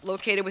system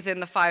located within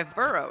the 5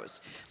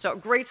 boroughs. So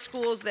great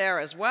schools there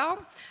as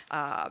well.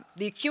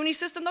 The CUNY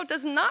system, though,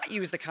 does not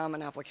use the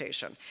common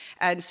application.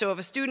 And so if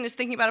a student is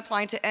thinking about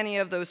applying to any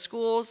of those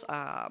schools,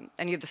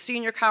 any of the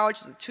senior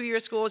colleges, the two-year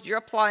schools, you're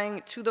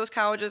applying to those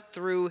colleges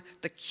through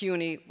the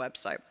CUNY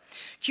website.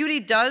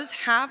 CUNY does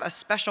have a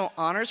special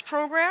honors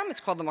program.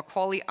 It's called the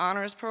Macaulay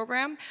Honors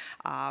Program.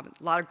 A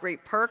lot of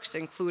great perks,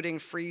 including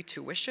free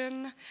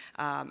tuition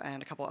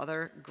and a couple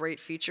other great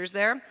features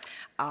there.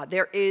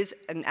 There is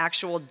an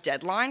actual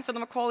deadline for the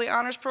Macaulay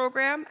Honors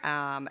Program,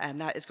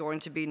 and that is going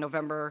to be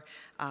November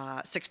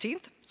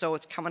 16th, so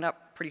it's coming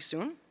up pretty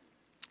soon.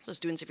 So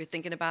students, if you're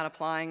thinking about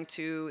applying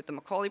to the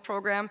Macaulay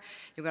program,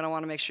 you're going to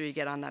want to make sure you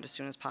get on that as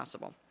soon as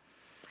possible.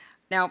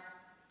 Now,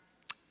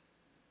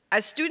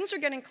 as students are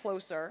getting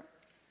closer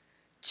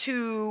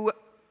to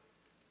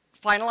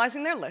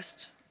finalizing their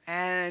list,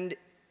 and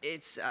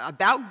it's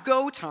about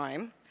go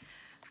time,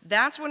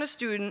 that's when a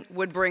student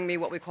would bring me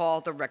what we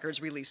call the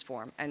records release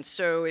form. And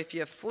so if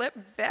you flip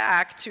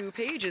back 2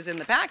 pages in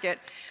the packet,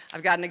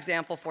 I've got an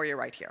example for you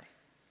right here.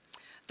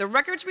 The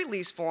records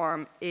release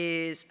form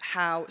is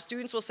how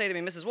students will say to me,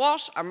 Mrs.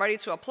 Walsh, I'm ready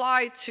to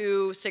apply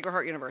to Sacred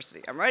Heart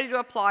University. I'm ready to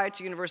apply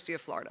to University of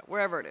Florida,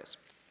 wherever it is.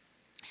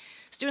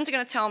 Students are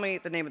going to tell me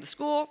the name of the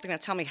school. They're going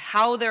to tell me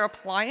how they're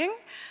applying.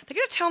 They're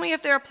going to tell me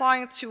if they're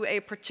applying to a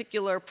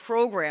particular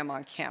program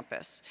on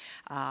campus,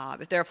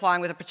 if they're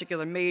applying with a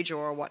particular major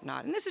or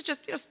whatnot. And this is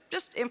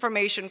just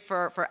information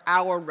for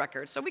our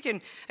records, so we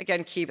can,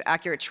 again, keep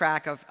accurate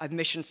track of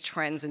admissions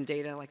trends and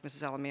data, like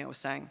Mrs. Alamia was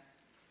saying.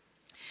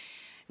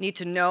 Need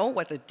to know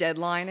what the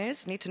deadline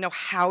is. Need to know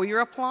how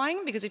you're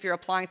applying, because if you're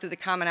applying through the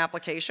common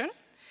application,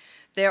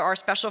 there are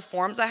special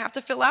forms I have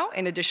to fill out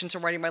in addition to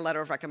writing my letter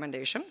of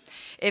recommendation.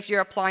 If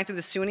you're applying through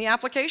the SUNY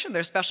application,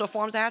 there's special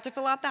forms I have to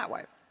fill out that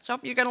way. So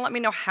you're going to let me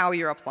know how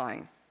you're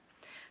applying.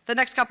 The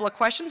next couple of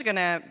questions are going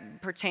to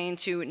pertain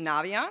to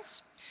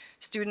Naviance,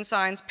 student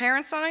signs,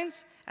 parent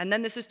signs, and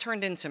then this is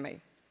turned into me.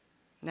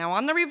 Now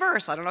on the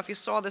reverse, I don't know if you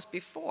saw this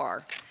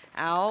before,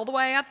 all the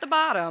way at the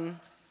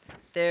bottom,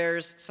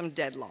 there's some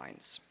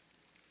deadlines.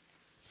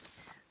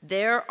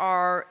 There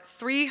are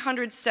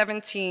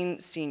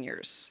 317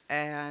 seniors,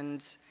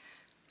 and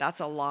that's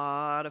a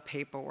lot of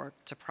paperwork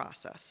to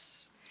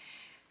process.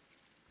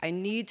 I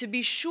need to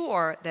be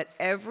sure that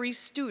every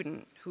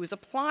student who's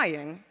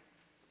applying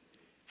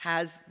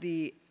has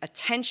the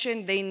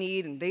attention they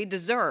need and they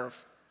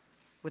deserve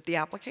with the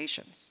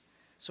applications.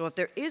 So if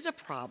there is a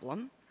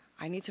problem,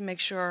 I need to make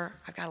sure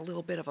I've got a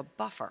little bit of a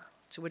buffer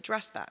to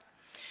address that.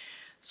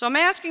 So I'm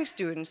asking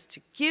students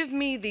to give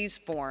me these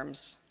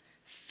forms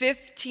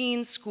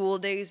 15 school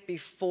days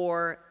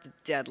before the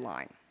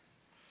deadline.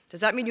 Does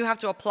that mean you have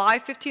to apply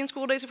 15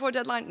 school days before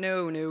deadline?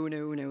 No, no,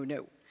 no, no,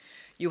 no.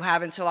 You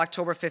have until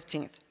October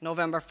 15th,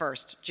 November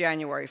 1st,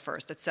 January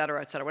 1st, et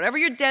cetera, et cetera. Whatever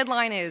your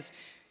deadline is,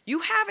 you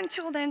have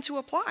until then to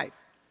apply.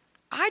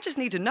 I just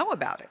need to know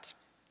about it.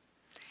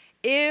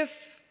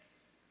 If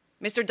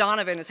Mr.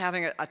 Donovan is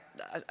having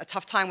a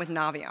tough time with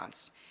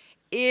Naviance,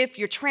 if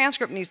your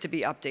transcript needs to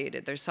be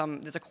updated,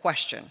 there's a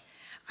question,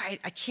 I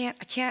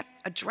can't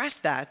address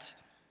that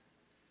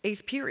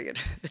 8th period,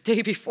 the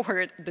day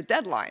before the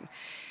deadline.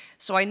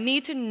 So I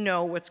need to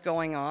know what's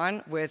going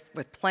on with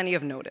plenty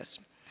of notice.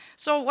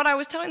 So what I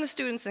was telling the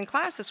students in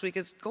class this week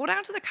is go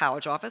down to the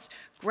college office,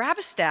 grab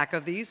a stack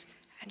of these,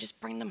 and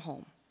just bring them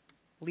home.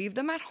 Leave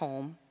them at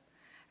home.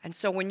 And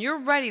so when you're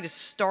ready to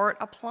start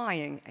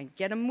applying and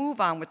get a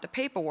move on with the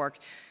paperwork,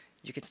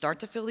 you can start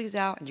to fill these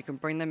out and you can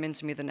bring them in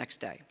to me the next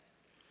day.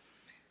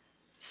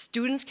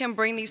 Students can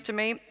bring these to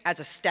me as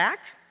a stack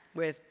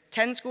with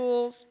 10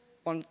 schools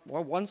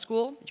or one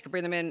school. You can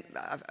bring them in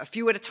a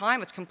few at a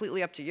time. It's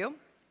completely up to you.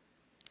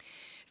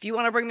 If you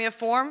want to bring me a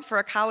form for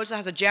a college that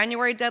has a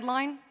January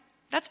deadline,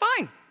 that's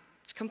fine.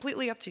 It's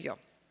completely up to you.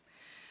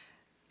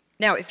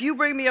 Now, if you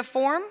bring me a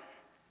form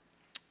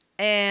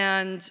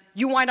and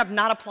you wind up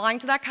not applying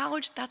to that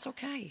college, that's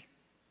okay.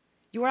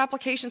 Your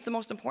application is the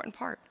most important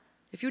part.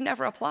 If you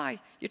never apply,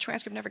 your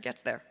transcript never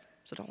gets there,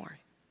 so don't worry.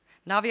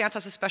 Naviance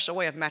has a special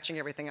way of matching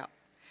everything up.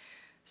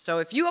 So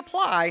if you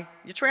apply,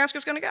 your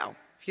transcript's going to go.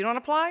 If you don't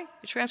apply,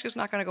 your transcript's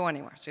not going to go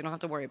anywhere, so you don't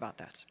have to worry about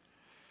that.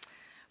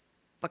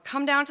 But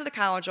come down to the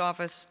college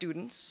office,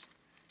 students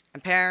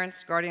and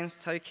parents, guardians,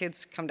 tell your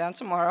kids, come down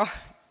tomorrow.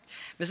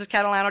 Mrs.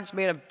 Catalano just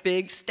made a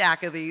big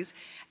stack of these,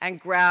 and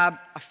grab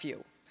a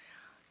few.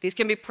 These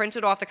can be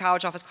printed off the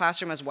college office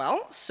classroom as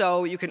well,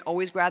 so you can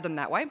always grab them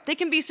that way. They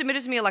can be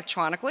submitted to me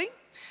electronically.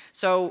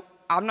 So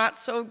I'm not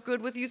so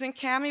good with using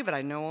Cami, but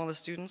I know all the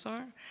students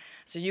are.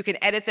 So you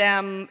can edit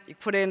them, you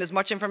put in as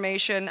much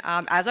information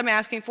as I'm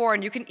asking for,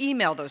 and you can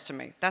email those to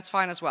me. That's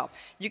fine as well.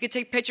 You can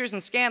take pictures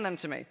and scan them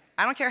to me.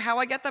 I don't care how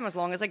I get them, as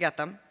long as I get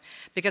them,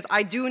 because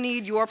I do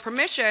need your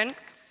permission,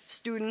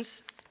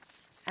 students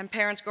and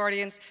parents,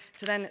 guardians,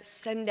 to then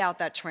send out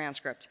that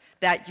transcript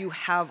that you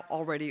have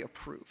already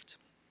approved.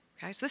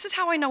 Okay, so this is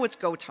how I know it's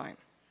go time.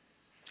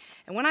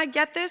 And when I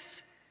get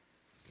this,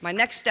 my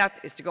next step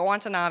is to go on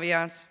to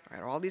Naviance.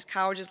 Are all these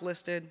colleges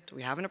listed? Do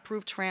we have an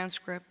approved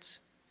transcript?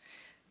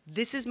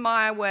 This is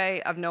my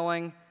way of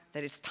knowing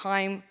that it's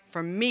time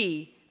for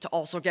me to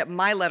also get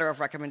my letter of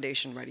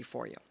recommendation ready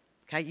for you.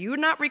 Okay, you're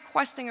not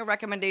requesting a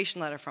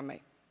recommendation letter from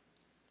me.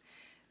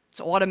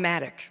 It's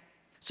automatic.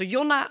 So you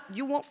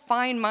won't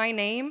find my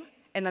name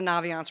in the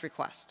Naviance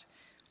request.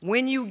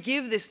 When you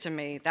give this to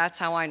me, that's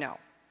how I know.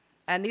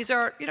 And these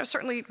are,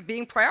 certainly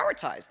being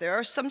prioritized. There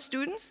are some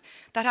students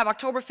that have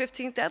October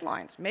 15th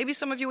deadlines. Maybe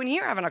some of you in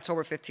here have an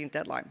October 15th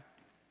deadline.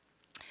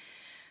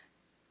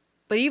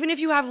 But even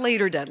if you have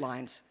later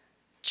deadlines,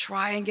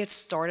 try and get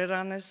started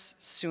on this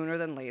sooner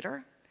than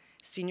later.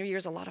 Senior year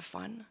is a lot of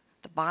fun.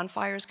 The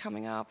bonfire's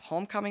coming up,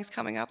 homecoming's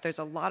coming up. There's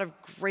a lot of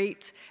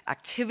great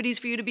activities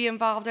for you to be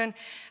involved in. And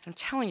I'm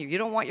telling you, you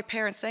don't want your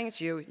parents saying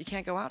to you, you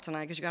can't go out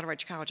tonight because you got to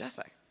write your college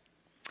essay.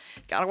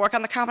 You got to work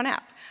on the Common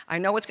App. I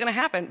know it's going to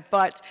happen,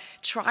 but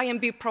try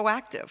and be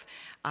proactive.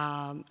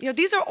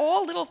 These are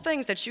all little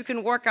things that you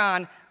can work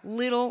on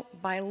little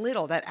by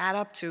little that add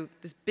up to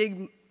this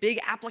big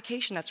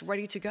application that's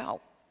ready to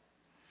go.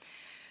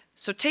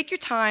 So take your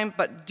time,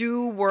 but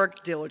do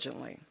work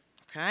diligently.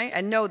 Okay?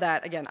 And know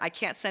that, again, I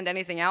can't send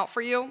anything out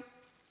for you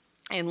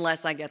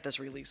unless I get this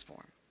release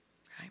form.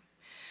 Okay?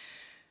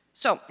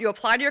 So you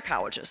apply to your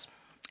colleges.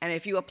 And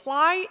if you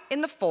apply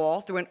in the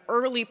fall through an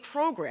early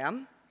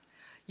program,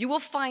 you will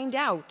find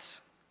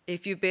out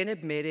if you've been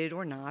admitted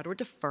or not, or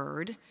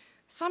deferred,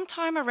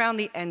 sometime around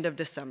the end of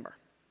December.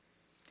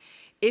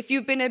 If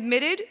you've been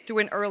admitted through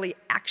an early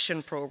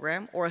action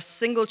program, or a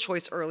single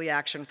choice early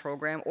action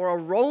program, or a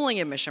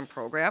rolling admission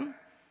program,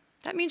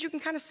 that means you can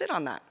kind of sit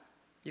on that.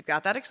 You've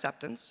got that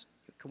acceptance.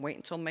 You can wait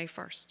until May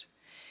 1st.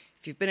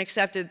 If you've been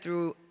accepted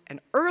through an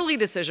early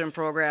decision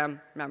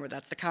program, remember,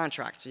 that's the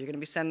contract. So you're going to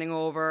be sending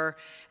over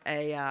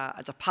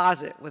a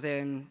deposit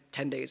within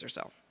 10 days or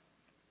so.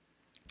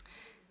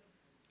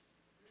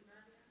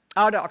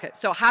 Oh, no, okay.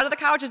 So how do the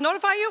colleges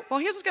notify you? Well,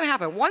 here's what's going to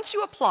happen. Once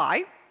you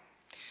apply,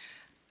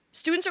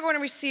 students are going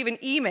to receive an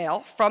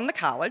email from the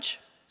college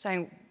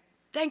saying,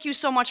 thank you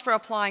so much for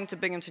applying to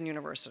Binghamton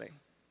University.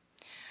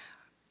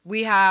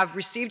 We have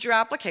received your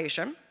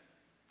application.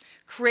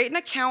 Create an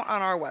account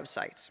on our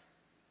website.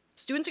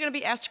 Students are going to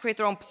be asked to create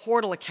their own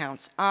portal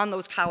accounts on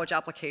those college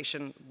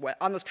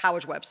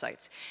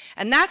websites.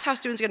 And that's how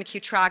students are going to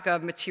keep track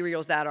of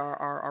materials that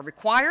are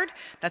required.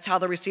 That's how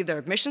they'll receive their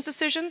admissions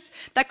decisions.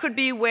 That could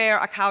be where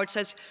a college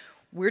says,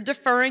 we're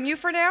deferring you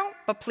for now,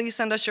 but please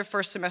send us your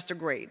first semester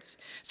grades.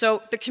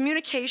 So the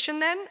communication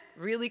then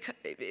really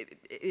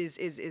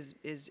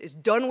is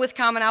done with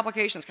Common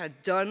Application. It's kind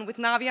of done with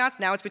Naviance.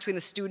 Now it's between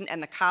the student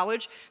and the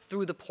college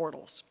through the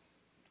portals.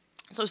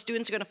 So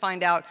students are going to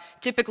find out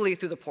typically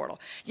through the portal.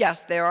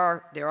 Yes, there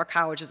are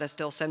colleges that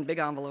still send big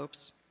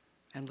envelopes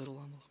and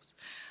little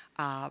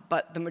envelopes.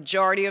 But the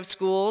majority of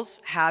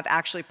schools have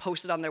actually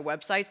posted on their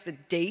websites the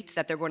dates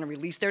that they're going to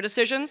release their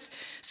decisions.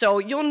 So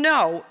you'll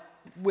know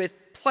with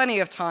plenty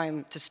of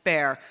time to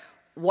spare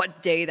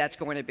what day that's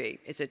going to be.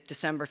 Is it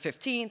December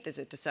 15th? Is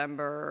it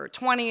December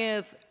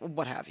 20th?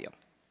 What have you.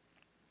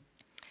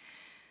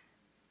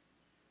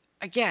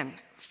 Again,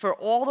 for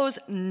all those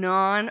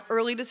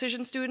non-early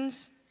decision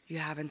students, you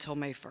have until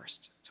May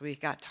 1st, so we've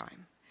got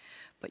time.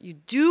 But you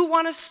do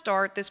want to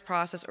start this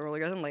process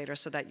earlier than later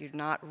so that you're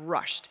not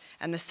rushed.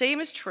 And the same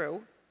is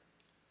true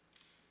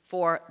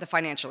for the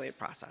financial aid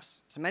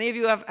process. So many of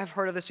you have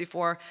heard of this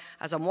before.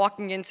 As I'm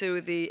walking into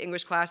the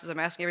English classes, I'm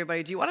asking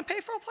everybody, do you want to pay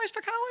for a place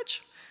for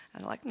college?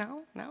 And they're like,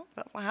 no.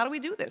 Well, how do we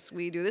do this?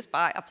 We do this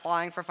by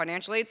applying for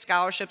financial aid,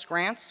 scholarships,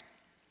 grants.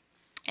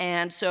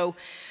 And so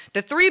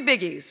the three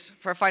biggies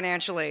for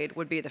financial aid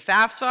would be the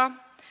FAFSA,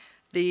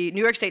 the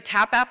New York State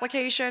TAP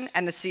application,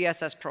 and the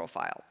CSS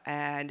profile.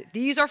 And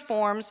these are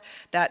forms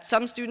that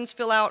some students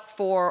fill out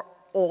for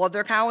all of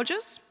their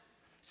colleges,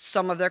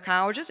 some of their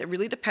colleges. It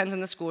really depends on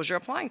the schools you're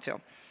applying to.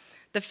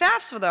 The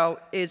FAFSA, though,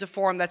 is a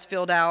form that's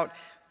filled out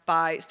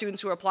by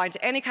students who are applying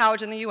to any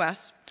college in the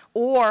US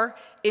or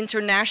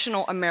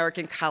international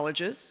American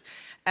colleges.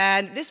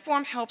 And this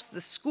form helps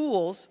the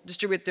schools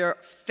distribute their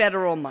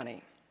federal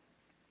money.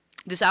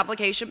 This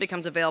application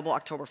becomes available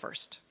October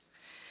 1st.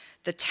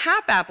 The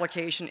TAP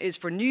application is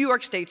for New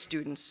York State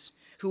students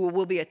who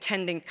will be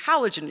attending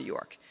college in New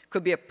York.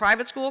 Could be a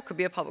private school, could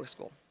be a public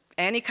school.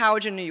 Any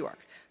college in New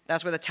York.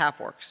 That's where the TAP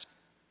works.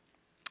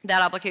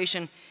 That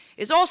application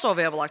is also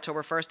available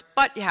October 1st,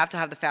 but you have to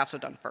have the FAFSA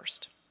done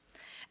first.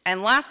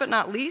 And last but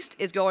not least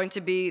is going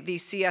to be the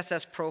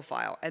CSS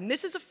profile. And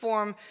this is a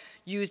form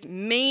used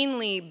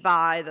mainly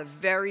by the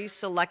very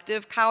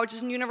selective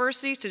colleges and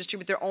universities to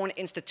distribute their own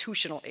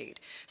institutional aid.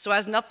 So it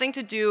has nothing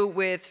to do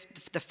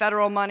with the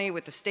federal money,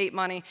 with the state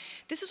money.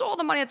 This is all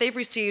the money that they've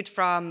received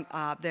from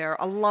their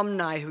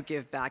alumni who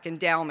give back,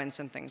 endowments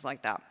and things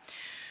like that.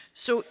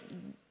 So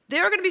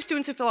there are going to be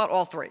students who fill out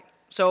all three.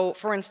 So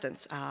for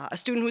instance, a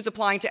student who's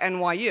applying to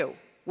NYU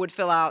would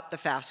fill out the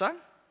FAFSA,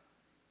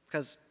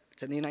 because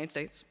it's in the United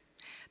States,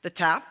 the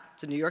TAP,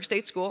 it's a New York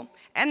State school,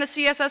 and the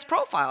CSS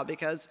profile,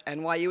 because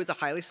NYU is a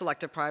highly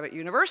selective private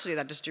university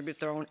that distributes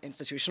their own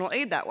institutional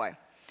aid that way.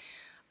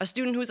 A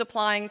student who's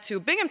applying to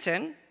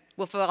Binghamton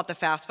will fill out the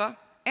FAFSA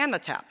and the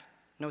TAP,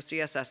 no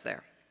CSS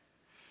there.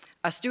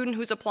 A student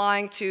who's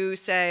applying to,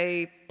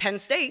 say, Penn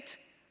State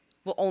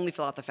will only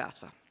fill out the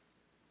FAFSA.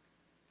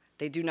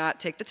 They do not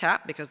take the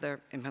TAP because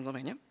they're in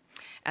Pennsylvania,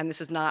 and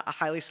this is not a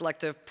highly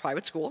selective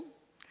private school.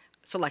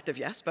 Selective,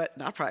 yes, but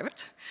not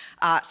private.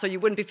 So you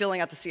wouldn't be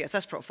filling out the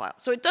CSS profile.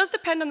 So it does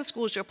depend on the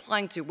schools you're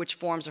applying to which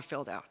forms are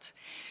filled out.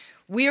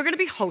 We are going to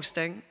be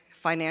hosting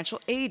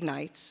financial aid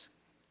nights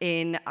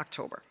in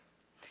October.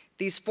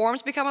 These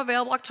forms become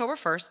available October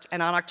 1st,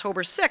 and on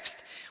October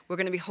 6th, we're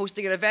going to be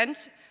hosting an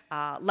event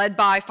led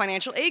by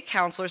financial aid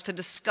counselors to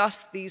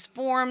discuss these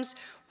forms,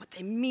 what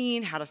they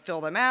mean, how to fill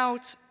them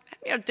out,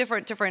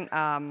 different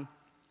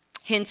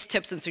hints,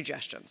 tips, and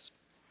suggestions.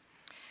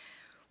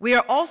 We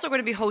are also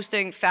going to be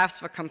hosting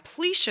FAFSA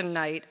completion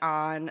night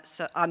on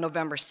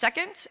November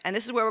 2nd, and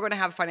this is where we're going to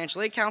have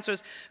financial aid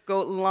counselors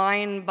go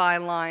line by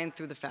line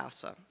through the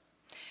FAFSA.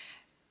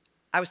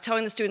 I was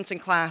telling the students in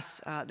class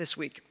this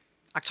week,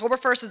 October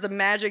 1st is the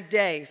magic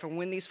day for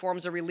when these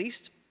forms are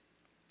released.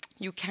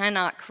 You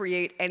cannot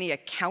create any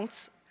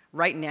accounts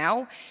right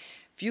now.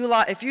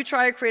 If you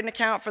try to create an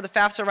account for the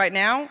FAFSA right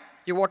now,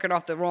 you're working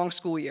off the wrong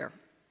school year.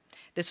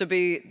 This would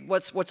be,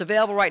 what's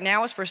available right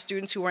now is for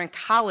students who are in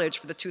college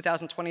for the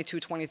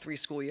 2022-23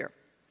 school year.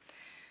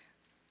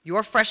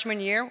 Your freshman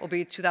year will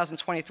be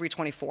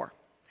 2023-24.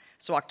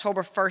 So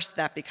October 1st,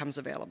 that becomes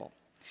available.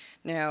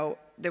 Now,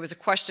 there was a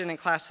question in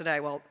class today,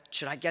 well,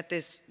 should I get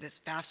this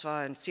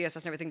FAFSA and CSS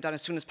and everything done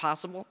as soon as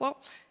possible? Well,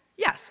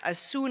 yes, as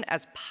soon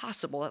as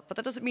possible, but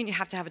that doesn't mean you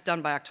have to have it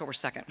done by October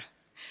 2nd.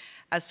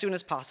 As soon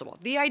as possible.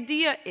 The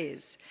idea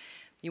is,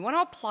 you want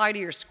to apply to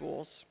your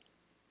schools,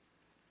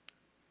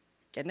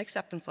 get an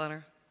acceptance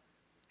letter,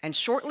 and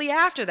shortly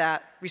after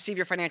that, receive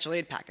your financial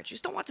aid package. You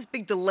just don't want this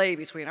big delay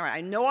between, all right,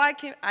 I know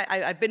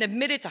I've been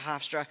admitted to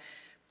Hofstra,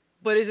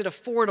 but is it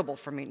affordable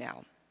for me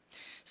now?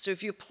 So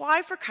if you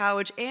apply for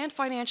college and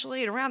financial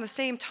aid around the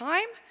same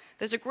time,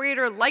 there's a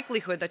greater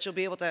likelihood that you'll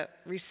be able to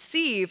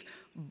receive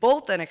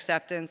both an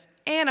acceptance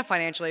and a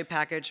financial aid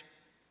package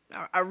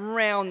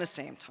around the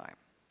same time.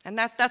 And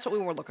that's what we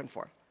were looking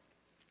for.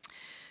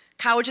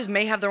 Colleges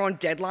may have their own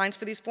deadlines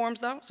for these forms,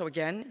 though. So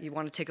again, you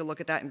want to take a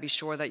look at that and be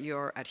sure that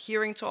you're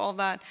adhering to all of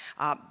that.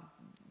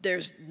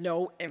 There's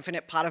no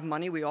infinite pot of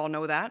money. We all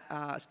know that,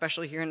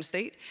 especially here in the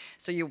state.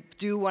 So you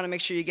do want to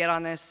make sure you get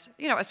on this,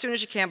 as soon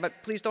as you can.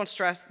 But please don't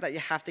stress that you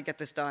have to get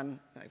this done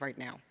right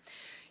now.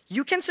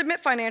 You can submit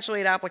financial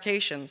aid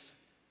applications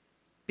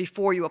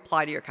before you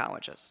apply to your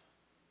colleges.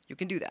 You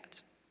can do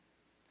that.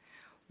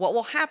 What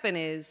will happen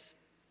is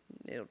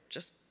it'll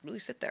just really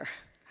sit there.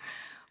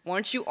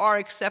 Once you are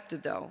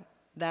accepted, though,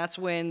 that's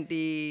when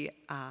the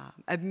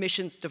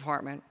admissions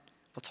department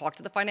will talk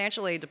to the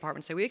financial aid department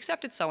and say, we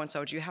accepted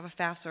so-and-so. Do you have a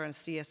FAFSA and a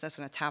CSS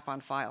and a TAP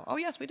on file? Oh,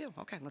 yes, we do.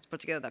 Okay, let's put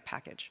together that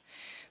package.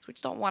 So we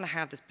just don't want to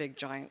have this big,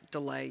 giant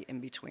delay in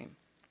between.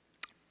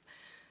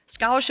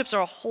 Scholarships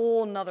are a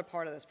whole nother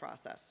part of this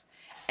process.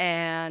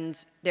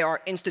 And there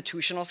are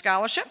institutional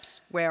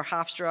scholarships where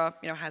Hofstra,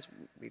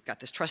 we've got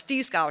this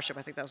trustee scholarship.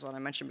 I think that was what I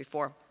mentioned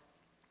before.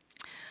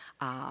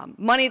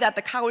 Money that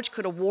the college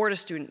could award a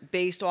student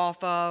based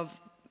off of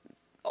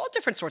all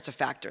different sorts of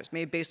factors,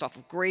 maybe based off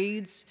of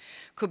grades,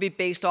 could be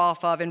based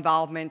off of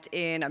involvement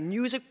in a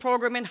music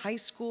program in high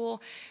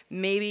school,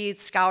 maybe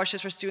it's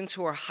scholarships for students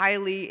who are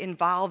highly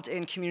involved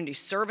in community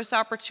service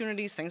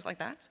opportunities, things like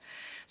that.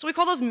 So we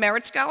call those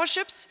merit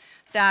scholarships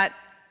that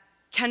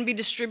can be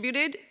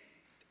distributed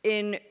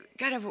in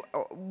kind of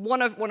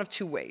one of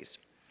two ways.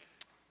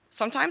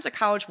 Sometimes a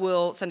college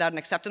will send out an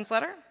acceptance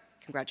letter.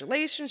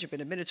 Congratulations, you've been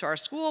admitted to our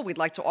school. We'd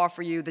like to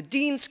offer you the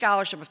Dean's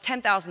Scholarship of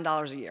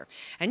 $10,000 a year.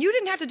 And you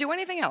didn't have to do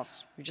anything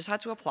else. You just had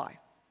to apply.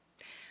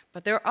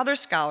 But there are other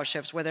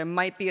scholarships where there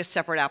might be a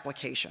separate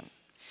application.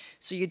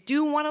 So you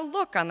do want to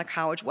look on the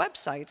college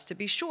websites to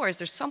be sure, is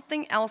there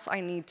something else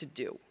I need to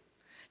do?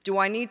 Do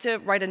I need to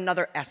write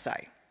another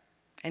essay?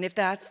 And if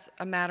that's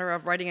a matter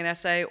of writing an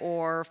essay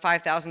or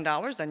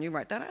 $5,000, then you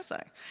write that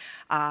essay.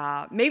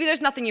 Maybe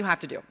there's nothing you have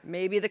to do.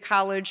 Maybe the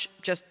college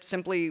just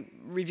simply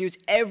reviews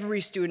every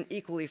student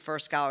equally for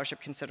scholarship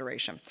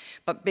consideration.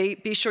 But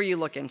be sure you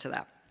look into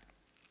that.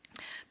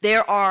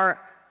 There are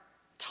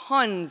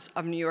tons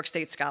of New York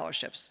State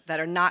scholarships that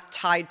are not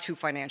tied to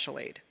financial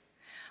aid.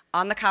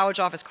 On the College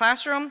Office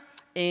Classroom,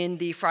 in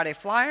the Friday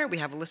flyer, we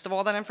have a list of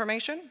all that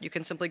information. You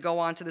can simply go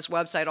on to this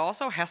website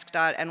also,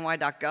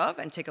 hesc.ny.gov,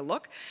 and take a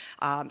look.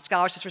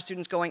 Scholarships for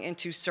students going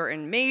into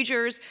certain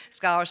majors,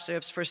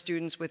 scholarships for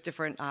students with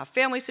different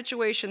family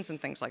situations, and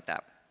things like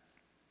that.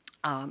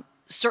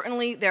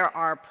 Certainly, there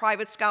are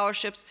private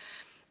scholarships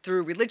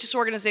through religious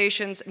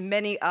organizations.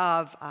 Many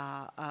of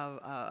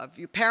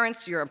your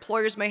parents, your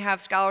employers may have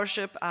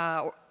scholarships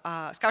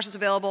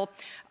available.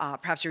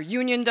 Perhaps your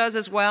union does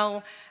as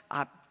well.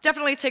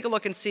 Definitely take a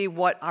look and see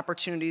what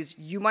opportunities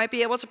you might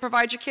be able to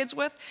provide your kids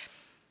with.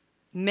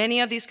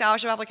 Many of these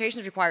scholarship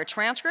applications require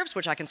transcripts,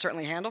 which I can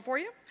certainly handle for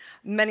you.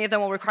 Many of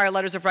them will require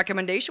letters of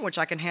recommendation, which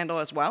I can handle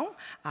as well.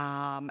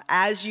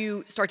 As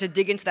you start to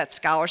dig into that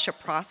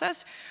scholarship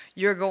process,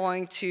 you're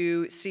going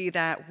to see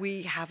that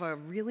we have a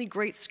really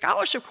great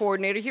scholarship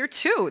coordinator here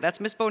too.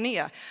 That's Miss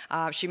Bonilla.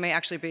 She may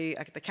actually be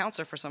the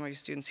counselor for some of you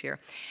students here.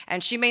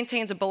 And she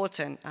maintains a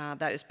bulletin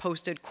that is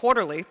posted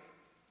quarterly.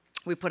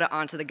 We put it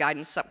onto the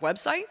guidance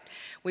website.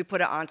 We put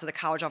it onto the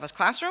College Office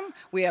Classroom.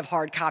 We have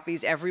hard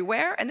copies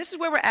everywhere. And this is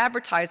where we're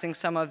advertising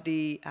some of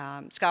the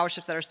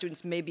scholarships that our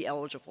students may be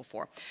eligible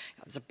for.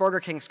 There's a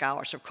Burger King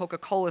scholarship,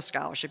 Coca-Cola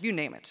scholarship, you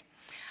name it.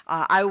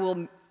 I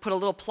will put a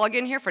little plug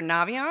in here for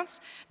Naviance.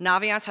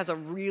 Naviance has a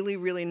really,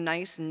 really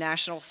nice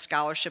national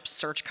scholarship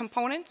search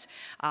component.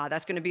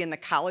 That's going to be in the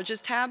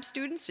colleges tab,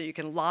 students, so you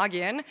can log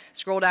in,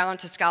 scroll down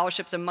to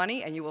scholarships and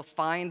money, and you will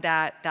find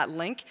that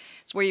link.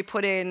 It's where you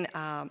put in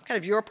kind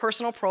of your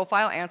personal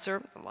profile,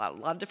 answer a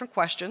lot of different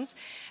questions,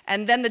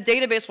 and then the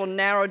database will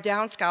narrow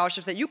down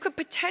scholarships that you could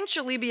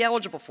potentially be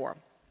eligible for.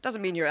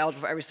 Doesn't mean you're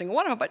eligible for every single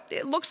one of them, but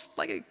it looks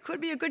like it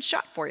could be a good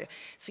shot for you.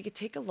 So you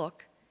take a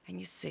look and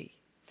you see.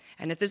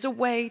 And if there's a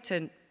way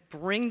to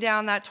bring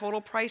down that total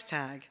price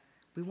tag,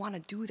 we want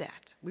to do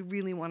that. We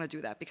really want to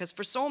do that because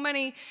for so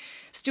many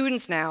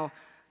students now,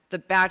 the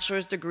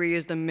bachelor's degree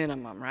is the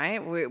minimum,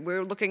 right?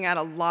 We're looking at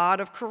a lot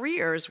of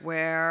careers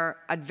where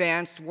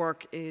advanced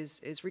work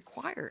is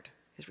required.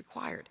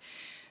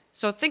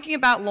 So thinking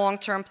about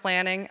long-term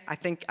planning, I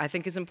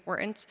think is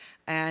important.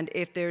 And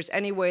if there's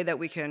any way that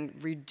we can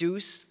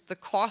reduce the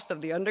cost of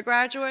the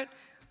undergraduate,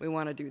 we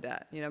want to do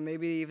that.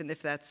 Maybe even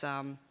if that's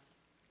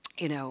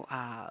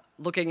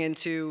looking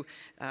into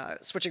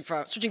switching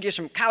gears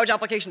from college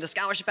application to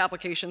scholarship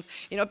applications,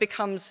 it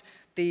becomes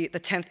the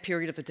 10th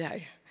period of the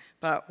day.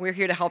 But we're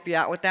here to help you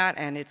out with that,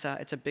 and it's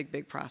a big,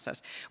 big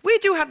process. We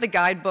do have the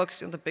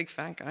guidebooks, the big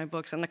fat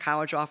guidebooks in the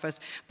college office,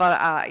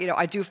 but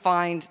I do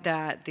find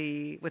that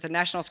with the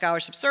National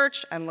Scholarship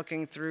Search and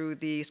looking through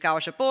the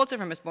scholarship bulletin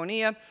from Ms.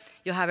 Bonilla,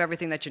 you'll have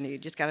everything that you need. You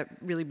just got to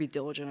really be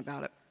diligent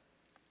about it.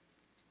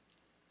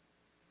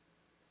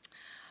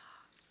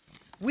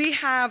 We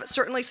have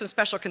certainly some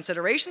special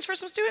considerations for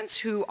some students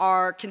who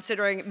are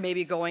considering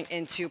maybe going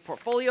into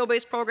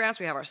portfolio-based programs.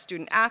 We have our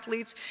student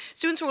athletes,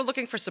 students who are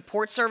looking for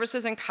support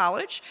services in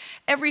college.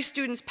 Every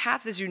student's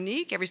path is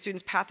unique. Every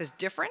student's path is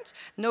different.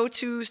 No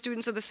two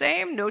students are the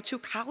same. No two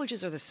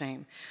colleges are the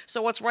same.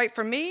 So what's right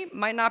for me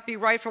might not be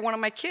right for one of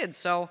my kids,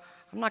 so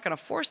I'm not going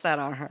to force that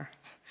on her.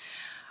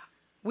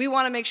 We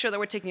want to make sure that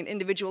we're taking an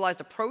individualized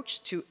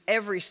approach to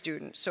every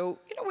student. So,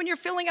 when you're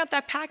filling out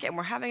that packet and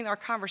we're having our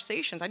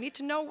conversations, I need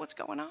to know what's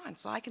going on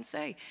so I can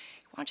say,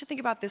 why don't you think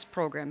about this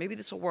program? Maybe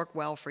this will work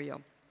well for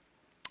you.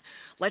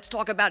 Let's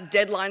talk about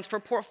deadlines for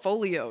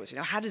portfolios.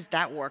 How does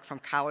that work from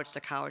college to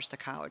college to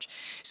college?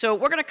 So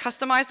we're going to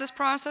customize this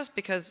process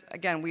because,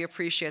 again, we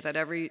appreciate that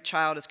every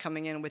child is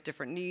coming in with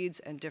different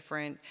needs and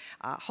different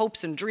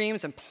hopes and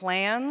dreams and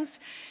plans.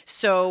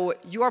 So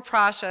your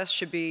process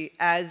should be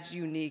as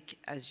unique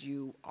as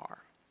you are.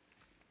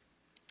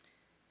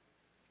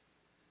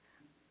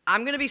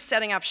 I'm going to be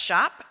setting up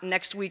shop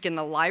next week in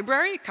the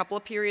library, a couple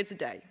of periods a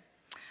day.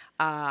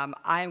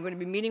 I am going to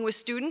be meeting with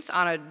students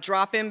on a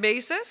drop-in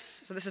basis,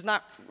 so this is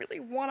not really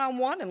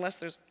one-on-one unless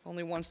there's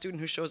only one student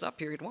who shows up,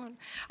 period one.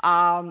 But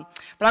I'm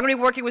going to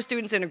be working with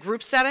students in a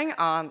group setting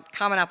on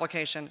Common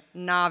Application,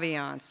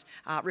 Naviance,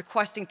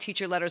 requesting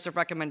teacher letters of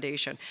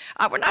recommendation.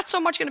 We're not so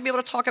much going to be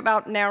able to talk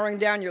about narrowing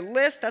down your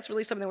list. That's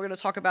really something we're going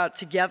to talk about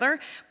together.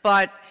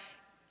 But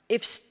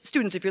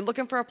if you're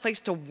looking for a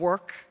place to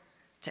work,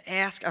 to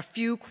ask a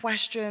few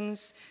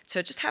questions,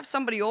 to just have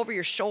somebody over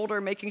your shoulder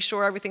making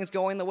sure everything's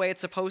going the way it's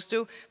supposed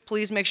to,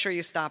 please make sure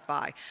you stop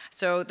by.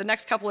 So the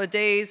next couple of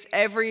days,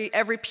 every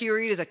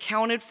period is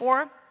accounted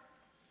for.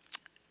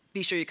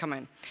 Be sure you come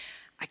in.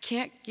 I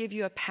can't give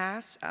you a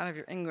pass out of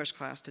your English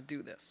class to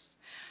do this.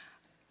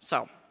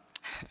 So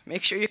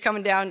make sure you're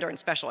coming down during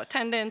special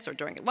attendance or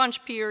during a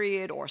lunch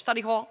period or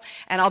study hall,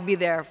 and I'll be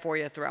there for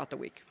you throughout the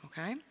week,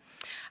 okay?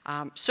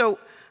 So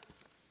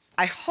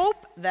I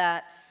hope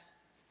that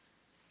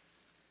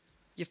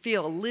you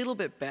feel a little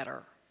bit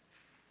better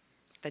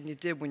than you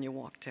did when you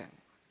walked in.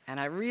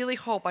 And I really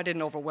hope I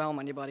didn't overwhelm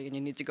anybody and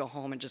you need to go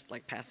home and just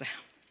pass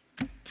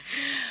out.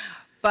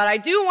 But I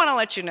do want to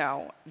let you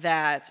know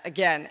that,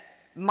 again,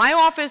 my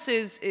office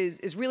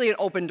is really an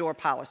open door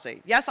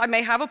policy. Yes, I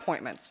may have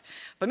appointments,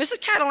 but Mrs.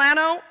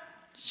 Catalano,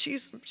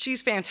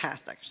 she's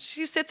fantastic.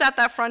 She sits at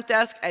that front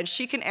desk and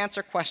she can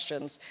answer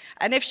questions.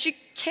 And if she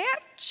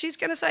can't, she's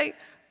going to say,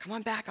 come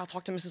on back, I'll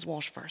talk to Mrs.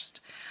 Walsh first.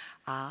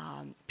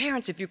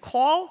 Parents, if you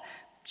call,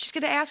 she's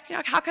going to ask,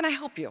 how can I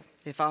help you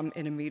if I'm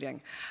in a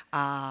meeting?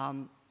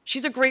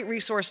 She's a great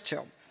resource,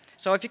 too.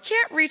 So if you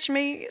can't reach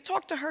me,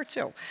 talk to her,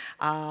 too.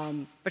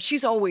 But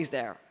she's always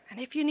there. And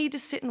if you need to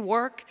sit and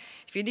work,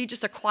 if you need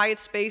just a quiet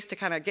space to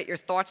kind of get your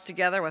thoughts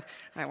together with,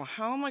 all right, well,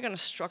 how am I going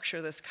to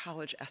structure this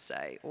college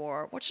essay?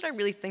 Or what should I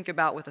really think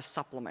about with a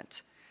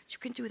supplement? You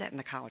can do that in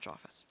the college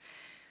office.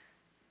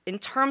 In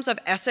terms of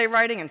essay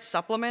writing and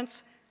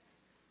supplements,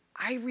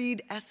 I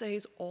read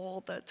essays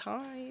all the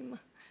time.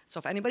 So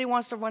if anybody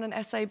wants to run an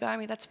essay by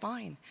me, that's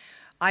fine.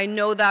 I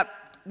know that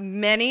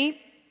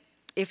many,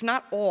 if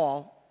not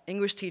all,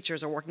 English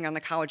teachers are working on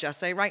the college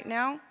essay right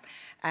now.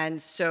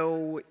 And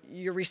so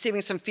you're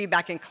receiving some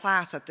feedback in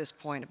class at this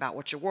point about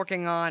what you're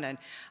working on. And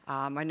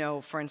I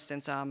know, for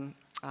instance,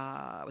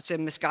 I was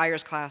in Ms.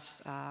 Geyer's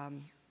class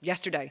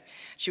yesterday.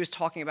 She was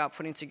talking about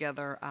putting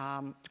together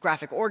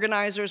graphic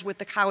organizers with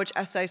the college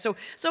essay. So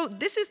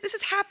this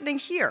is happening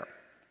here.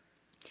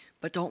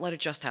 But don't let it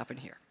just happen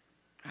here.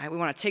 All right? We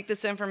want to take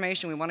this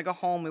information, we want to go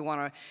home, we want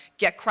to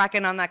get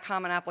cracking on that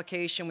Common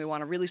Application, we want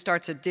to really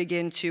start to dig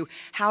into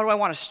how do I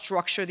want to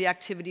structure the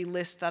activity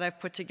list that I've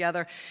put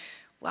together.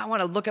 Well, I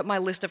want to look at my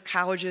list of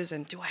colleges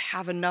and do I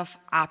have enough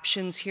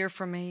options here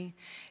for me?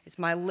 Does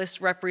my list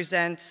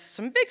represent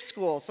some big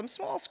schools, some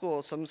small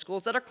schools, some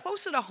schools that are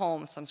closer to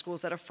home, some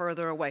schools that are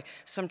further away,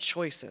 some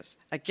choices.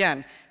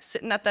 Again,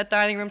 sitting at that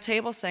dining room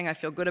table saying I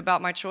feel good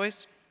about my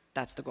choice,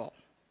 that's the goal.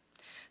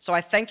 So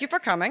I thank you for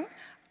coming,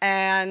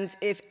 and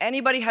if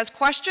anybody has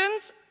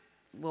questions,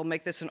 we'll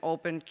make this an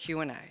open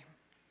Q&A. Wow,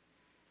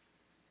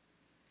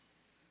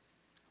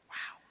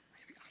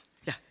 here we go.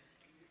 Yeah.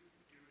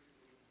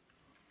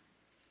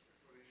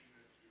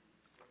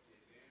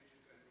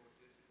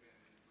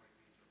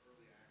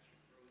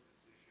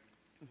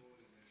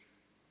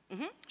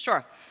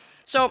 Sure.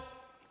 So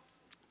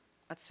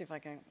let's see if I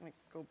can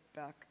go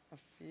back a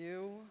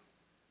few.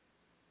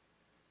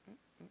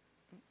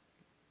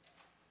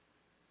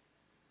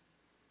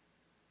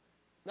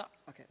 No,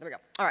 okay, there we go.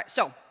 All right,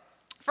 so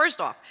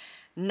first off,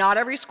 not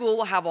every school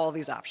will have all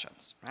these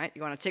options, right?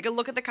 You want to take a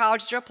look at the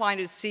colleges you're applying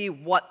to see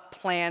what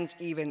plans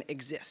even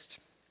exist.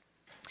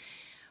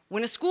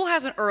 When a school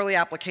has an early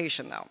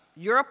application, though,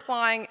 you're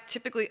applying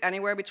typically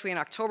anywhere between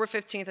October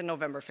 15th and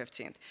November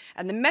 15th.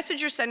 And the message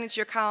you're sending to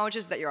your college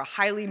is that you're a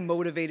highly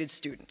motivated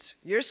student.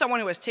 You're someone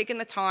who has taken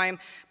the time,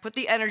 put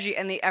the energy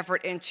and the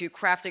effort into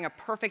crafting a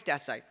perfect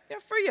essay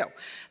for you.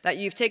 That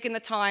you've taken the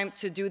time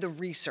to do the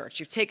research.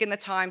 You've taken the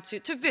time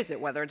to visit,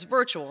 whether it's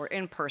virtual or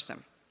in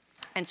person.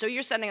 And so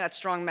you're sending that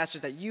strong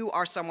message that you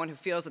are someone who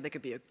feels that they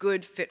could be a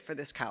good fit for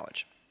this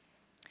college.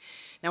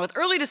 Now, with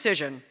early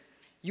decision,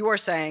 you are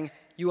saying,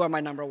 you are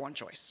my number one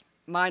choice.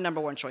 My number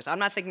one choice. I'm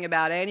not thinking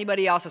about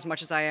anybody else as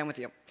much as I am with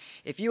you.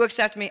 If you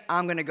accept me,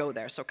 I'm going to go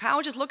there. So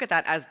colleges look at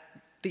that as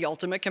the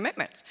ultimate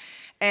commitment.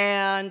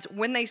 And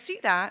when they see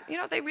that,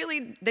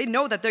 they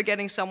know that they're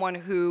getting someone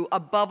who,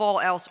 above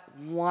all else,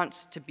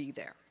 wants to be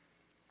there.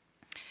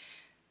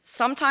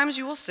 Sometimes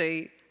you will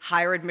see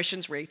higher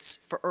admissions rates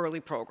for early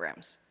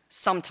programs.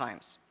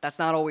 Sometimes. That's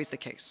not always the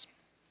case.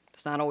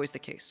 That's not always the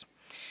case.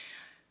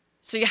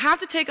 So you have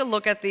to take a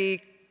look at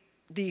the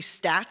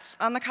stats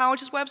on the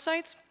college's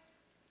websites.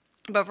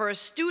 But for a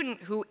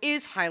student who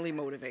is highly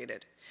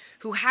motivated,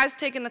 who has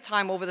taken the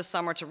time over the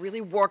summer to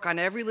really work on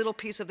every little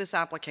piece of this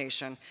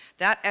application,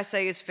 that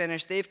essay is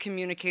finished, they've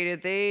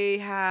communicated, they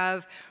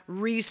have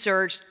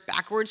researched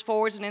backwards,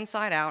 forwards, and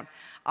inside out,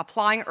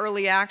 applying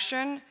early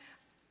action,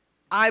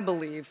 I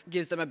believe,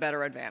 gives them a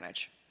better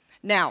advantage.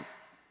 Now,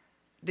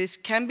 this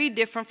can be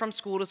different from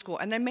school to school,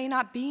 and there may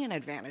not be an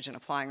advantage in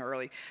applying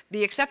early.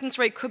 The acceptance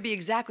rate could be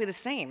exactly the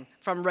same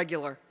from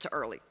regular to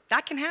early.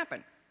 That can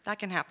happen. That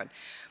can happen.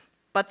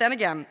 But then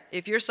again,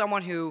 if you're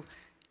someone who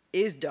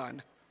is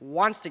done,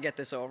 wants to get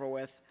this over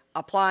with,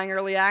 applying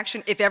early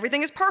action, if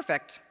everything is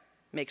perfect,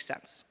 makes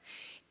sense.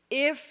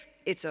 If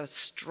it's a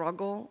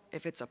struggle,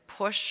 if it's a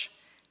push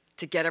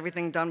to get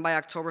everything done by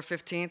October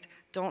 15th,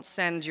 don't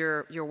send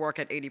your work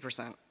at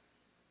 80%.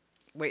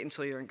 Wait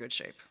until you're in good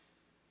shape.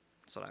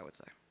 That's what I would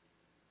say.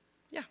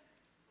 Yeah.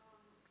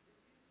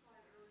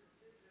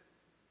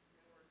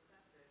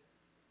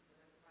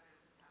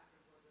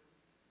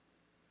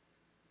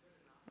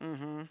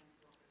 Mm-hmm.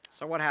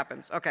 So what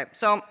happens? Okay,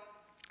 so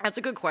that's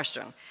a good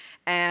question.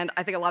 And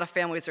I think a lot of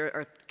families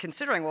are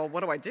considering, well,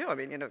 what do I do? I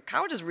mean,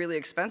 college is really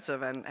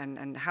expensive,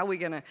 and how are we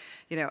gonna,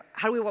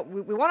 how do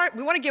we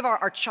want to give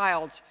our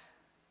child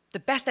the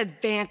best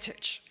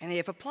advantage. And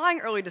if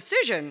applying early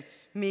decision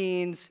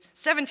means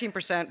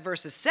 17%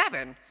 versus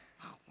 7,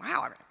 oh,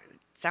 wow, I mean,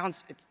 it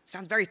sounds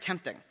very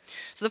tempting.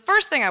 So the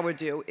first thing I would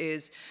do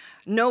is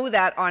know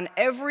that on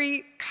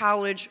every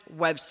college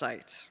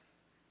website,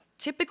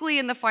 typically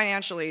in the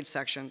financial aid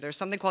section, there's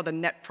something called the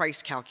net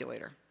price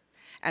calculator.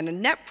 And the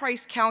net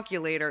price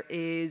calculator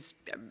is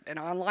an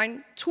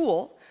online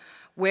tool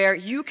where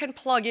you can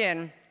plug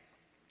in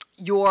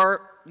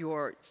your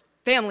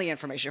family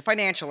information, your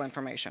financial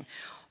information.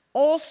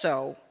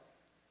 Also,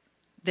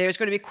 there's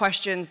going to be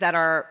questions that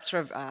are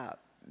sort of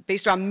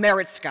based on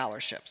merit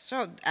scholarships.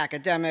 So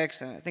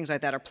academics and things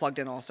like that are plugged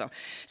in also.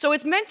 So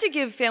it's meant to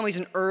give families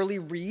an early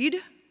read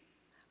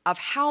of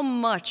how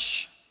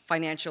much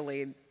financial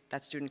aid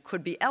that student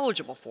could be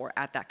eligible for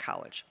at that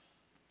college.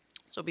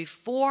 So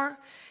before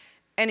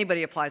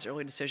anybody applies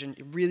early decision,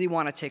 you really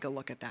want to take a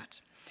look at that.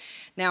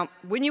 Now,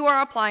 when you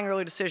are applying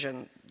early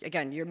decision,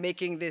 again, you're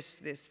making this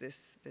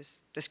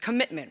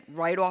commitment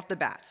right off the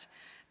bat.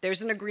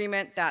 There's an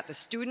agreement that the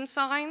student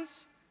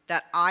signs,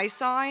 that I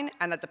sign,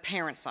 and that the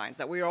parent signs,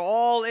 that we are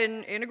all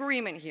in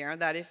agreement here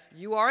that if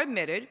you are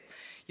admitted,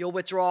 you'll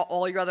withdraw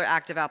all your other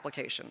active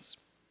applications.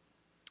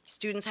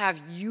 Students have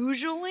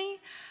usually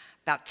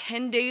about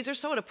 10 days or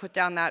so to put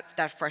down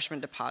that freshman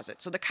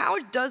deposit. So the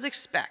college does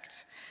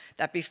expect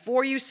that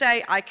before you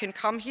say, I can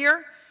come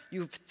here,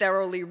 you've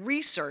thoroughly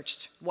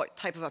researched what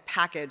type of a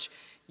package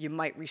you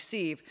might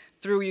receive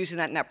through using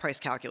that net price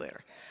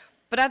calculator.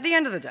 But at the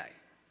end of the day,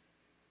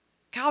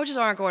 colleges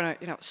aren't going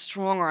to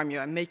strong-arm you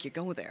and make you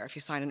go there if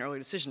you sign an early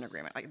decision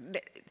agreement.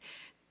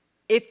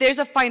 If there's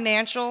a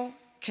financial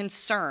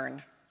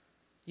concern,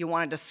 you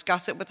want to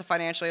discuss it with the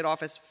financial aid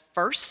office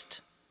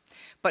first,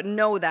 but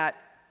know that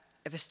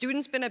if a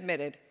student's been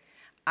admitted,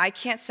 I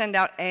can't send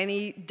out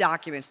any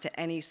documents to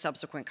any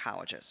subsequent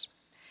colleges.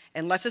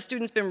 Unless a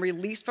student's been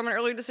released from an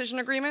early decision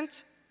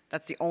agreement,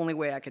 that's the only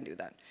way I can do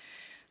that.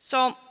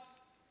 So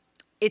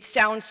it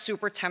sounds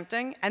super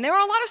tempting, and there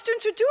are a lot of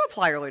students who do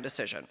apply early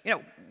decision,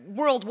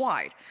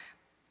 worldwide.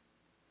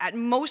 At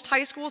most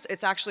high schools,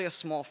 it's actually a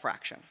small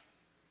fraction.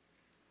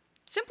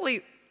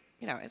 Simply,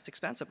 it's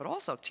expensive, but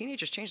also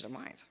teenagers change their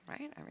mind,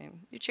 right? I mean,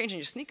 you're changing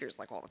your sneakers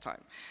like all the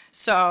time.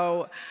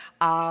 So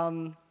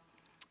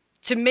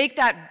to make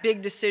that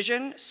big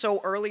decision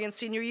so early in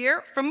senior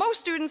year, for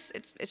most students,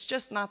 it's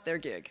just not their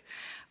gig.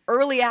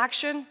 Early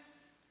action,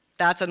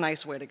 that's a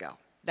nice way to go.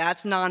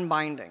 That's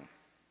non-binding.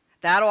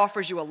 That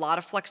offers you a lot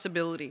of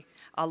flexibility,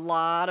 a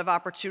lot of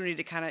opportunity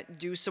to kind of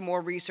do some more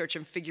research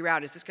and figure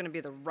out, is this going to be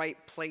the right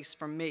place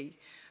for me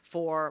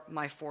for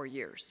my 4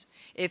 years?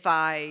 If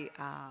I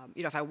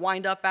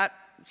wind up at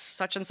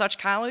such and such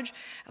college,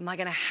 am I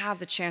going to have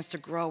the chance to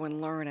grow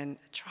and learn and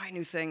try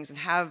new things and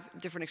have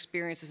different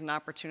experiences and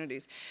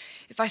opportunities?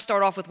 If I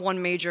start off with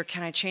one major,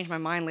 can I change my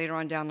mind later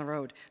on down the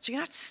road? So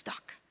you're not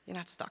stuck. You're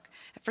not stuck.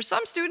 And for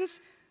some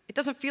students, it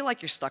doesn't feel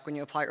like you're stuck when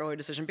you apply early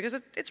decision because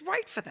it's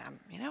right for them,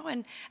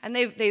 and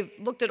they've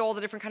looked at all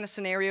the different kind of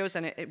scenarios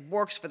and it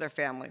works for their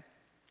family.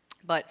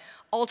 But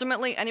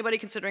ultimately, anybody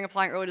considering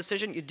applying early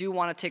decision, you do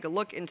want to take a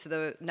look into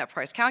the net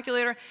price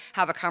calculator,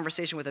 have a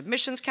conversation with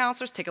admissions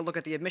counselors, take a look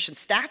at the admission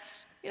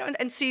stats,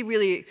 and see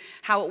really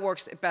how it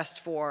works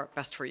best for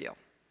you.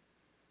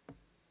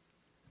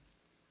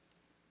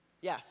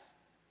 Yes.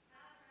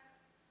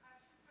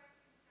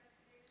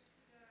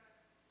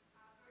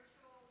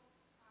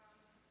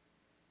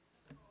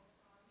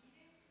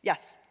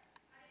 Yes.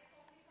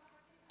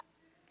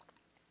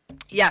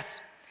 Yes.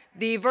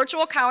 The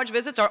virtual college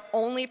visits are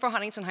only for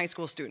Huntington High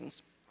School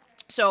students.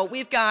 So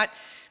we've got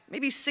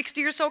maybe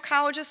 60 or so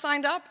colleges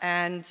signed up,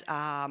 and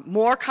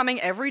more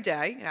coming every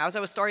day. You know, as I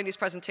was starting these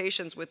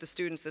presentations with the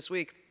students this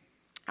week,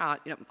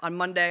 on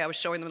Monday I was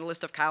showing them the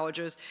list of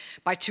colleges.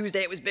 By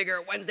Tuesday it was bigger,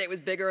 Wednesday it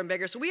was bigger and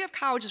bigger. So we have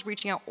colleges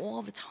reaching out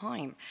all the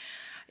time.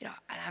 You know,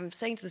 and I'm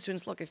saying to the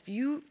students, look, if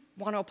you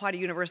want to apply to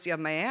University of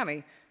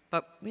Miami,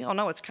 but we all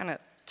know it's kind of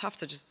tough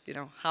to just, you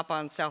know, hop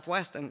on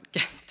Southwest and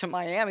get to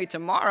Miami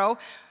tomorrow,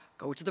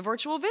 go to the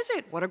virtual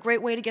visit. What a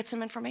great way to get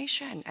some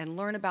information and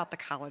learn about the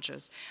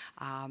colleges.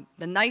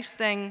 The nice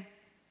thing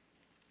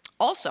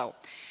also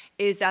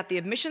is that the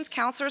admissions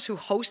counselors who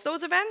host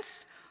those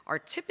events are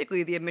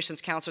typically the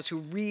admissions counselors who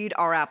read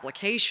our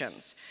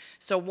applications.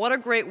 So what a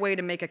great way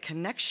to make a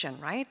connection,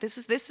 right? This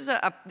is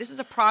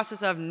a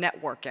process of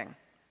networking.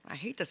 I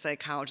hate to say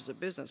college is a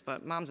business,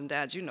 but moms and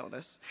dads, you know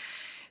this.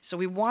 So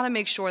we want to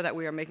make sure that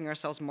we are making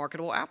ourselves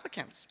marketable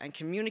applicants and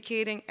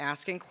communicating,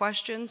 asking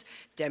questions,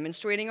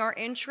 demonstrating our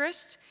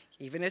interest,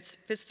 even if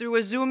it's through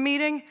a Zoom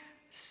meeting,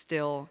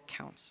 still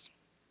counts.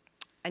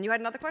 And you had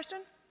another question?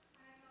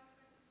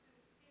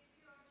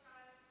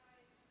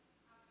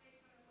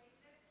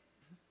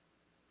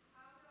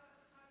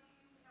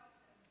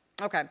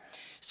 Okay,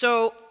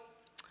 so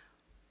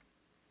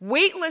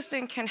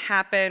waitlisting can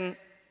happen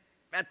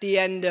at the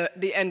end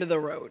of the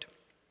road.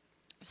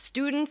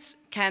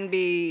 Students can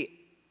be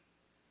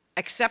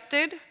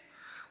accepted,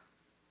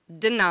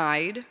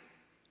 denied,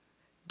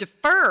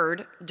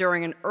 deferred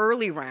during an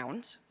early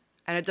round,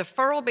 and a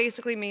deferral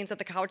basically means that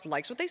the college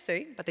likes what they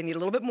see, but they need a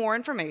little bit more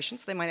information,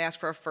 so they might ask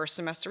for a first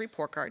semester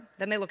report card.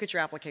 Then they look at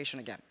your application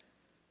again.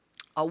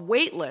 A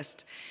wait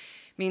list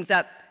means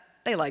that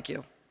they like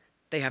you,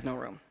 they have no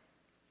room.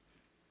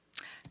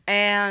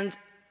 And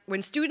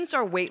when students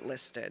are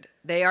waitlisted,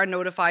 they are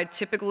notified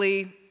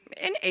typically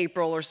in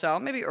April or so,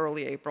 maybe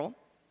early April,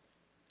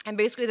 and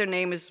basically their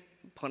name is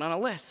put on a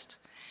list.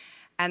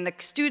 And the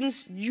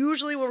students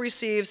usually will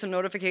receive some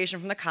notification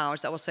from the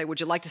college that will say, would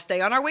you like to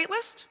stay on our wait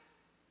list?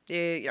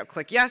 You know,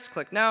 click yes,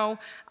 click no,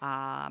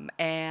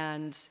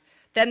 and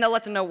then they'll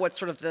let them know what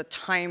sort of the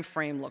time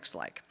frame looks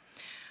like.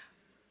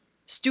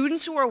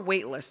 Students who are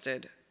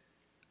waitlisted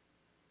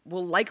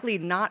will likely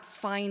not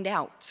find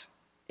out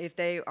if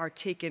they are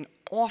taken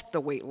off the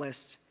wait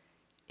list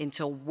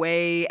until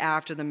way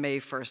after the May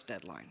 1st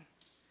deadline.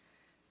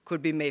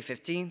 Could be May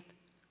 15th,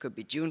 could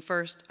be June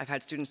 1st. I've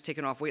had students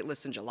taken off wait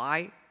lists in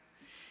July.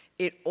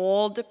 It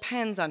all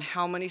depends on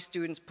how many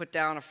students put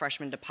down a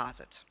freshman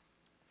deposit.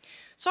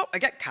 So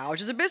again,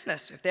 college is a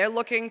business. If they're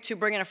looking to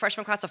bring in a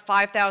freshman class of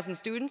 5,000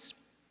 students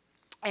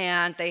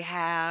and they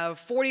have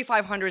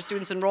 4,500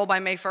 students enrolled by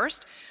May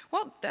 1st,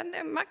 well, then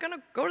they're not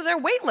gonna go to their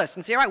wait list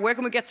and say, all right, where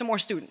can we get some more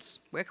students?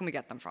 Where can we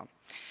get them from?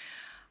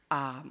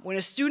 When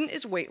a student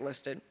is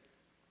waitlisted,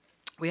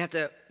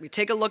 we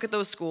take a look at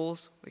those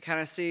schools. We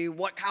kind of see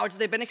what colleges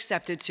they've been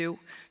accepted to.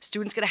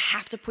 Students gonna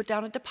have to put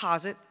down a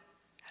deposit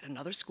at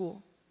another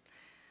school.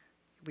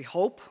 We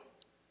hope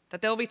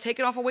that they'll be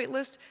taken off a wait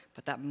list,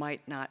 but that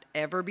might not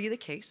ever be the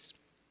case.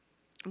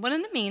 But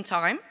in the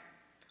meantime,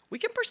 we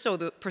can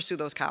pursue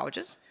those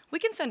colleges. We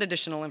can send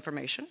additional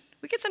information.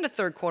 We can send a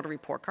third quarter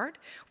report card.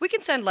 We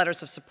can send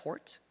letters of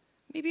support.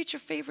 Maybe it's your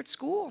favorite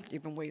school that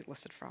you've been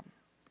waitlisted from.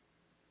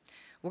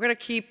 We're gonna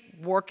keep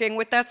working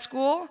with that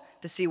school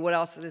to see what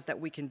else it is that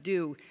we can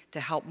do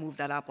to help move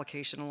that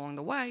application along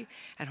the way,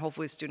 and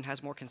hopefully the student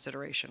has more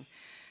consideration.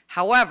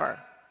 However,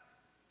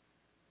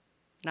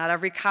 not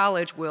every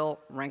college will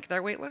rank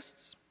their wait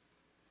lists.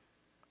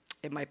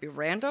 It might be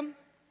random.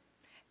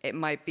 It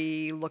might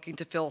be looking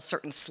to fill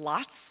certain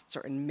slots,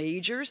 certain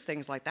majors,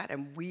 things like that,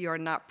 and we are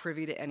not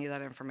privy to any of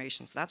that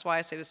information. So that's why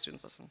I say to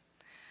students, listen,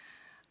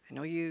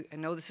 I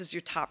know this is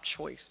your top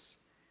choice,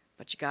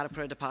 but you gotta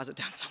put a deposit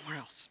down somewhere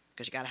else,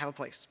 because you gotta have a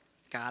place.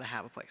 Gotta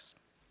have a place.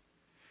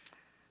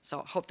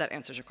 So I hope that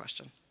answers your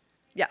question.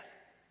 Yes?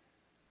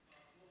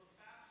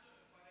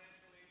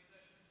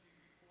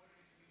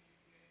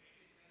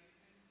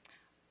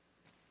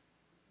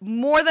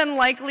 More than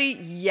likely,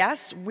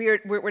 yes.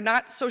 We're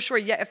not so sure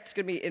yet if it's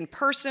going to be in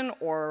person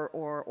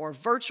or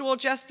virtual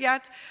just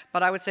yet,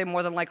 but I would say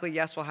more than likely,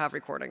 yes, we'll have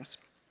recordings.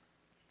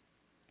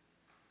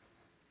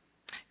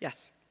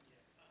 Yes?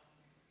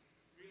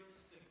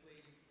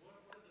 Realistically,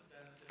 what are the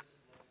benefits of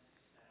legacy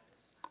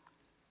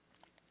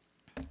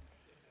status?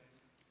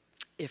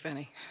 If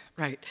any,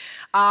 right.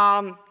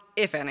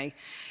 If any.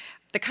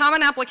 The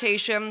Common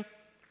Application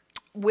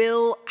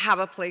will have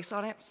a place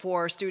on it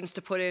for students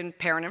to put in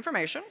parent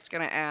information. It's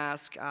going to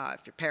ask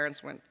if your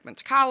parents went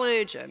to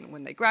college and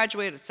when they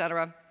graduated, et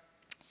cetera.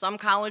 Some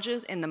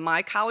colleges in the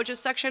My Colleges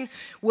section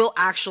will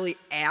actually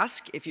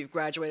ask if you've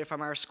graduated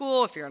from our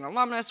school, if you're an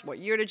alumnus, what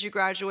year did you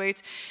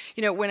graduate.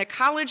 You know, when a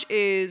college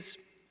is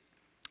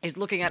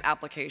looking at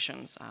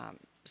applications,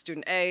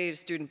 student A to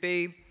student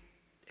B,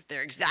 if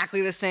they're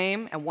exactly the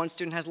same and one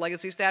student has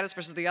legacy status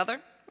versus the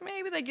other,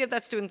 maybe they give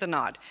that student the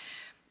nod.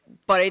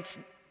 But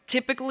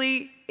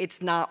typically,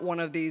 it's not one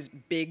of these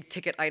big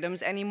ticket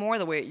items anymore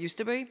the way it used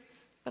to be,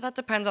 but that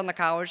depends on the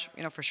college,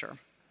 you know, for sure.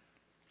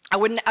 I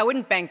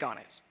wouldn't bank on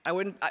it.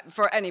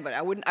 For anybody.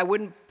 I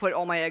wouldn't put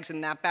all my eggs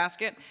in that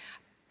basket.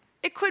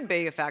 It could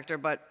be a factor,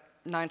 but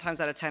 9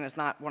 times out of 10 is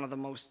not one of the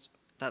most,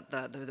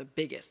 the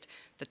biggest.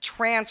 The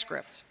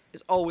transcript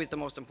is always the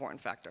most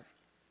important factor.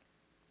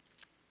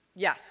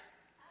 Yes?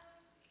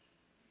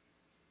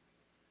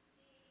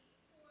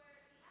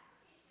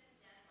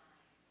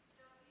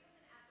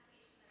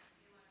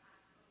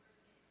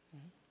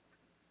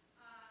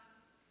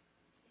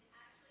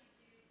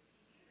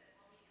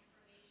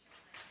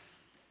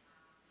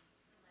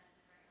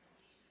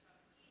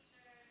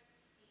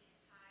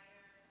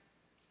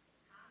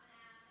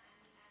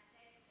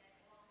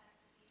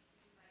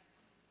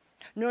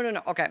 No, no,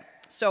 no, okay.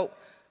 So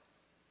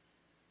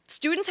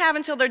students have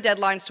until their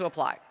deadlines to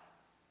apply.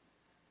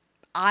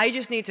 I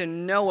just need to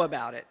know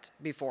about it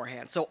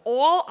beforehand. So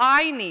all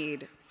I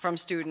need from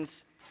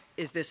students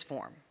is this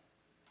form.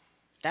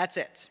 That's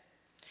it.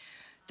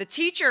 The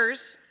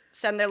teachers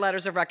send their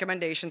letters of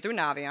recommendation through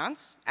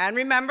Naviance. And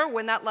remember,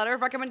 when that letter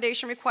of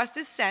recommendation request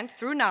is sent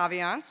through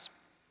Naviance,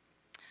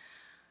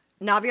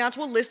 Naviance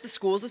will list the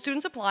schools the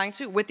student's applying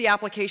to with the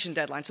application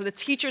deadline. So the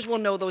teachers will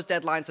know those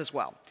deadlines as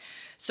well.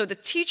 So the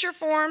teacher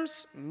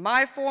forms,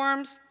 my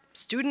forms,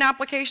 student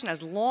application,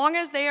 as long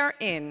as they are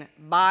in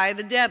by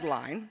the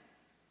deadline,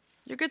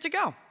 you're good to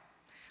go.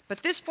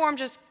 But this form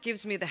just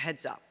gives me the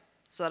heads up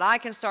so that I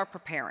can start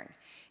preparing.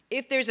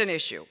 If there's an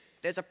issue,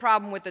 there's a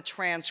problem with the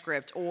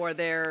transcript, or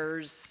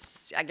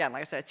there's, again,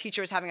 like I said, a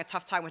teacher is having a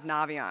tough time with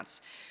Naviance,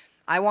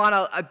 I want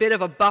a bit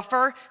of a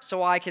buffer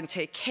so I can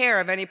take care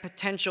of any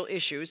potential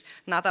issues.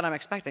 Not that I'm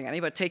expecting any,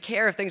 but take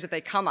care of things if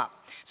they come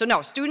up. So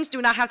no, students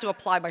do not have to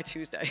apply by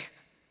Tuesday.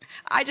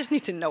 I just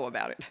need to know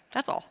about it.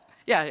 That's all.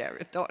 Yeah,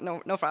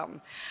 no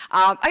problem.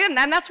 Again,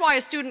 and that's why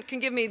a student can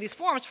give me these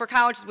forms for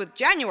colleges with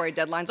January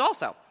deadlines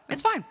also.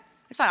 It's fine.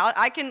 It's fine.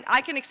 I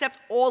can accept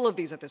all of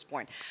these at this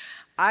point.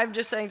 I'm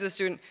just saying to the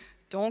student,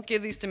 don't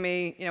give these to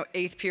me,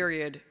 8th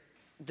period,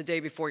 the day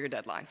before your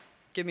deadline.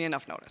 Give me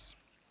enough notice.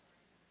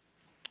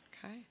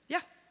 Okay. Yeah.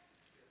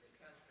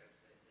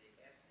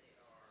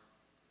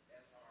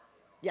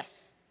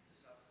 Yes.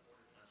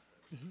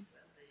 Mm-hmm.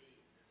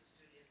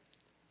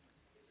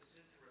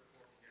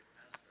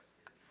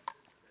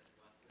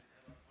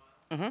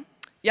 Mm-hmm.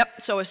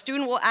 Yep, so a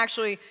student will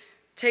actually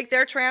take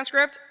their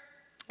transcript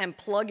and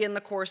plug in the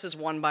courses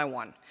one by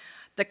one.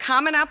 The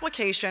Common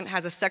Application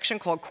has a section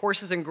called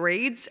Courses and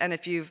Grades, and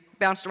if you've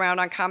bounced around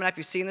on Common App,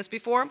 you've seen this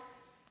before.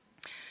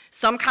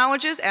 Some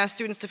colleges ask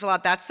students to fill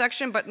out that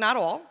section, but not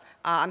all.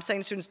 I'm saying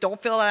to students, don't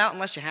fill it out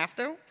unless you have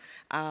to.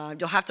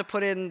 You'll have to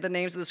put in the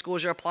names of the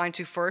schools you're applying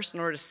to first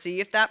in order to see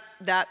if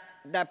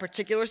that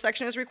particular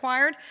section is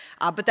required,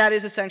 but that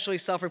is essentially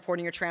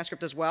self-reporting your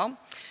transcript as well.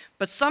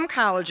 But some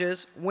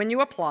colleges, when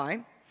you apply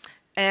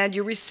and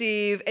you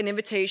receive an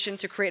invitation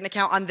to create an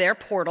account on their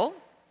portal,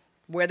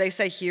 where they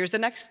say, here's the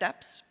next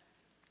steps,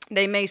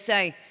 they may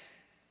say,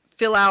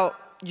 fill out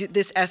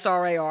this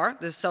SRAR,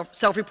 this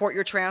self-report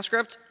your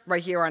transcript,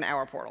 right here on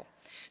our portal.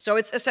 So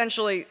it's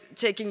essentially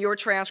taking your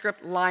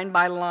transcript line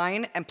by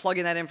line and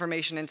plugging that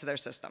information into their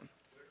system.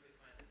 Where do we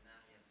find the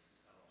Naviance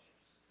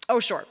scholarships? Oh,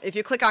 sure. If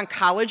you click on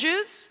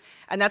colleges,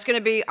 and that's going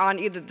to be on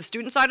either the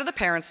student side or the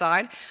parent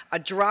side, a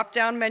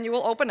drop-down menu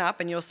will open up,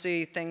 and you'll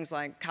see things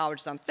like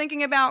colleges I'm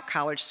thinking about,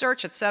 college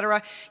search,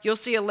 etc. You'll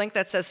see a link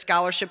that says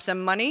scholarships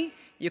and money.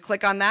 You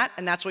click on that,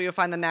 and that's where you'll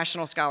find the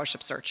National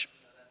Scholarship Search.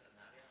 No,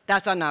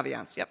 that's on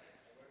Naviance, yep.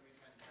 where do we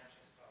find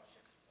national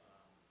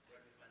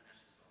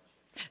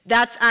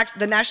scholarships?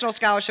 The National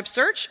Scholarship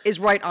Search is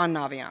right on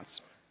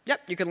Naviance.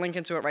 Yep, you can link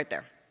into it right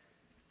there.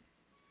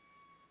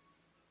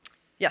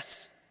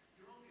 Yes?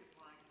 You're only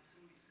applying to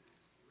SUNY schools.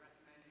 Do you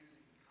recommend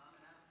using the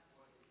Common App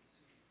or the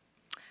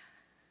SUNY?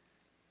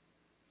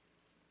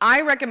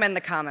 I recommend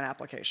the Common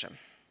Application.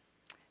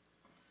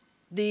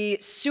 The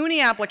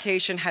SUNY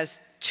application has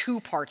 2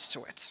 parts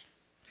to it.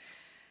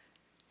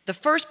 The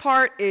first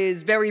part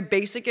is very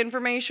basic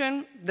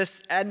information,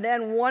 and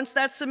then once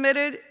that's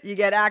submitted, you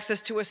get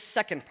access to a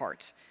second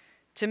part.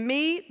 To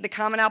me, the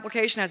Common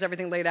Application has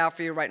everything laid out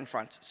for you right in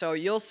front. So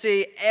you'll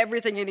see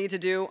everything you need to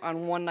do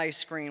on one nice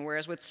screen,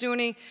 whereas with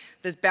SUNY,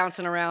 there's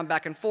bouncing around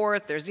back and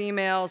forth, there's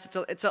emails,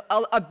 it's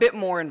a bit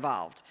more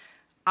involved.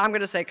 I'm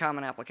going to say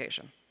Common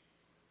Application.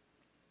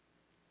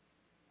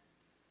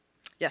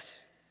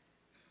 Yes?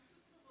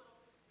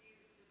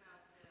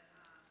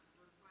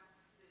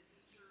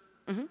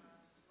 Mm-hmm.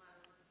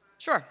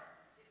 Sure. If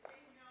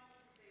they know who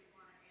they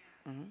want to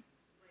ask, Mm-hmm.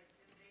 like,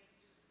 can they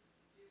just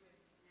do it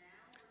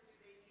now, or do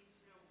they need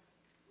to know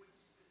which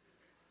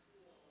specific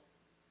schools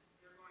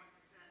they're going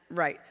to send?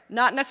 Right,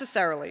 not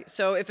necessarily.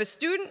 So if a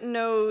student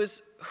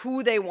knows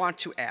who they want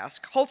to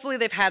ask, hopefully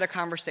they've had a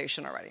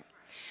conversation already.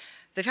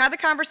 If they've had the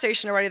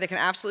conversation already, they can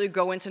absolutely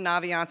go into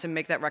Naviance and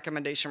make that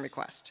recommendation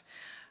request.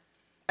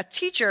 A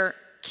teacher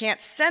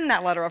can't send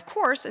that letter, of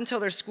course, until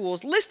their school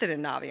is listed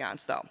in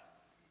Naviance, though.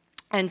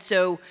 And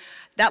so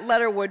that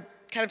letter would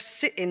kind of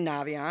sit in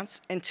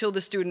Naviance until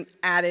the student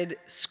added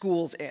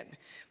schools in.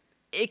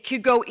 It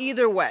could go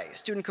either way. A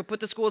student could put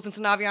the schools into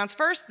Naviance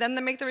first, then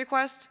they make the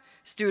request.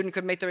 Student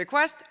could make the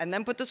request and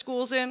then put the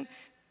schools in.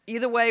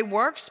 Either way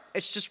works.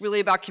 It's just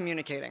really about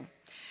communicating.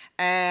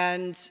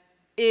 And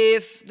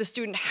If the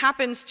student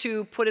happens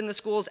to put in the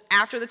schools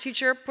after the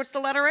teacher puts the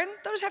letter in,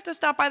 they'll just have to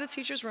stop by the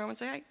teacher's room and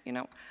say, hey, you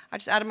know, I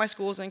just added my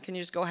schools in, can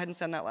you just go ahead and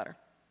send that letter?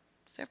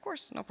 Say, of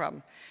course, no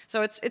problem.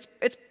 So it's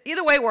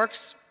either way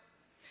works.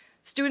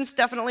 Students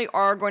definitely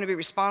are going to be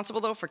responsible,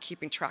 though, for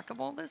keeping track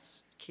of all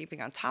this,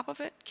 keeping on top of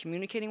it,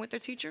 communicating with their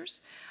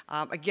teachers.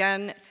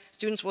 Again,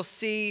 students will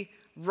see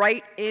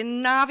right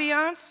in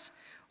Naviance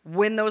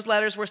when those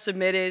letters were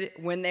submitted,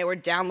 when they were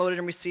downloaded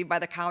and received by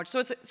the college.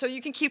 So you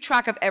can keep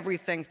track of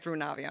everything through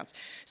Naviance.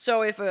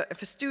 So if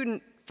a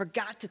student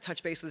forgot to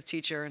touch base with the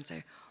teacher and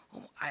say,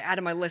 oh, I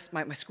added my list,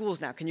 my schools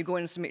now, can you go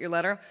in and submit your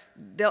letter?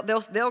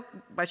 They'll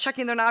by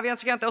checking their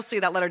Naviance account, they'll see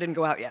that letter didn't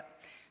go out yet.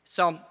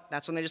 So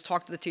that's when they just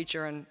talk to the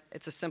teacher, and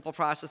it's a simple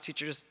process.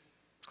 Teacher just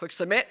click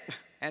submit,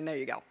 and there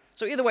you go.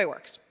 So either way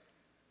works.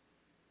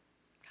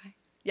 Okay?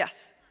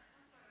 Yes?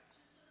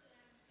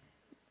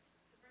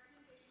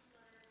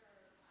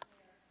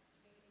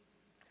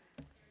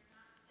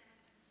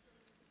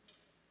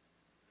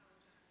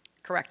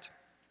 Correct.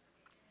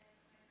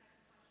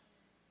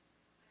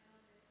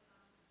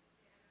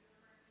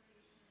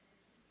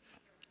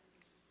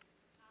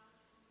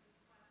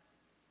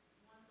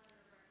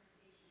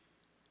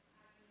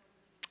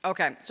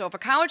 Okay, so if a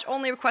college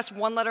only requests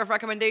one letter of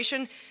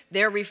recommendation,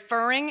 they're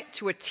referring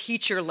to a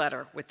teacher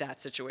letter with that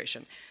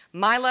situation.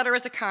 My letter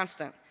is a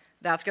constant.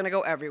 That's going to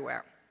go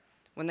everywhere.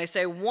 When they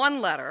say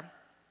one letter,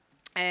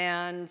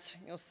 and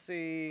you'll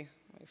see,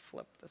 let me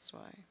flip this way.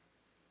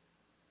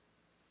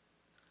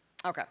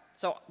 Okay,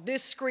 so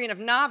this screen of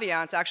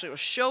Naviance actually will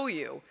show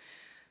you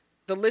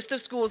the list of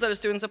schools that a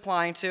student's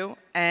applying to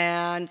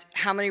and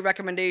how many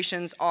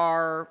recommendations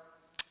are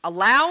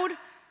allowed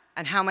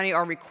and how many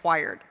are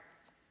required.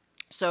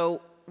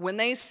 So when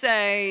they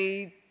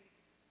say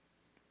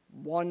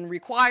one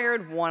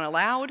required, one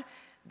allowed,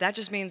 that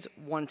just means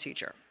one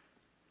teacher.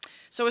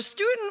 So a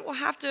student will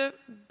have to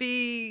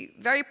be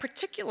very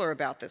particular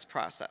about this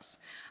process.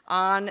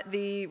 On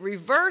the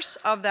reverse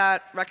of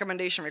that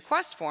recommendation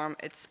request form,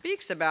 it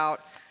speaks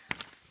about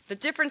the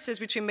differences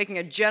between making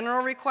a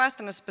general request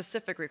and a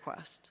specific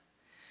request.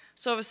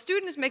 So if a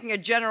student is making a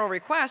general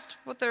request,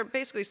 what they're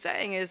basically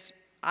saying is,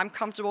 I'm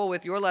comfortable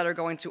with your letter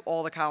going to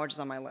all the colleges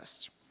on my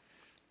list.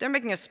 They're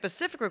making a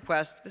specific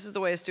request. This is the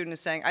way a student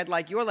is saying, I'd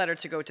like your letter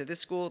to go to this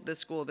school, this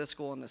school, this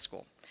school, and this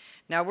school.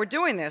 Now, we're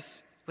doing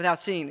this without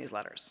seeing these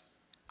letters.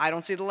 I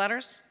don't see the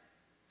letters.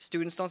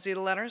 Students don't see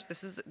the letters.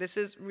 This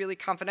is really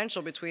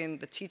confidential between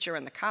the teacher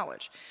and the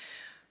college.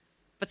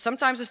 But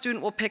sometimes a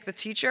student will pick the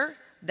teacher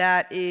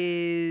that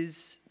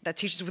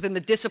teaches within the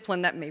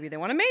discipline that maybe they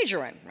want to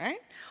major in, right?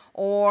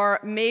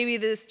 Or maybe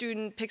the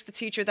student picks the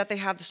teacher that they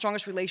have the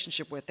strongest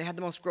relationship with. They had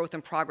the most growth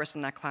and progress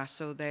in that class,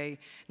 so they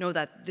know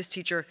that this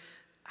teacher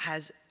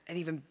has an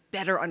even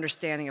better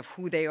understanding of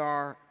who they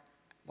are,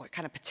 what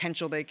kind of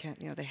potential they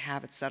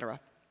have, etc.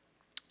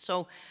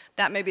 So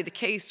that may be the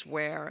case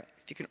where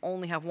if you can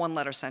only have one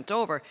letter sent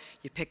over,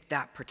 you pick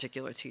that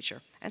particular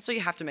teacher. And so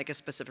you have to make a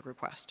specific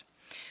request.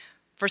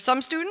 For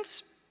some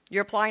students,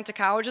 you're applying to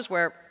colleges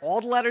where all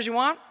the letters you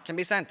want can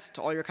be sent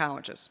to all your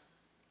colleges.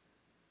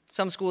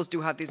 Some schools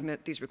do have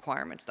these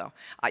requirements, though.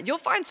 You'll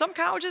find some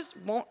colleges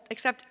won't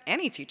accept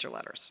any teacher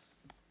letters.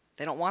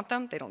 They don't want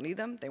them, they don't need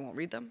them, they won't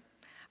read them.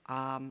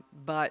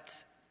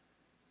 But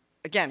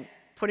again,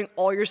 putting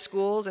all your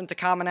schools into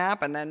Common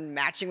App and then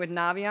matching with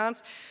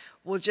Naviance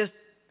will just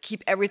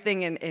keep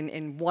everything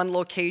in one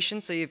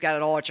location so you've got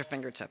it all at your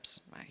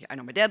fingertips. I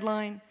know my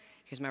deadline,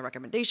 here's my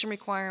recommendation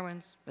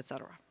requirements,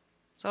 etc.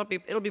 So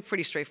it'll be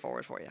pretty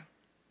straightforward for you.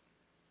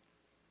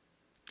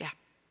 Yeah.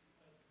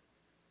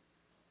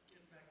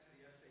 Getting back to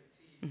the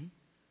SATs, Mm-hmm.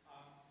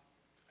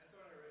 I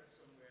thought I read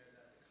somewhere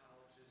that the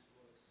colleges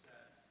will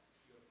accept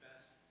your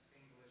best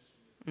English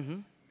and your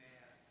best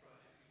math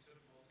if you took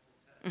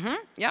multiple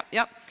tests.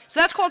 Yep. So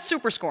that's called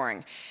super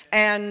scoring.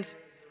 And Is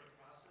there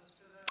a process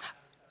for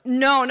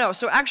that? no.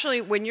 So actually,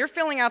 when you're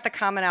filling out the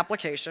common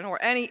application, or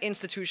any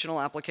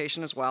institutional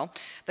application as well,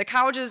 the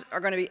colleges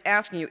are going to be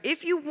asking you,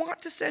 if you want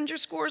to send your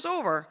scores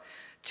over,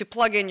 to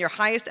plug in your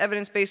highest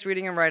evidence-based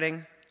reading and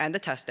writing and the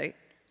test date,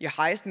 your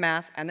highest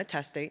math and the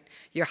test date,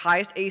 your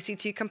highest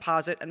ACT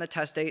composite and the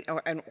test date,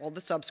 and all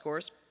the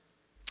subscores.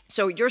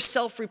 So you're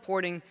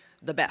self-reporting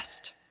the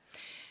best.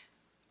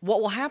 What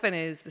will happen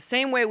is, the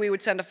same way we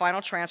would send a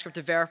final transcript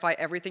to verify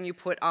everything you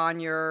put on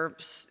your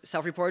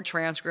self-reported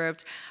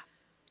transcript,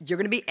 you're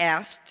going to be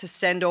asked to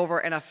send over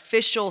an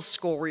official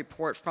score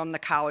report from the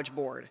college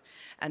board.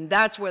 And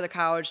that's where the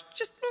college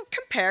just will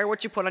compare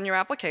what you put on your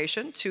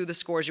application to the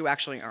scores you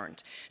actually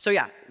earned. So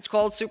yeah, it's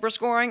called super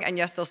scoring, and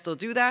yes, they'll still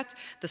do that.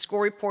 The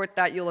score report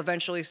that you'll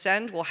eventually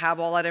send will have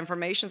all that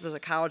information so the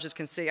colleges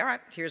can see, all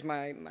right, here's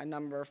my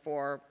number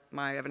for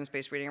my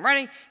evidence-based reading and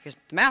writing, here's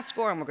the math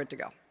score, and we're good to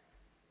go.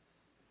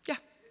 Yeah.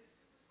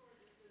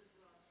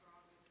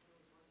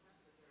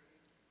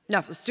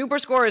 No, the super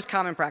score is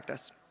common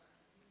practice.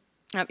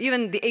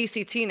 Even the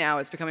ACT now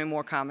is becoming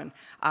more common.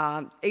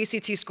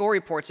 ACT score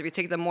reports, if you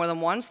take them more than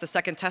once, the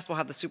second test will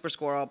have the super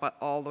score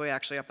all the way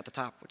actually up at the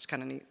top, which is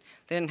kind of neat.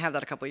 They didn't have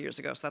that a couple of years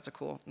ago, so that's a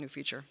cool new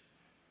feature.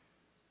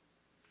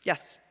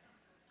 Yes?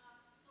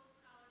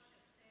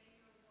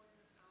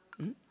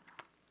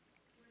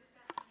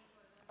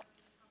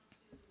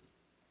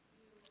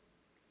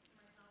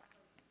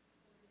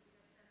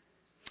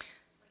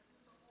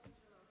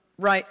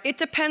 Right. It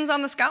depends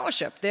on the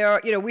scholarship.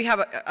 We have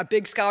a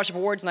big scholarship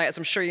awards night, as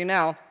I'm sure you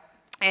know.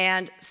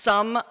 And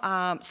some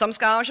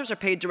scholarships are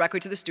paid directly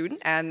to the student,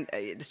 and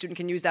the student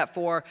can use that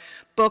for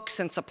books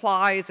and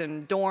supplies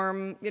and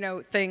dorm,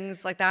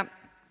 things like that.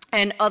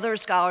 And other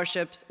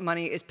scholarships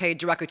money is paid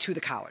directly to the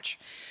college.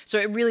 So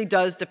it really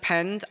does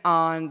depend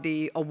on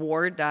the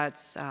award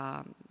that's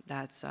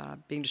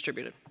being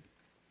distributed.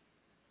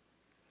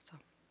 So,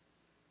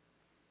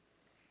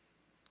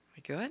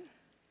 we good?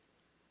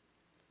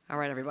 All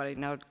right, everybody.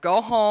 Now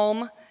go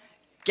home,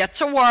 get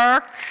to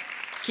work,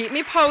 keep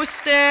me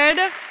posted.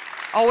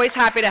 Always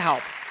happy to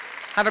help.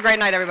 Have a great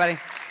night, everybody.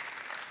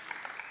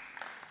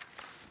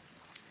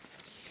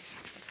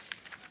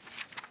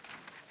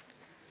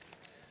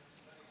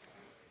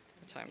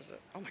 What time is it?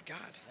 Oh my God.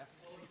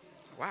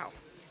 Wow.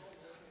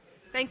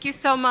 Thank you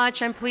so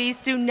much, and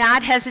please do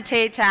not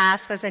hesitate to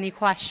ask us any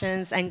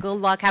questions, and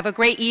good luck. Have a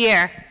great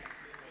year.